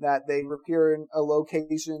 that they appear in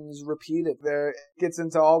locations repeated. There gets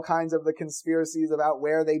into all kinds of the conspiracies about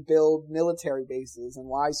where they build military bases and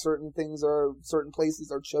why certain places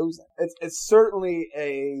are chosen. It's certainly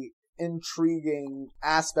a intriguing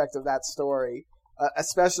aspect of that story,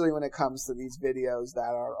 especially when it comes to these videos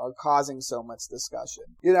that are causing so much discussion.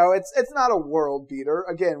 It's not a world beater.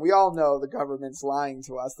 Again, we all know the government's lying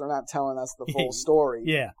to us. They're not telling us the full story.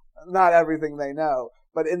 Yeah. Not everything they know.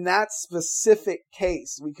 But in that specific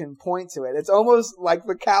case, we can point to it. It's almost like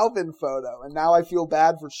the Calvin photo, and now I feel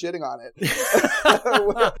bad for shitting on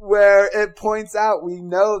it. where it points out, we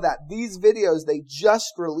know that these videos they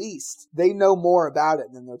just released, they know more about it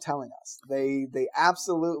than they're telling us. They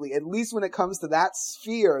absolutely, at least when it comes to that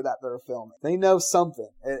sphere that they're filming, they know something.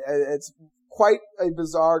 It's quite a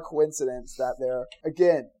bizarre coincidence that they're,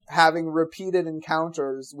 again, having repeated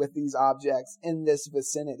encounters with these objects in this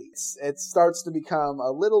vicinity. It starts to become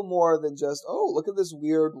a little more than just, oh, look at this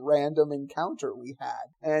weird random encounter we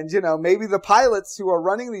had. And, maybe the pilots who are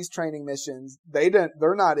running these training missions, they're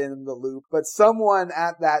not in the loop, but someone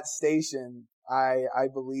at that station, I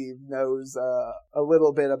believe, knows a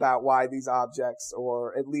little bit about why these objects,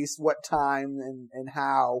 or at least what time and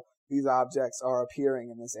how these objects are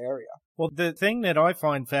appearing in this area. Well, the thing that I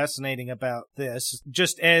find fascinating about this,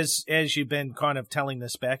 just as you've been kind of telling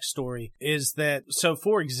this backstory, is that, so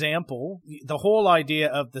for example, the whole idea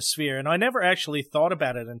of the sphere, and I never actually thought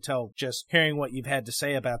about it until just hearing what you've had to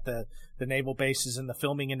say about the naval bases and the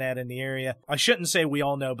filming in the area. I shouldn't say we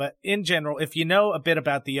all know, but in general, if you know a bit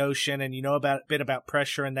about the ocean and you know a bit about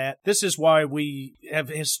pressure and that, this is why we have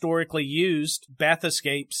historically used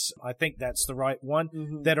bathyscapes, I think that's the right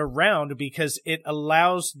one, that are round, because it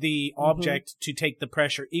allows the object to take the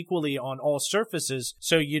pressure equally on all surfaces,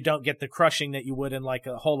 so you don't get the crushing that you would in like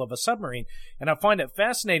a hull of a submarine. And I find it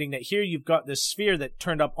fascinating that here you've got this sphere that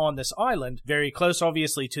turned up on this island, very close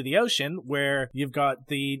obviously to the ocean, where you've got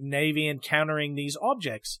the Navy encountering these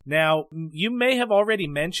objects. Now, you may have already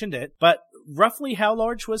mentioned it, but roughly how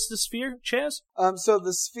large was the sphere, Chaz? So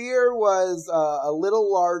the sphere was a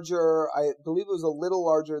little larger. I believe it was a little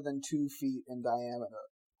larger than 2 feet in diameter.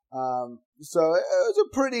 So it was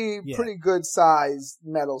a pretty good sized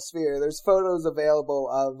metal sphere. There's photos available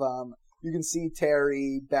of, you can see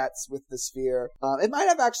Terry Betz with the sphere. It might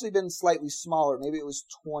have actually been slightly smaller. Maybe it was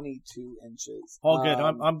 22 inches. All good.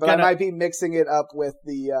 I might be mixing it up with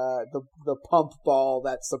the pump ball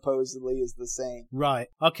that supposedly is the same. Right.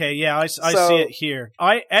 Okay. Yeah, I see it here.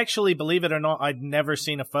 I actually, believe it or not, I'd never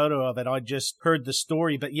seen a photo of it. I just heard the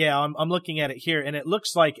story. But yeah, I'm looking at it here, and it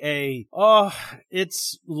looks like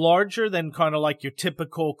it's larger than kind of like your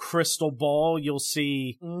typical crystal ball you'll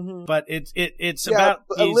see. But it's about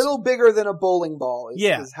a little bigger than a bowling ball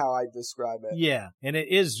is how I describe it. Yeah, and it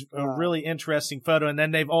is a really interesting photo. And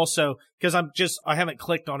then they've also, because I haven't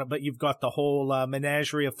clicked on it, but you've got the whole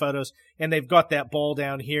menagerie of photos, and they've got that ball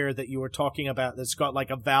down here that you were talking about that's got like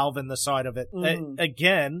a valve in the side of it.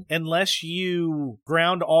 Again, unless you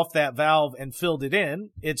ground off that valve and filled it in,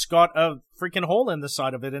 it's got a freaking hole in the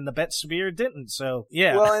side of it, and the Betz sphere didn't. So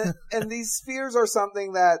yeah. Well, and these spheres are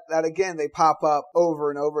something that again they pop up over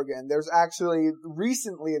and over again. There's actually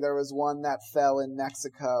recently there was one that fell in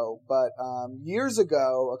Mexico, but years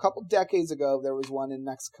ago, a couple decades ago, there was one in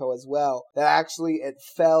Mexico as well that actually it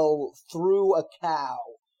fell through a cow.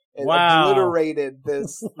 It obliterated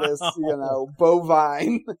this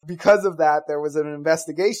bovine. Because of that, there was an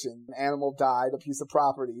investigation. An animal died, a piece of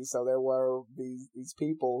property, so there were these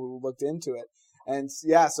people who looked into it. And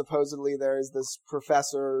yeah, supposedly there is this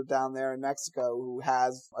professor down there in Mexico who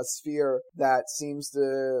has a sphere that seems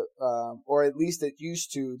to, or at least it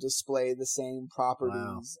used to display the same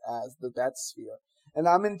properties as the Betz sphere. And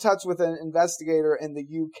I'm in touch with an investigator in the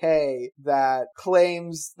UK that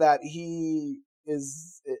claims that he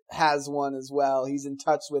has one as well. He's in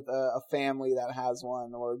touch with a family that has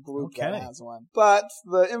one, or a group that has one. But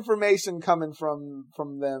the information coming from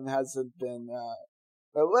them hasn't been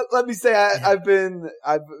Let me say I've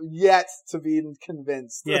yet to be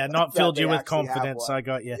convinced. Yeah, not filled you with actually confidence. I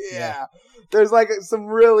got you. Yeah. There's like some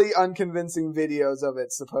really unconvincing videos of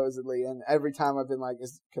it supposedly, and every time I've been like,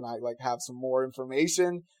 can I like have some more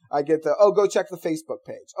information? I get go check the Facebook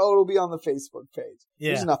page. Oh, it'll be on the Facebook page.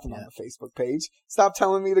 Yeah, there's nothing on the Facebook page. Stop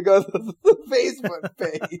telling me to go to the Facebook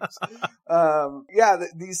page.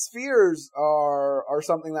 These spheres are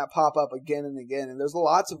something that pop up again and again, and there's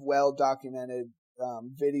lots of well documented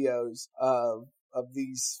videos of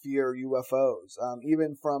these sphere UFOs,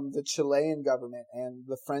 even from the Chilean government and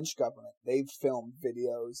the French government. They've filmed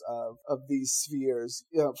videos of these spheres,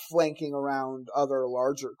 flanking around other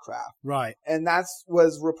larger craft. Right. And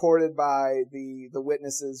was reported by the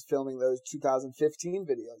witnesses filming those 2015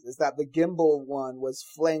 videos, is that the gimbal one was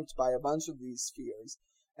flanked by a bunch of these spheres.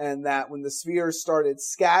 And that when the spheres started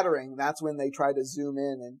scattering, that's when they tried to zoom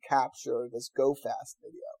in and capture this Go Fast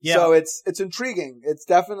video. Yeah. So it's intriguing. It's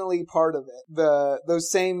definitely part of it. Those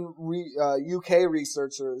same UK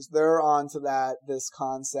researchers, they're onto this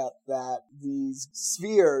concept that these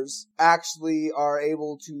spheres actually are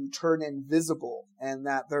able to turn invisible, and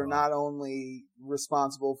that they're not only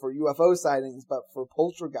responsible for UFO sightings, but for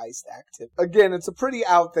poltergeist activity. Again, it's a pretty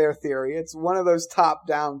out there theory. It's one of those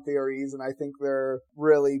top-down theories, and I think they're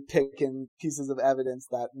really picking pieces of evidence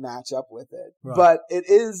that match up with it. Right. But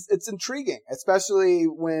it's intriguing, especially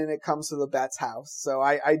when it comes to the Betz house. So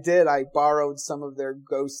I borrowed some of their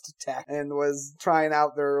ghost tech and was trying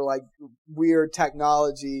out their like weird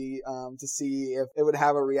technology to see if it would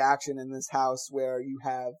have a reaction in this house where you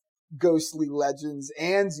have ghostly legends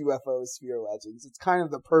and UFO sphere legends. It's kind of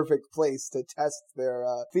the perfect place to test their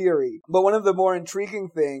theory. But one of the more intriguing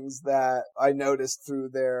things that I noticed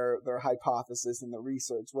through their hypothesis in the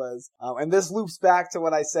research was, and this loops back to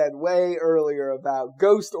what I said way earlier about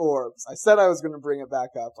ghost orbs. I said I was going to bring it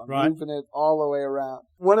back up. I'm looping it all the way around.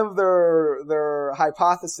 One of their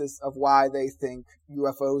hypothesis of why they think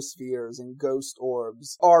UFO spheres and ghost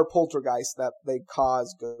orbs are poltergeists, that they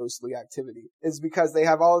cause ghostly activity, is because they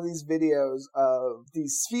have all these videos of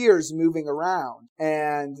these spheres moving around,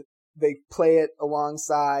 and they play it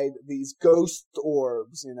alongside these ghost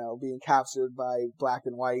orbs, being captured by black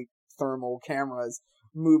and white thermal cameras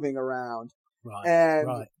moving around. Right.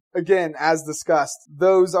 And again, as discussed,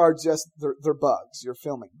 those are just, they're bugs. You're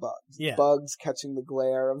filming bugs. Yeah. Bugs catching the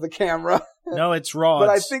glare of the camera. No, it's rods. But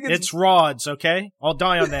I think it's rods, okay? I'll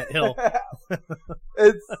die on that hill.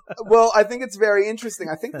 I think it's very interesting.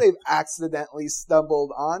 I think they've accidentally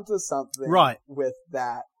stumbled onto something with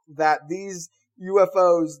that these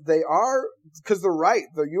UFOs, because they're right,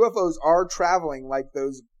 the UFOs are traveling like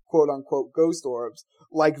those quote-unquote ghost orbs,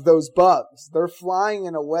 like those bugs. They're flying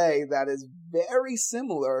in a way that is very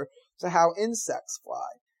similar to how insects fly.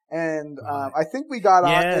 And I think we got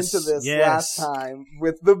into this last time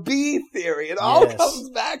with the bee theory. It all comes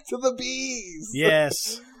back to the bees.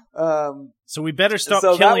 Yes. So we better stop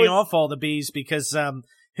killing off all the bees, because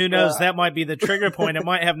who knows, that might be the trigger point. It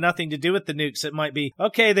might have nothing to do with the nukes. It might be,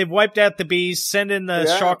 okay, they've wiped out the bees, send in the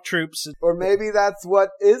shock troops. Or maybe that's what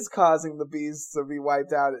is causing the bees to be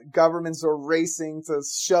wiped out. Governments are racing to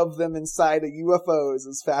shove them inside of UFOs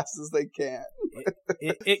as fast as they can.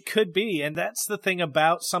 It could be, and that's the thing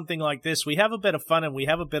about something like this. We have a bit of fun and we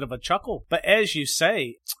have a bit of a chuckle, but as you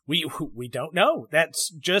say, we don't know. That's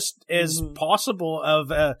just as possible of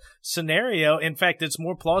a scenario. In fact, it's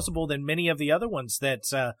more plausible than many of the other ones that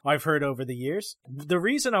I've heard over the years. The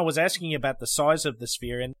reason I was asking you about the size of the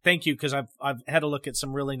sphere, and thank you, because I've had a look at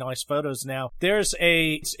some really nice photos now.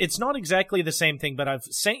 It's not exactly the same thing, but I've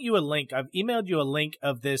sent you a link. I've emailed you a link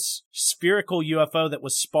of this spherical UFO that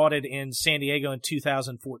was spotted in San Diego in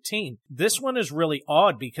 2014. This one is really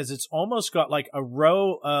odd because it's almost got like a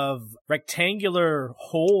row of rectangular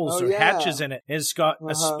holes or hatches in it. It's got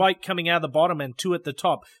a spike coming out of the bottom and two at the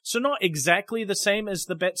top. So not exactly the same as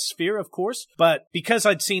the Betz sphere, of course, but because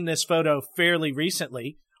I'd seen this photo fairly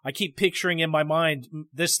recently, I keep picturing in my mind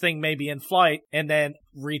this thing may be in flight and then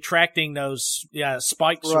retracting those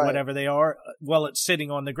spikes or whatever they are while it's sitting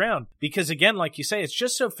on the ground. Because again, like you say, it's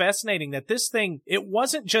just so fascinating that this thing, it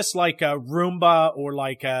wasn't just like a Roomba or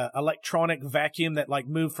like a electronic vacuum that like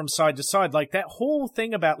moved from side to side. Like that whole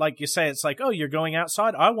thing about, like you say, it's like, oh, you're going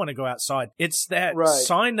outside? I want to go outside. It's that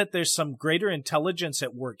sign that there's some greater intelligence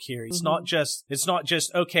at work here. It's not just,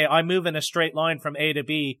 okay, I move in a straight line from A to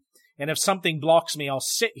B, and if something blocks me, I'll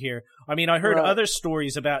sit here. I mean, I heard other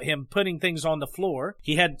stories about him putting things on the floor.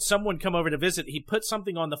 He had someone come over to visit. He put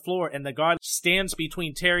something on the floor, and the guy stands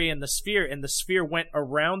between Terry and the sphere went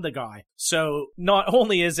around the guy. So not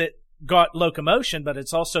only is it got locomotion, but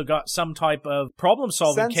it's also got some type of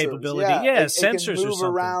problem-solving Sensors, capability. Yeah, sensors it can move or something.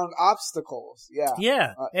 around obstacles. Yeah.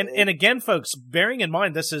 Yeah. And again, folks, bearing in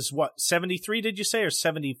mind, this is what, 73, did you say, or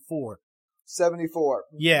 74? 74.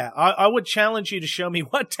 Yeah, I would challenge you to show me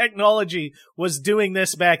what technology was doing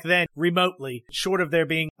this back then remotely, short of there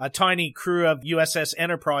being a tiny crew of USS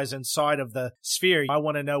Enterprise inside of the sphere. I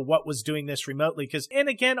want to know what was doing this remotely, and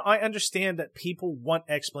again, I understand that people want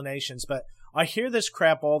explanations, but I hear this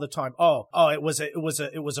crap all the time. It was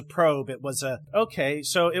a probe. Okay,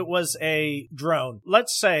 so it was a drone.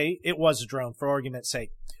 Let's say it was a drone for argument's sake.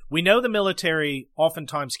 We know the military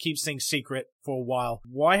oftentimes keeps things secret for a while.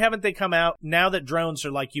 Why haven't they come out, now that drones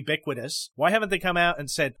are like ubiquitous, why haven't they come out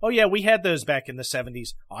and said, oh yeah, we had those back in the 70s.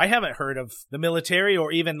 I haven't heard of the military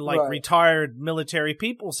or even retired military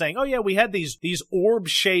people saying, oh yeah, we had these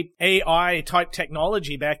orb-shaped AI type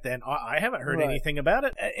technology back then. I haven't heard anything about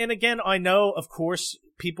it. And again, I know, of course,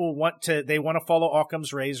 people want to follow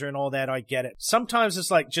Occam's razor and all that. I get it. Sometimes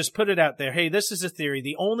it's like, just put it out there. Hey, this is a theory.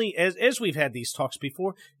 The only, as we've had these talks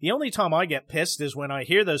before, the only time I get pissed is when I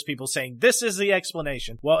hear those people saying, this is the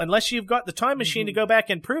explanation. Well, unless you've got the time machine to go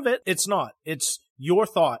back and prove it, it's not. It's your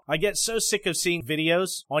thought. I get so sick of seeing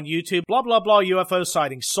videos on YouTube, blah, blah, blah, UFO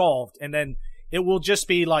sighting solved. And then it will just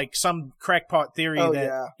be like some crackpot theory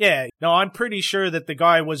no, I'm pretty sure that the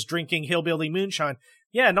guy was drinking hillbilly moonshine.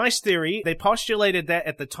 Yeah, nice theory. They postulated that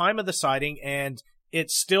at the time of the sighting, and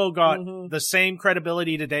it's still got the same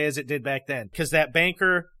credibility today as it did back then. Because that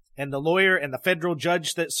banker and the lawyer and the federal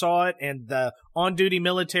judge that saw it and the on-duty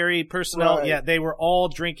military personnel, they were all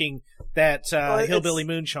drinking that hillbilly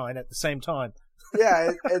moonshine at the same time.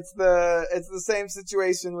 Yeah, it's the same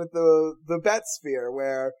situation with the Betz sphere,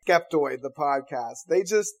 where Skeptoid, the podcast, they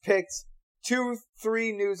just picked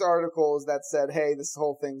 2-3 news articles that said, hey, this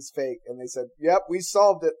whole thing's fake. And they said, yep, we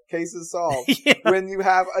solved it. Case is solved. When you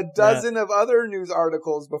have a dozen of other news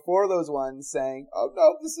articles before those ones saying, oh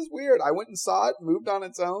no, this is weird. I went and saw it, moved on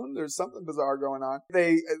its own. There's something bizarre going on.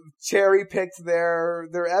 They cherry picked their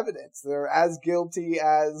evidence. They're as guilty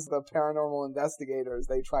as the paranormal investigators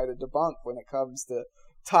they try to debunk when it comes to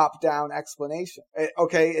top-down explanation.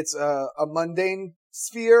 Okay, it's a mundane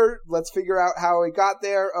sphere. Let's figure out how it got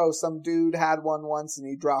there. Oh, some dude had one once and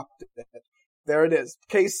he dropped it. There it is.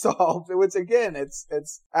 Case solved. Which again, it's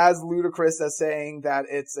as ludicrous as saying that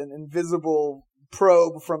it's an invisible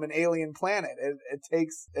probe from an alien planet.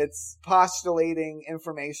 It's postulating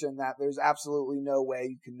information that there's absolutely no way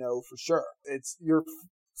you can know for sure. You're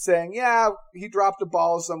saying, yeah, he dropped a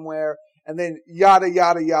ball somewhere, and then yada,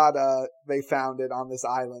 yada, yada, they found it on this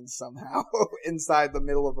island somehow inside the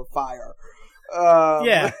middle of a fire.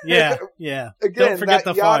 Yeah. Again, don't forget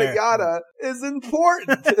that the yada, fire. yada is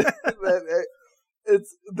important.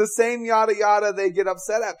 It's the same yada, yada they get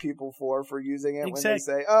upset at people for using it when they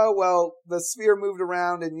say, oh, well, the sphere moved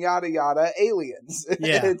around and yada, yada, aliens.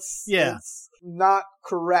 Yeah. It's not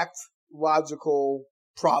correct, logical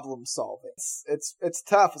problem solving. It's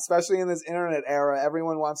tough, especially in this internet era.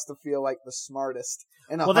 Everyone wants to feel like the smartest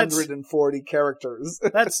in 140 characters.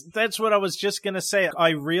 That's what I was just going to say. I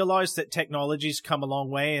realize that technology's come a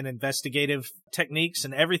long way in investigative techniques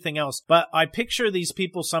and everything else, but I picture these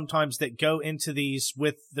people sometimes that go into these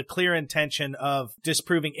with the clear intention of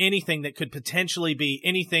disproving anything that could potentially be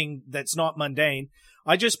anything that's not mundane.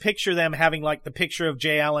 I just picture them having like the picture of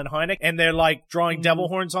J. Allen Hynek, and they're like drawing devil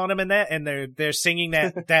horns on him and that, and they're singing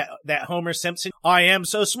that Homer Simpson, I am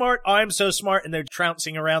so smart, and they're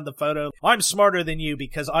trouncing around the photo. I'm smarter than you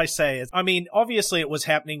because I say it. I mean, obviously it was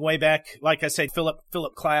happening way back, like I said, Philip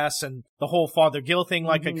Klass and the whole Father Gill thing,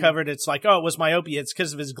 like I covered. It's like, oh, it was myopia. It's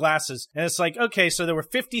because of his glasses. And it's like, okay, so there were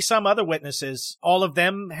 50 some other witnesses. All of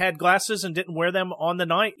them had glasses and didn't wear them on the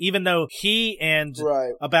night, even though he and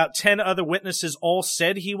about 10 other witnesses all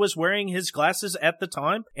said he was wearing his glasses at the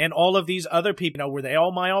time. And all of these other people, were they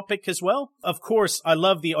all myopic as well? Of course, I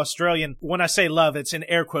love the Australian, when I say love, it's in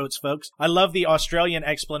air quotes, folks. I love the Australian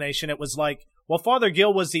explanation. It was like, well, Father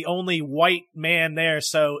Gill was the only white man there,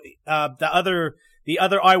 so the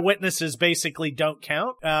other eyewitnesses basically don't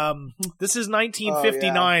count. This is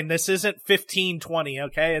 1959. This isn't 1520,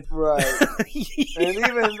 okay? Right. And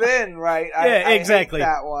even then, right? Exactly. I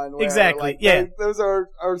hate that one. Where, exactly. Those are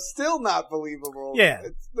still not believable. Yeah.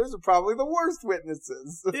 Those are probably the worst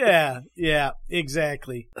witnesses. Yeah,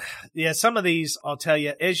 exactly. Yeah, some of these, I'll tell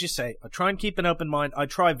you, as you say, I try and keep an open mind. I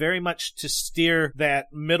try very much to steer that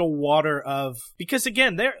middle water of, because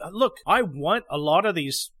again, look, I want a lot of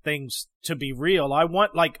these things to be real. I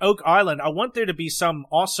want, like Oak Island, I want there to be some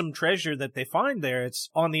awesome treasure that they find there. It's,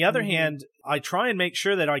 on the other hand, I try and make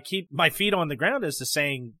sure that I keep my feet on the ground, as the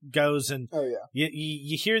saying goes. And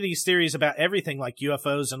you hear these theories about everything, like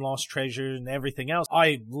UFOs and lost treasure and everything else.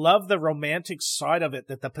 I love the romantic side of it,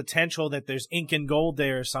 that the potential that there's ink and gold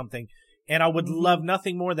there or something. And I would love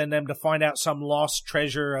nothing more than them to find out some lost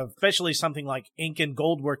treasure of, especially something like ink and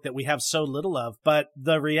gold work that we have so little of. But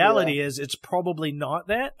the reality is, it's probably not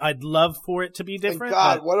that. I'd love for it to be different.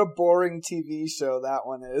 Thank God, what a boring TV show that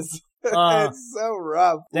one is. It's so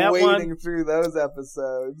rough wading through those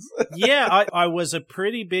episodes. Yeah, I was a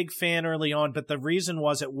pretty big fan early on, but the reason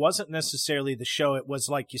was it wasn't necessarily the show. It was,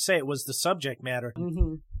 like you say, it was the subject matter.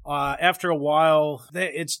 After a while,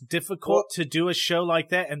 it's difficult to do a show like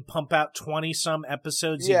that and pump out 20-some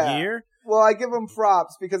episodes a year. Well, I give them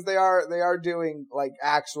props because they are doing like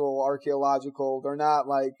actual archaeological. They're not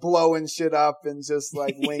like blowing shit up and just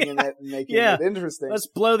like winging it and making it interesting. Let's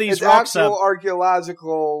blow these rocks up.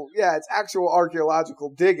 It's actual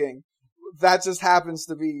archaeological digging. That just happens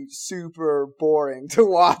to be super boring to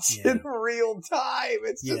watch in real time.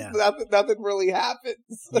 It's just nothing really happens.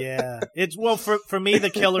 It's, well, for me, the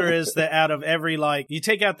killer is that out of every, like, you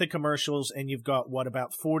take out the commercials and you've got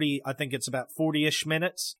about 40, I think it's about 40-ish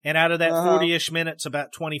minutes. And out of that 40-ish minutes,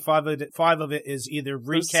 about 25 of it is either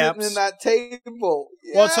recaps. They're sitting in that table.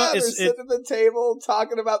 Yeah, they're sitting at the table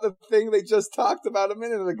talking about the thing they just talked about a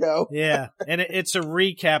minute ago. And it's a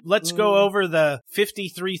recap. Let's go over the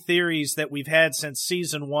 53 theories that we've had since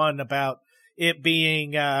season 1 about it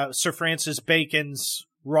being Sir Francis Bacon's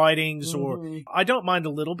writings, or I don't mind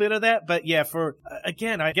a little bit of that, but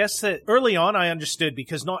again, I guess that early on I understood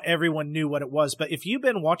because not everyone knew what it was. But if you've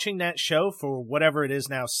been watching that show for whatever it is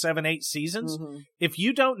now, 7-8 seasons, if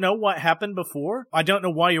you don't know what happened before, I don't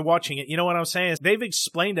know why you're watching it. You know what I'm saying? They've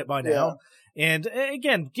explained it by now. And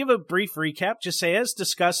again, give a brief recap. Just say, as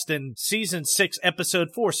discussed in season 6, episode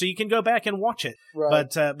 4, so you can go back and watch it.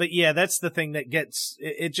 But yeah, that's the thing that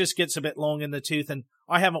it just gets a bit long in the tooth. And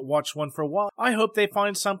I haven't watched one for a while. I hope they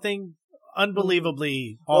find something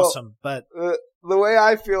unbelievably awesome. But the way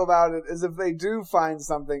I feel about it is, if they do find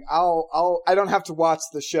something, I don't have to watch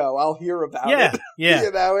the show. I'll hear about it.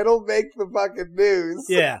 You know, it'll make the fucking news.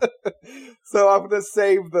 So I'm going to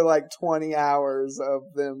save the like 20 hours of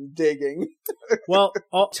them digging. Well,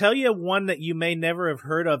 I'll tell you one that you may never have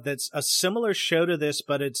heard of that's a similar show to this,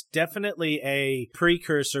 but it's definitely a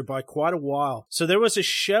precursor by quite a while. So there was a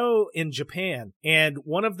show in Japan, and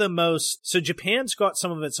Japan's got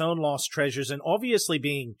some of its own lost treasures, and obviously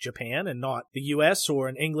being Japan and not the US or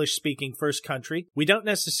an English-speaking first country, we don't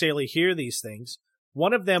necessarily hear these things.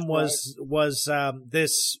 One of them was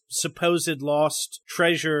this supposed lost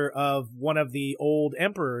treasure of one of the old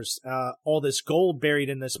emperors, all this gold buried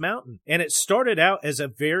in this mountain. And it started out as a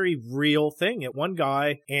very real thing. At one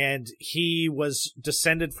guy, and he was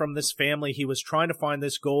descended from this family. He was trying to find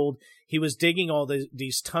this gold. He was digging all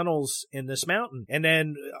these tunnels in this mountain. And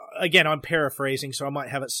then, again, I'm paraphrasing, so I might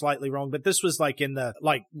have it slightly wrong, but this was like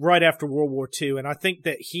right after World War II. And I think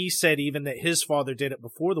that he said even that his father did it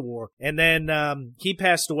before the war. And then he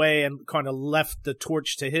passed away and kind of left the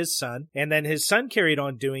torch to his son. And then his son carried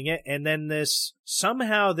on doing it. And then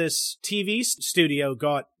somehow this TV studio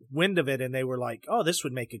got wind of it, and they were like, oh, this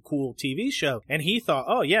would make a cool TV show. And he thought,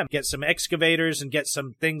 oh yeah, get some excavators and get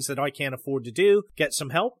some things that I can't afford to do, get some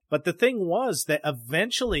help. But the thing was that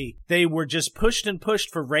eventually they were just pushed and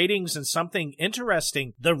pushed for ratings and something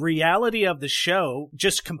interesting. The reality of the show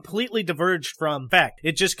just completely diverged from fact.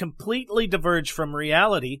 It just completely diverged from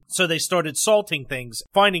reality. So they started salting things,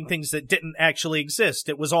 finding things that didn't actually exist.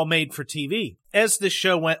 It was all made for TV. As the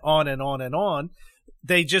show went on and on and on,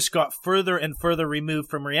 they just got further and further removed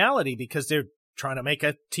from reality because they're trying to make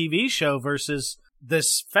a TV show versus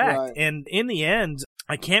this fact. Right. And in the end,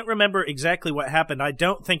 I can't remember exactly what happened. I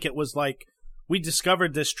don't think it was like we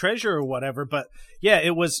discovered this treasure or whatever, but yeah,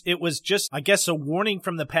 it was just, I guess, a warning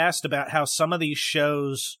from the past about how some of these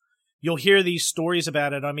shows, you'll hear these stories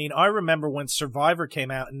about it. I mean, I remember when Survivor came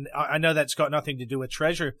out, and I know that's got nothing to do with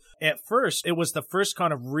treasure. At first, it was the first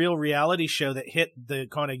kind of real reality show that hit the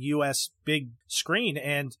kind of US big screen.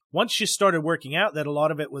 And once you started working out that a lot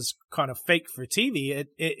of it was kind of fake for TV,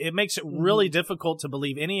 it makes it really difficult to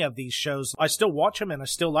believe any of these shows. I still watch them, and I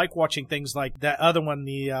still like watching things like that other one,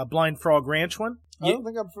 the Blind Frog Ranch one. I don't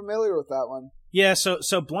think I'm familiar with that one. Yeah,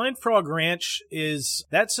 so Blind Frog Ranch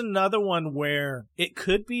that's another one where it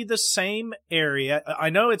could be the same area. I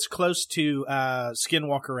know it's close to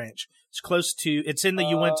Skinwalker Ranch. It's close to, it's in the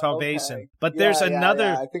Uinta Basin. But Yeah, there's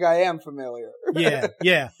another. I think I am familiar.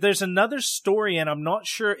 Yeah. There's another story, and I'm not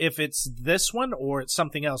sure if it's this one or it's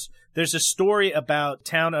something else. There's a story about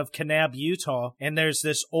town of Kanab, Utah, and there's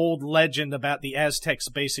this old legend about the Aztecs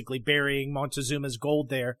basically burying Montezuma's gold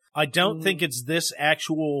there. I don't think it's this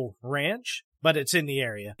actual ranch, but it's in the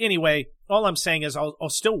area. Anyway, all I'm saying is I'll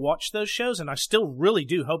still watch those shows, and I still really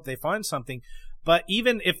do hope they find something. But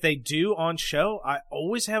even if they do on show, I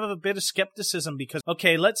always have a bit of skepticism because,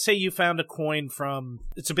 okay, let's say you found a coin from,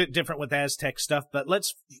 it's a bit different with Aztec stuff, but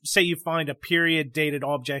let's say you find a period dated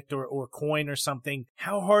object or coin or something.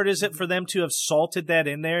 How hard is it for them to have salted that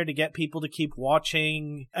in there to get people to keep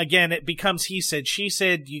watching? Again, it becomes he said, she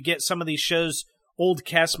said. You get some of these shows, old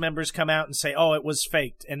cast members come out and say, oh, it was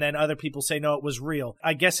faked. And then other people say, no, it was real.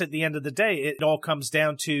 I guess at the end of the day, it all comes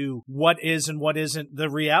down to what is and what isn't the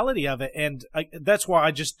reality of it. And that's why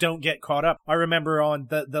I just don't get caught up. I remember on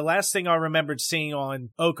the last thing I remembered seeing on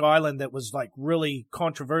Oak Island that was like really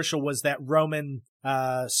controversial was that Roman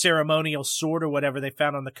ceremonial sword or whatever they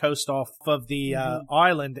found on the coast off of the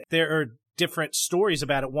island. There are different stories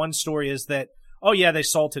about it. One story is that, oh yeah, they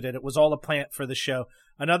salted it. It was all a plant for the show.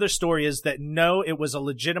 Another story is that no, it was a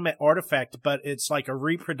legitimate artifact, but it's like a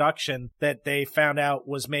reproduction that they found out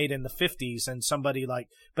was made in the 50s and somebody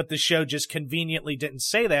but the show just conveniently didn't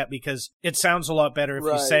say that because it sounds a lot better if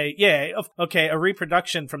you say, yeah, okay, a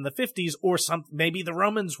reproduction from the 50s or maybe the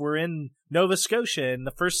Romans were in Nova Scotia in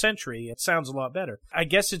the 1st century. It sounds a lot better. I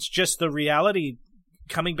guess it's just the reality.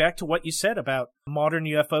 Coming back to what you said about modern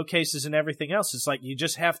UFO cases and everything else, it's like you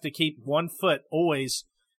just have to keep one foot always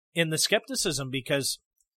in the skepticism because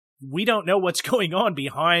we don't know what's going on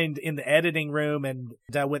behind in the editing room and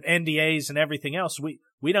with NDAs and everything else.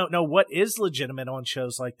 We don't know what is legitimate on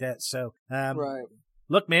shows like that. So,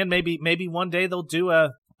 look, man, maybe one day there'll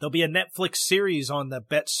be a Netflix series on the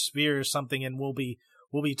Betz sphere or something, and we'll be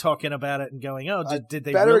talking about it and going, oh, did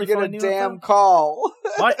they really find get a damn call?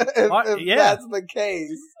 If yeah, that's the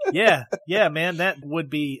case. yeah, man, that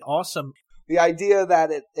would be awesome. The idea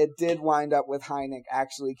that it did wind up with Hynek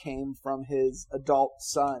actually came from his adult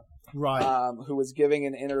son, right? Who was giving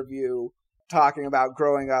an interview talking about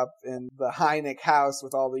growing up in the Hynek house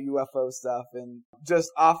with all the UFO stuff, and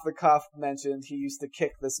just off the cuff mentioned he used to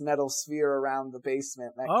kick this metal sphere around the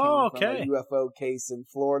basement that came from a UFO case in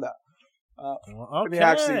Florida. And he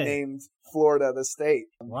actually named Florida the state.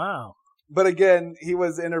 Wow. But again, he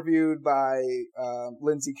was interviewed by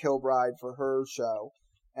Lindsay Kilbride for her show.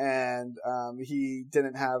 And he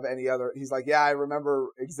didn't have any other. He's like, yeah, I remember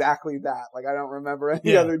exactly that. Like, I don't remember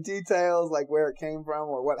any other details, like where it came from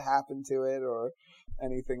or what happened to it or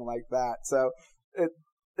anything like that. So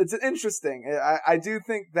it's interesting. I do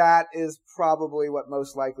think that is probably what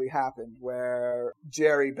most likely happened, where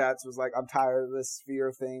Jerry Betz was like, I'm tired of this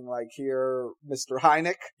sphere thing. Like, here, Mr.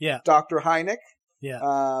 Hynek, Dr. Hynek.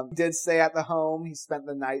 Yeah. Did stay at the home. He spent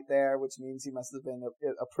the night there, which means he must have been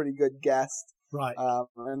a pretty good guest. Right.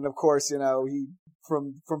 And of course, he,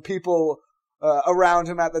 from people, around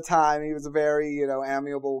him at the time, he was a very,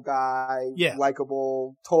 amiable guy,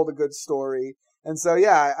 likable, told a good story. And so,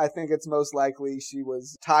 I think it's most likely she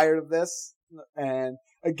was tired of this. And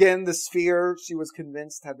again, the sphere, she was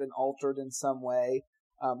convinced had been altered in some way,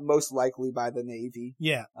 most likely by the Navy.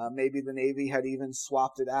 Yeah. Maybe the Navy had even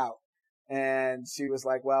swapped it out. And she was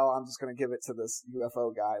like, well, I'm just going to give it to this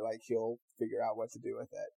UFO guy. Like, he'll figure out what to do with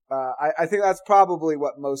it. I think that's probably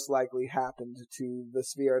what most likely happened to the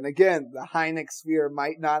sphere. And again, the Hynek sphere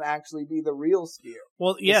might not actually be the real sphere.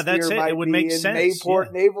 Well, yeah, that's it. It would make sense.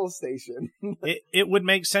 Mayport Naval Station. It would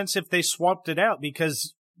make sense if they swapped it out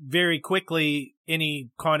because very quickly,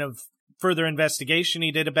 any kind of further investigation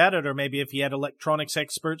he did about it, or maybe if he had electronics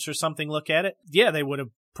experts or something look at it, they would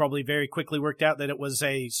have probably very quickly worked out that it was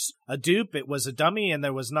a dupe, it was a dummy, and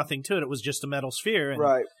there was nothing to it. It was just a metal sphere. And,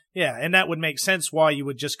 right. Yeah, and that would make sense why you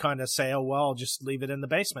would just kind of say, oh, well, I'll just leave it in the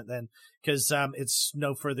basement then, because it's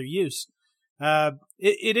no further use.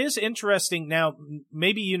 It is interesting. Now,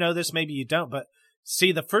 maybe you know this, maybe you don't, but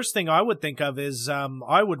see, the first thing I would think of is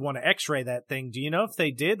I would want to x-ray that thing. Do you know if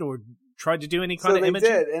they did or tried to do any kind of imaging?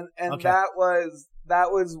 So they did, and okay. that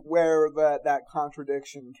was where that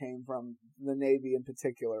contradiction came from, the Navy in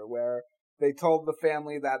particular, where they told the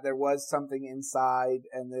family that there was something inside,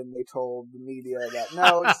 and then they told the media that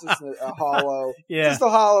no, it's just a hollow, just a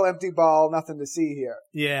hollow, empty ball, nothing to see here.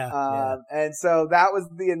 And so that was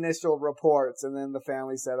the initial reports, and then the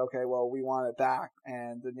family said, okay, well, we want it back,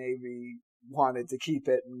 and the Navy wanted to keep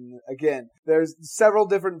it. And again, there's several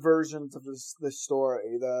different versions of this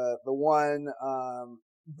story. The one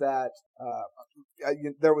that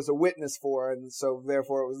there was a witness for, and so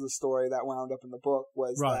therefore it was the story that wound up in the book,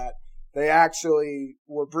 was that they actually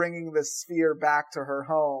were bringing the sphere back to her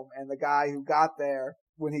home, and the guy who got there,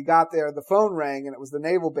 when he got there, the phone rang, and it was the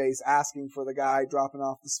naval base asking for the guy dropping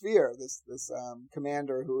off the sphere, this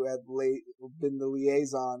commander who had been the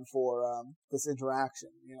liaison for this interaction,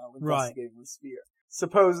 investigating the sphere.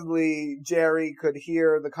 Supposedly, Jerry could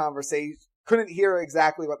hear the conversation, couldn't hear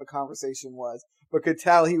exactly what the conversation was, but could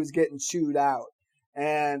tell he was getting chewed out.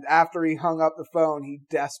 And after he hung up the phone, he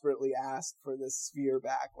desperately asked for this sphere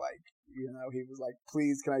back. Like, he was like,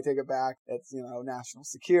 please, can I take it back? It's, national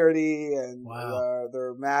security, and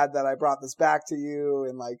they're mad that I brought this back to you,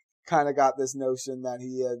 and like kind of got this notion that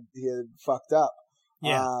he had fucked up.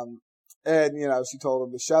 Yeah. And, she told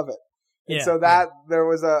him to shove it. And so there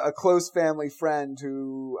was a close family friend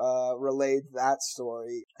who relayed that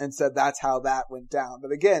story and said that's how that went down.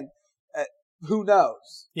 But again, who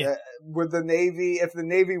knows? Yeah. With the Navy, if the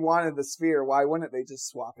Navy wanted the sphere, why wouldn't they just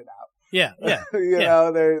swap it out? Yeah,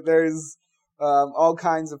 yeah. There's all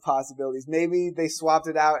kinds of possibilities. Maybe they swapped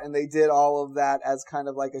it out and they did all of that as kind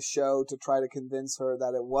of like a show to try to convince her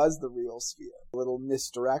that it was the real sphere. A little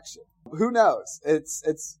misdirection. Who knows?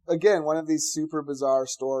 It's again one of these super bizarre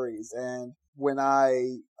stories, and when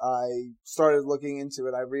I started looking into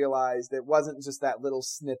it, I realized it wasn't just that little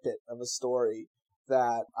snippet of a story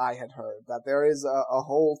that I had heard, that there is a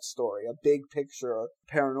whole story, a big picture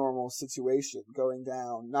paranormal situation going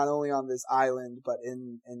down, not only on this island, but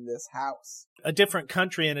in this house. A different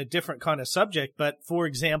country and a different kind of subject, but for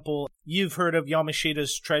example, you've heard of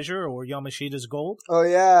Yamashita's treasure or Yamashita's gold? Oh,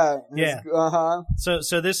 yeah. Yeah. Uh-huh.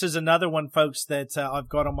 So this is another one, folks, that I've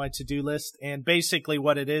got on my to-do list, and basically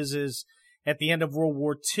what it is at the end of World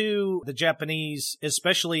War II, the Japanese,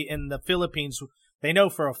 especially in the Philippines, they know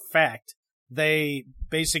for a fact, they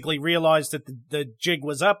basically realized that the jig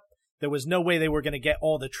was up. There was no way they were going to get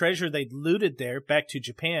all the treasure they'd looted there back to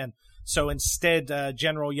Japan. So instead,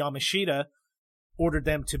 General Yamashita ordered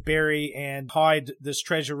them to bury and hide this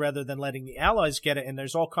treasure rather than letting the Allies get it. And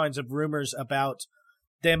there's all kinds of rumors about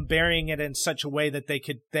them burying it in such a way that they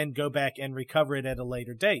could then go back and recover it at a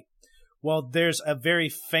later date. Well, there's a very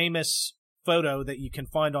famous photo that you can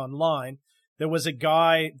find online. There was a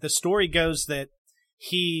guy, the story goes that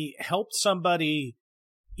he helped somebody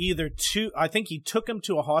I think he took him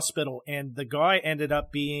to a hospital, and the guy ended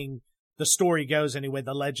up being, the story goes anyway,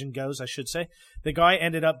 the legend goes, I should say, the guy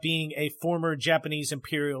ended up being a former Japanese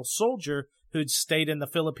imperial soldier who'd stayed in the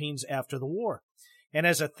Philippines after the war. And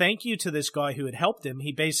as a thank you to this guy who had helped him,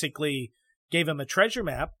 he basically gave him a treasure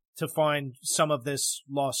map to find some of this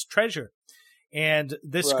lost treasure. And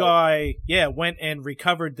this guy, went and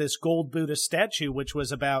recovered this gold Buddha statue, which was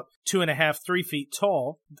about 2.5, 3 feet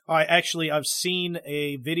tall. I've seen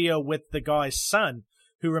a video with the guy's son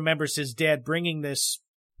who remembers his dad bringing this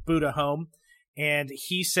Buddha home. And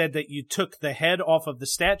he said that you took the head off of the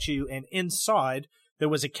statue, and inside there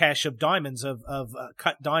was a cache of diamonds, of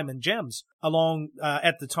cut diamond gems.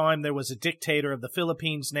 At the time, there was a dictator of the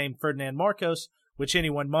Philippines named Ferdinand Marcos, which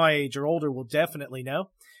anyone my age or older will definitely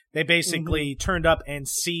know. They basically turned up and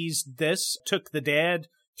seized this, took the dad,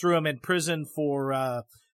 threw him in prison for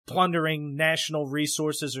plundering national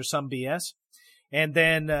resources or some BS. And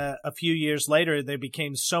then a few years later, there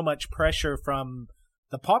became so much pressure from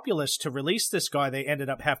the populace to release this guy, they ended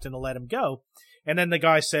up having to let him go. And then the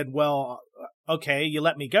guy said, well, okay, you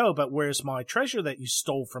let me go, but where's my treasure that you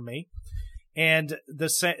stole from me? And the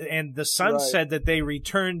son said that they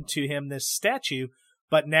returned to him this statue,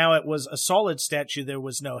 but now it was a solid statue. There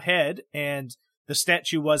was no head, and the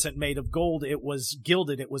statue wasn't made of gold. It was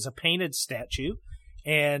gilded. It was a painted statue.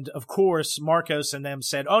 And, of course, Marcos and them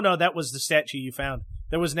said, oh, no, that was the statue you found.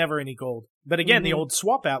 There was never any gold. But again, the old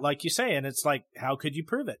swap out, like you say, and it's like, how could you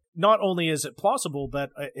prove it? Not only is it plausible, but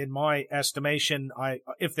in my estimation,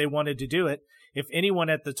 if they wanted to do it, if anyone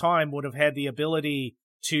at the time would have had the ability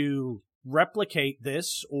to replicate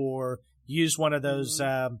this or use one of those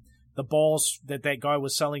the balls that guy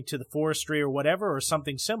was selling to the forestry or whatever, or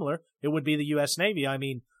something similar, it would be the U.S. Navy. I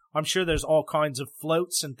mean, I'm sure there's all kinds of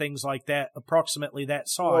floats and things like that, approximately that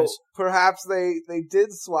size. Well, perhaps they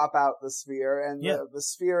did swap out the sphere, and the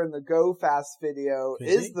sphere in the Go Fast video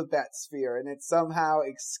is the Betz sphere, and it somehow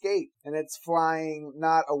escaped, and it's flying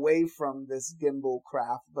not away from this gimbal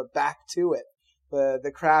craft, but back to it.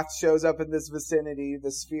 The craft shows up in this vicinity,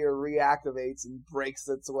 the sphere reactivates and breaks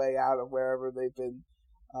its way out of wherever they've been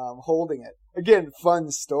holding it. Again, fun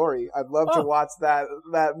story. I'd love to watch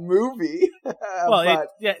that movie. Well,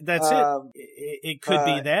 that's it. It could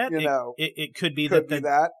be that. It could be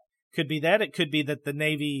that. Could be that. It could be that the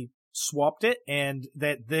Navy swapped it, and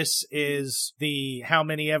that this is the how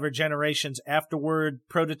many ever generations afterward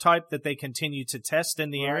prototype that they continue to test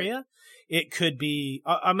in the area. It could be,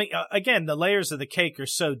 I mean, again, the layers of the cake are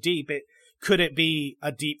so deep. Could it be a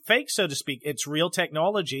deep fake, so to speak? It's real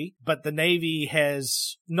technology, but the Navy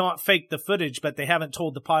has not faked the footage, but they haven't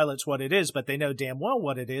told the pilots what it is, but they know damn well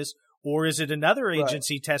what it is. Or is it another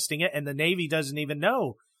agency testing it and the Navy doesn't even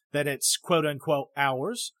know that it's quote unquote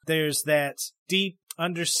ours? There's that deep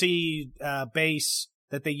undersea base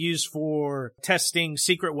that they use for testing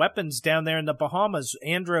secret weapons down there in the Bahamas,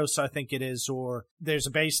 Andros, I think it is, or there's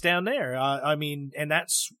a base down there. I mean, and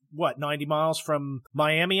that's 90 miles from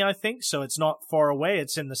Miami, I think. So it's not far away.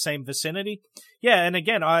 It's in the same vicinity. Yeah. And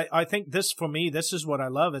again, I think this, for me, this is what I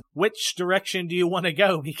love. Which direction do you want to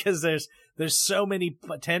go? Because there's so many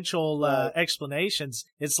potential explanations.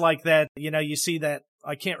 It's like that, you see that,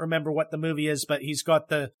 I can't remember what the movie is, but he's got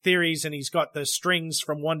the theories and he's got the strings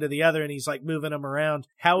from one to the other and he's like moving them around.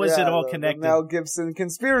 How is it all connected? The Mel Gibson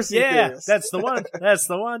conspiracy theorist. That's the one. That's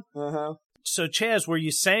the one. Uh-huh. So, Chaz, were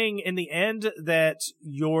you saying in the end that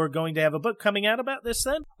you're going to have a book coming out about this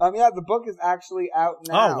then? Yeah, the book is actually out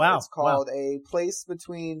now. Oh, wow. It's called A Place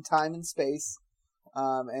Between Time and Space.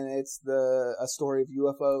 And it's a story of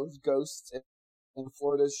UFOs, ghosts, and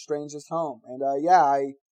Florida's strangest home. And,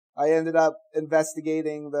 I ended up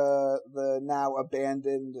investigating the now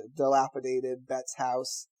abandoned, dilapidated Betz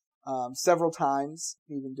house several times,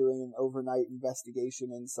 even doing an overnight investigation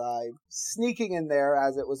inside, sneaking in there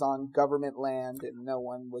as it was on government land and no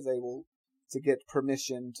one was able to get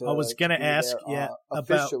permission to. I was going to ask,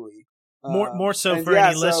 officially. More so for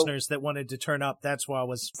any listeners that wanted to turn up. That's why I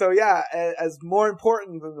was. So yeah, as more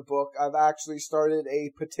important than the book, I've actually started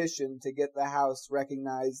a petition to get the house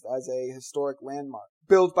recognized as a historic landmark,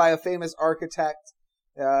 built by a famous architect,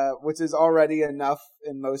 which is already enough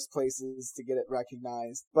in most places to get it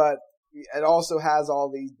recognized. But it also has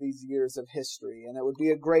all these years of history, and it would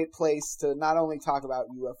be a great place to not only talk about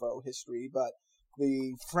UFO history, but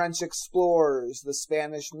the French explorers, the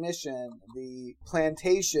Spanish mission, the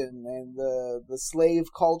plantation, and the slave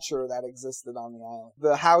culture that existed on the island.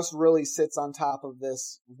 The house really sits on top of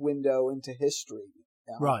this window into history,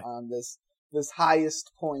 right, on this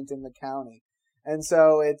highest point in the county. And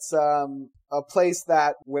so it's a place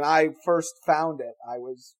that when I first found it, I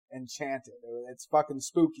was enchanted. It's fucking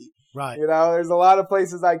spooky. Right. There's a lot of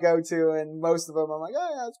places I go to, and most of them I'm like, oh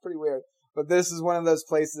yeah, it's pretty weird. But this is one of those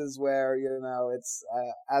places where, it's,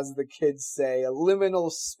 as the kids say, a liminal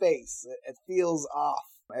space. It feels off.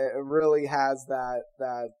 It really has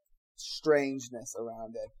that strangeness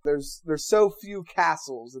around it. There's so few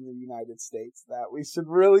castles in the United States that we should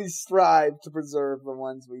really strive to preserve the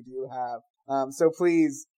ones we do have. So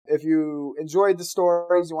please, if you enjoyed the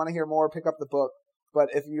stories, you want to hear more, pick up the book. But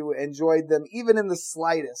if you enjoyed them, even in the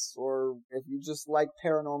slightest, or if you just like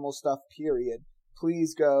paranormal stuff, period,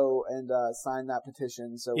 please go and sign that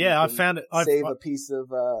petition so we can I found it. Save a piece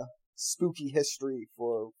of spooky history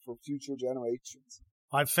for future generations.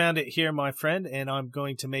 I've found it here, my friend, and I'm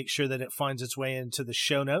going to make sure that it finds its way into the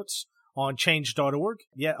show notes on change.org.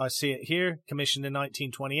 Yeah, I see it here. Commissioned in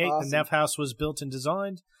 1928. Awesome. The Neff House was built and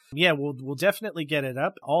designed. Yeah, we'll definitely get it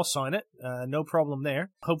up. I'll sign it. No problem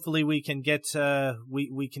there. Hopefully we can get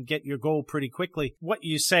we can get your goal pretty quickly. What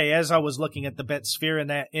you say, as I was looking at the Betz sphere and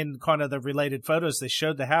that in kind of the related photos, they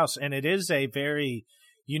showed the house, and it is a very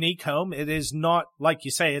unique home. It is not, like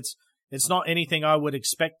you say, it's not anything I would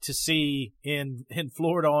expect to see in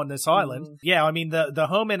Florida on this island. Mm-hmm. Yeah, I mean, the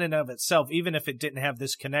home in and of itself, even if it didn't have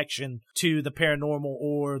this connection to the paranormal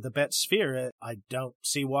or the Betz sphere, I don't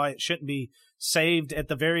see why it shouldn't be saved at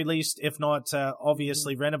the very least, if not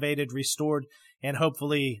obviously renovated, restored, and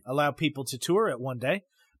hopefully allow people to tour it one day.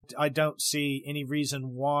 I don't see any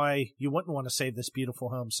reason why you wouldn't want to save this beautiful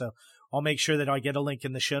home. So I'll make sure that I get a link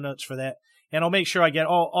in the show notes for that. And I'll make sure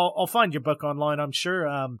I'll find your book online, I'm sure.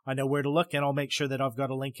 I know where to look, and I'll make sure that I've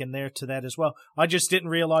got a link in there to that as well. I just didn't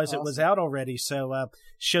realize Awesome. It was out already. So,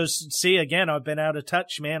 see, again, I've been out of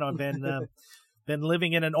touch, man. I've been, been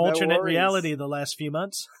living in an alternate reality the last few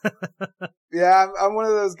months. Yeah, I'm one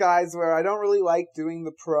of those guys where I don't really like doing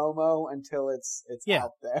the promo until it's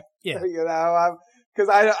out there. Yeah. Cause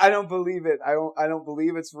I don't believe it. I don't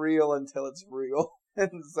believe it's real until it's real.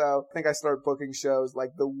 And so I think I start booking shows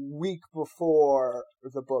like the week before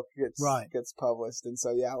the book gets published. And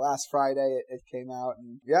so yeah, last Friday it came out,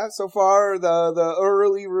 and yeah, so far the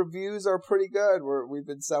early reviews are pretty good. We've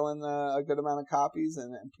been selling a good amount of copies,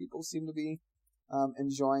 and people seem to be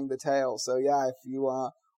enjoying the tale. So yeah, if you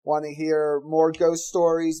want to hear more ghost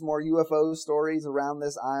stories, more UFO stories around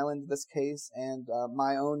this island, this case, and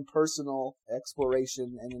my own personal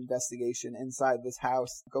exploration and investigation inside this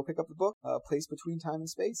house, go pick up the book, Place Between Time and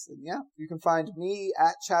Space. And yeah, you can find me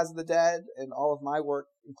at Chaz of the Dead and all of my work,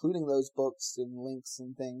 including those books and links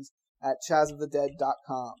and things, at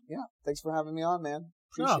chazofthedead.com. Yeah, thanks for having me on, man.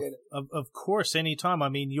 Appreciate it. Of course, anytime. I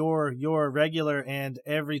mean, you're a regular, and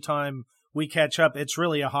every time we catch up, it's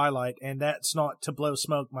really a highlight, and that's not to blow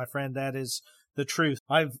smoke, my friend. That is the truth.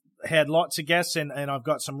 I've had lots of guests, and I've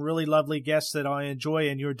got some really lovely guests that I enjoy,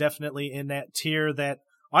 and you're definitely in that tier that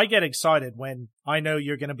I get excited when I know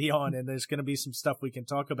you're going to be on, and there's going to be some stuff we can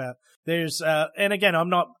talk about. There's, and again, I'm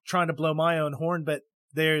not trying to blow my own horn, but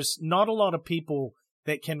there's not a lot of people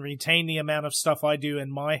that can retain the amount of stuff I do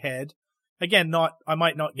in my head. Again, I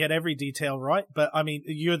might not get every detail right, but I mean,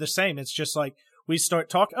 you're the same. It's just like we start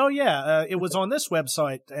talking. Oh yeah, it was on this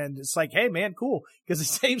website, and it's like, hey man, cool, because it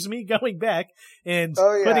saves me going back and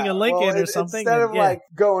putting a link in or something. Instead of like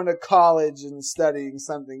going to college and studying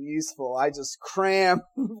something useful, I just crammed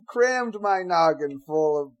my noggin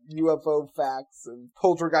full of UFO facts and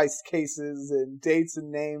poltergeist cases and dates and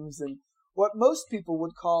names and what most people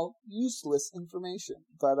would call useless information.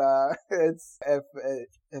 But it's if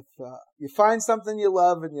you find something you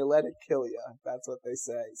love and you let it kill you, that's what they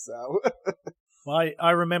say. So. Well, I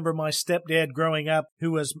remember my stepdad growing up, who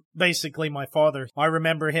was basically my father. I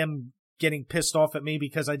remember him getting pissed off at me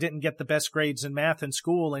because I didn't get the best grades in math in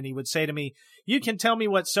school, and he would say to me, "You can tell me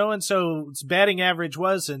what so-and-so's batting average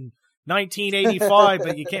was in 1985,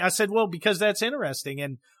 but you can't." I said, "Well, because that's interesting,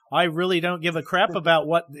 and I really don't give a crap about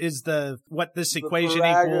what this equation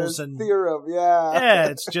equals and theorem, yeah. Yeah,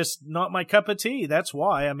 it's just not my cup of tea. That's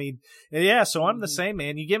why. I mean, yeah, so I'm the same,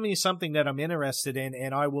 man. You give me something that I'm interested in,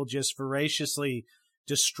 and I will just voraciously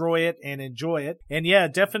destroy it and enjoy it. And yeah,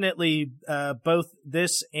 definitely both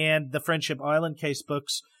this and the Friendship Island case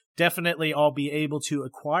books, definitely I'll be able to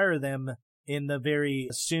acquire them in the very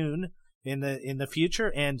soon in the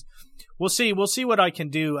future, and we'll see what I can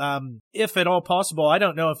do, if at all possible. I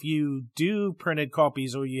don't know if you do printed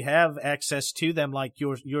copies or you have access to them like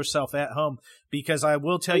yourself at home, because I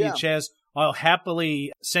will tell you, Chaz, I'll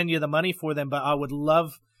happily send you the money for them, but I would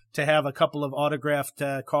love to have a couple of autographed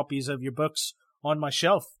copies of your books on my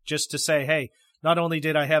shelf, just to say, hey, not only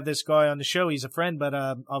did I have this guy on the show, he's a friend, but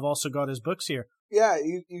I've also got his books here. Yeah,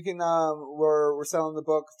 you can, we're selling the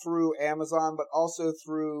book through Amazon, but also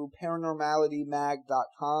through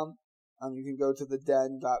paranormalitymag.com. You can go to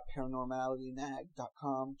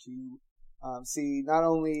theden.paranormalitymag.com to, see not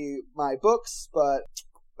only my books, but,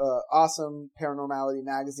 awesome Paranormality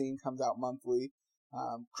magazine comes out monthly.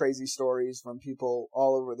 Crazy stories from people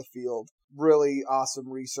all over the field. Really awesome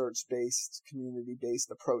research-based,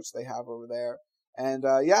 community-based approach they have over there. And,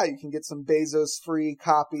 you can get some Bezos-free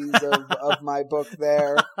copies of my book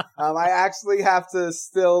there. I actually have to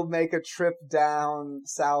still make a trip down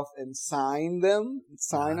south and sign them.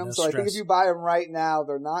 No So I think if you buy them right now,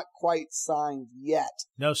 they're not quite signed yet.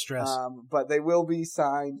 No stress. But they will be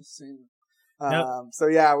signed soon. Nope. So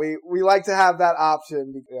yeah, we like to have that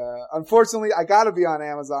option. Unfortunately, I gotta be on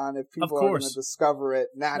Amazon if people are going to discover it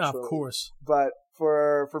naturally. No, of course. But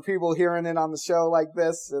for people hearing it on the show like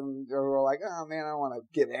this, and we're like, oh man, I don't want to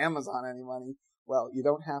give Amazon any money. Well, you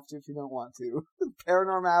don't have to if you don't want to.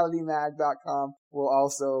 ParanormalityMag.com will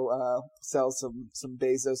also sell some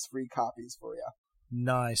Bezos free copies for you.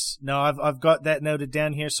 Nice. No, I've got that noted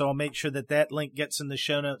down here, so I'll make sure that link gets in the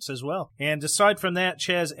show notes as well. And aside from that,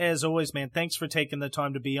 Chaz, as always, man, thanks for taking the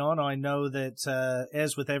time to be on. I know that,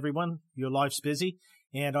 as with everyone, your life's busy,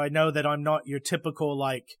 and I know that I'm not your typical,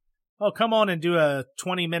 like, oh, come on and do a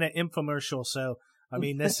 20-minute infomercial. So, I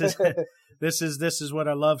mean, this is what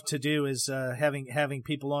I love to do, is having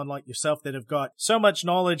people on like yourself that have got so much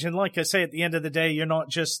knowledge. And like I say, at the end of the day, you're not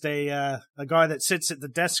just a guy that sits at the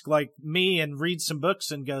desk like me and reads some books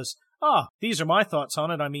and goes, these are my thoughts on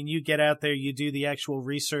it. I mean, you get out there, you do the actual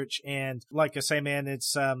research, and like I say, man,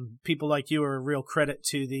 it's people like you are a real credit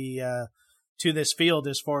to the to this field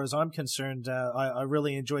as far as I'm concerned. I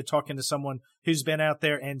really enjoy talking to someone who's been out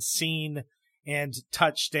there and seen and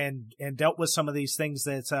touched and dealt with some of these things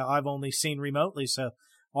that I've only seen remotely. So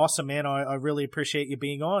awesome, man. I really appreciate you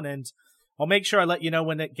being on, and I'll make sure I let you know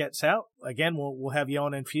when it gets out. Again, we'll have you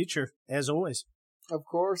on in future, as always. Of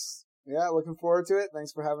course. Yeah, looking forward to it.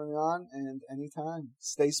 Thanks for having me on, and anytime.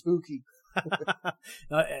 Stay spooky.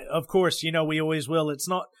 Of course, we always will. It's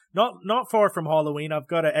not far from Halloween. I've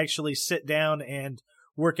got to actually sit down and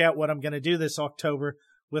work out what I'm going to do this October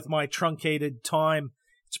with my truncated time.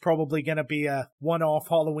 It's probably going to be a one-off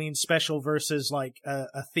Halloween special versus like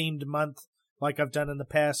a themed month like I've done in the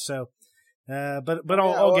past. So, but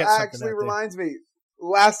I'll get something. Actually, reminds me.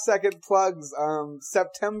 Last second plugs.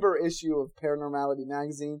 September issue of Paranormality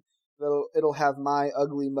magazine. It'll have my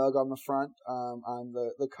ugly mug on the front, on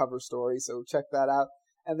the cover story. So check that out.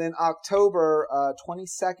 And then October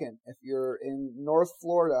 22nd, if you're in North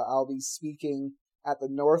Florida, I'll be speaking at the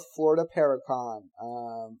North Florida Paracon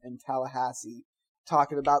in Tallahassee,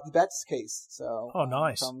 talking about the Betz case. So,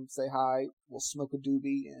 nice. Come say hi. We'll smoke a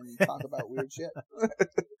doobie and talk about weird shit.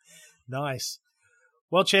 Nice.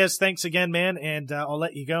 Well, Chaz, thanks again, man, and I'll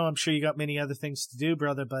let you go. I'm sure you got many other things to do,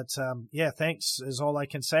 brother, but yeah, thanks is all I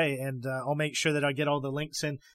can say, and I'll make sure that I get all the links in.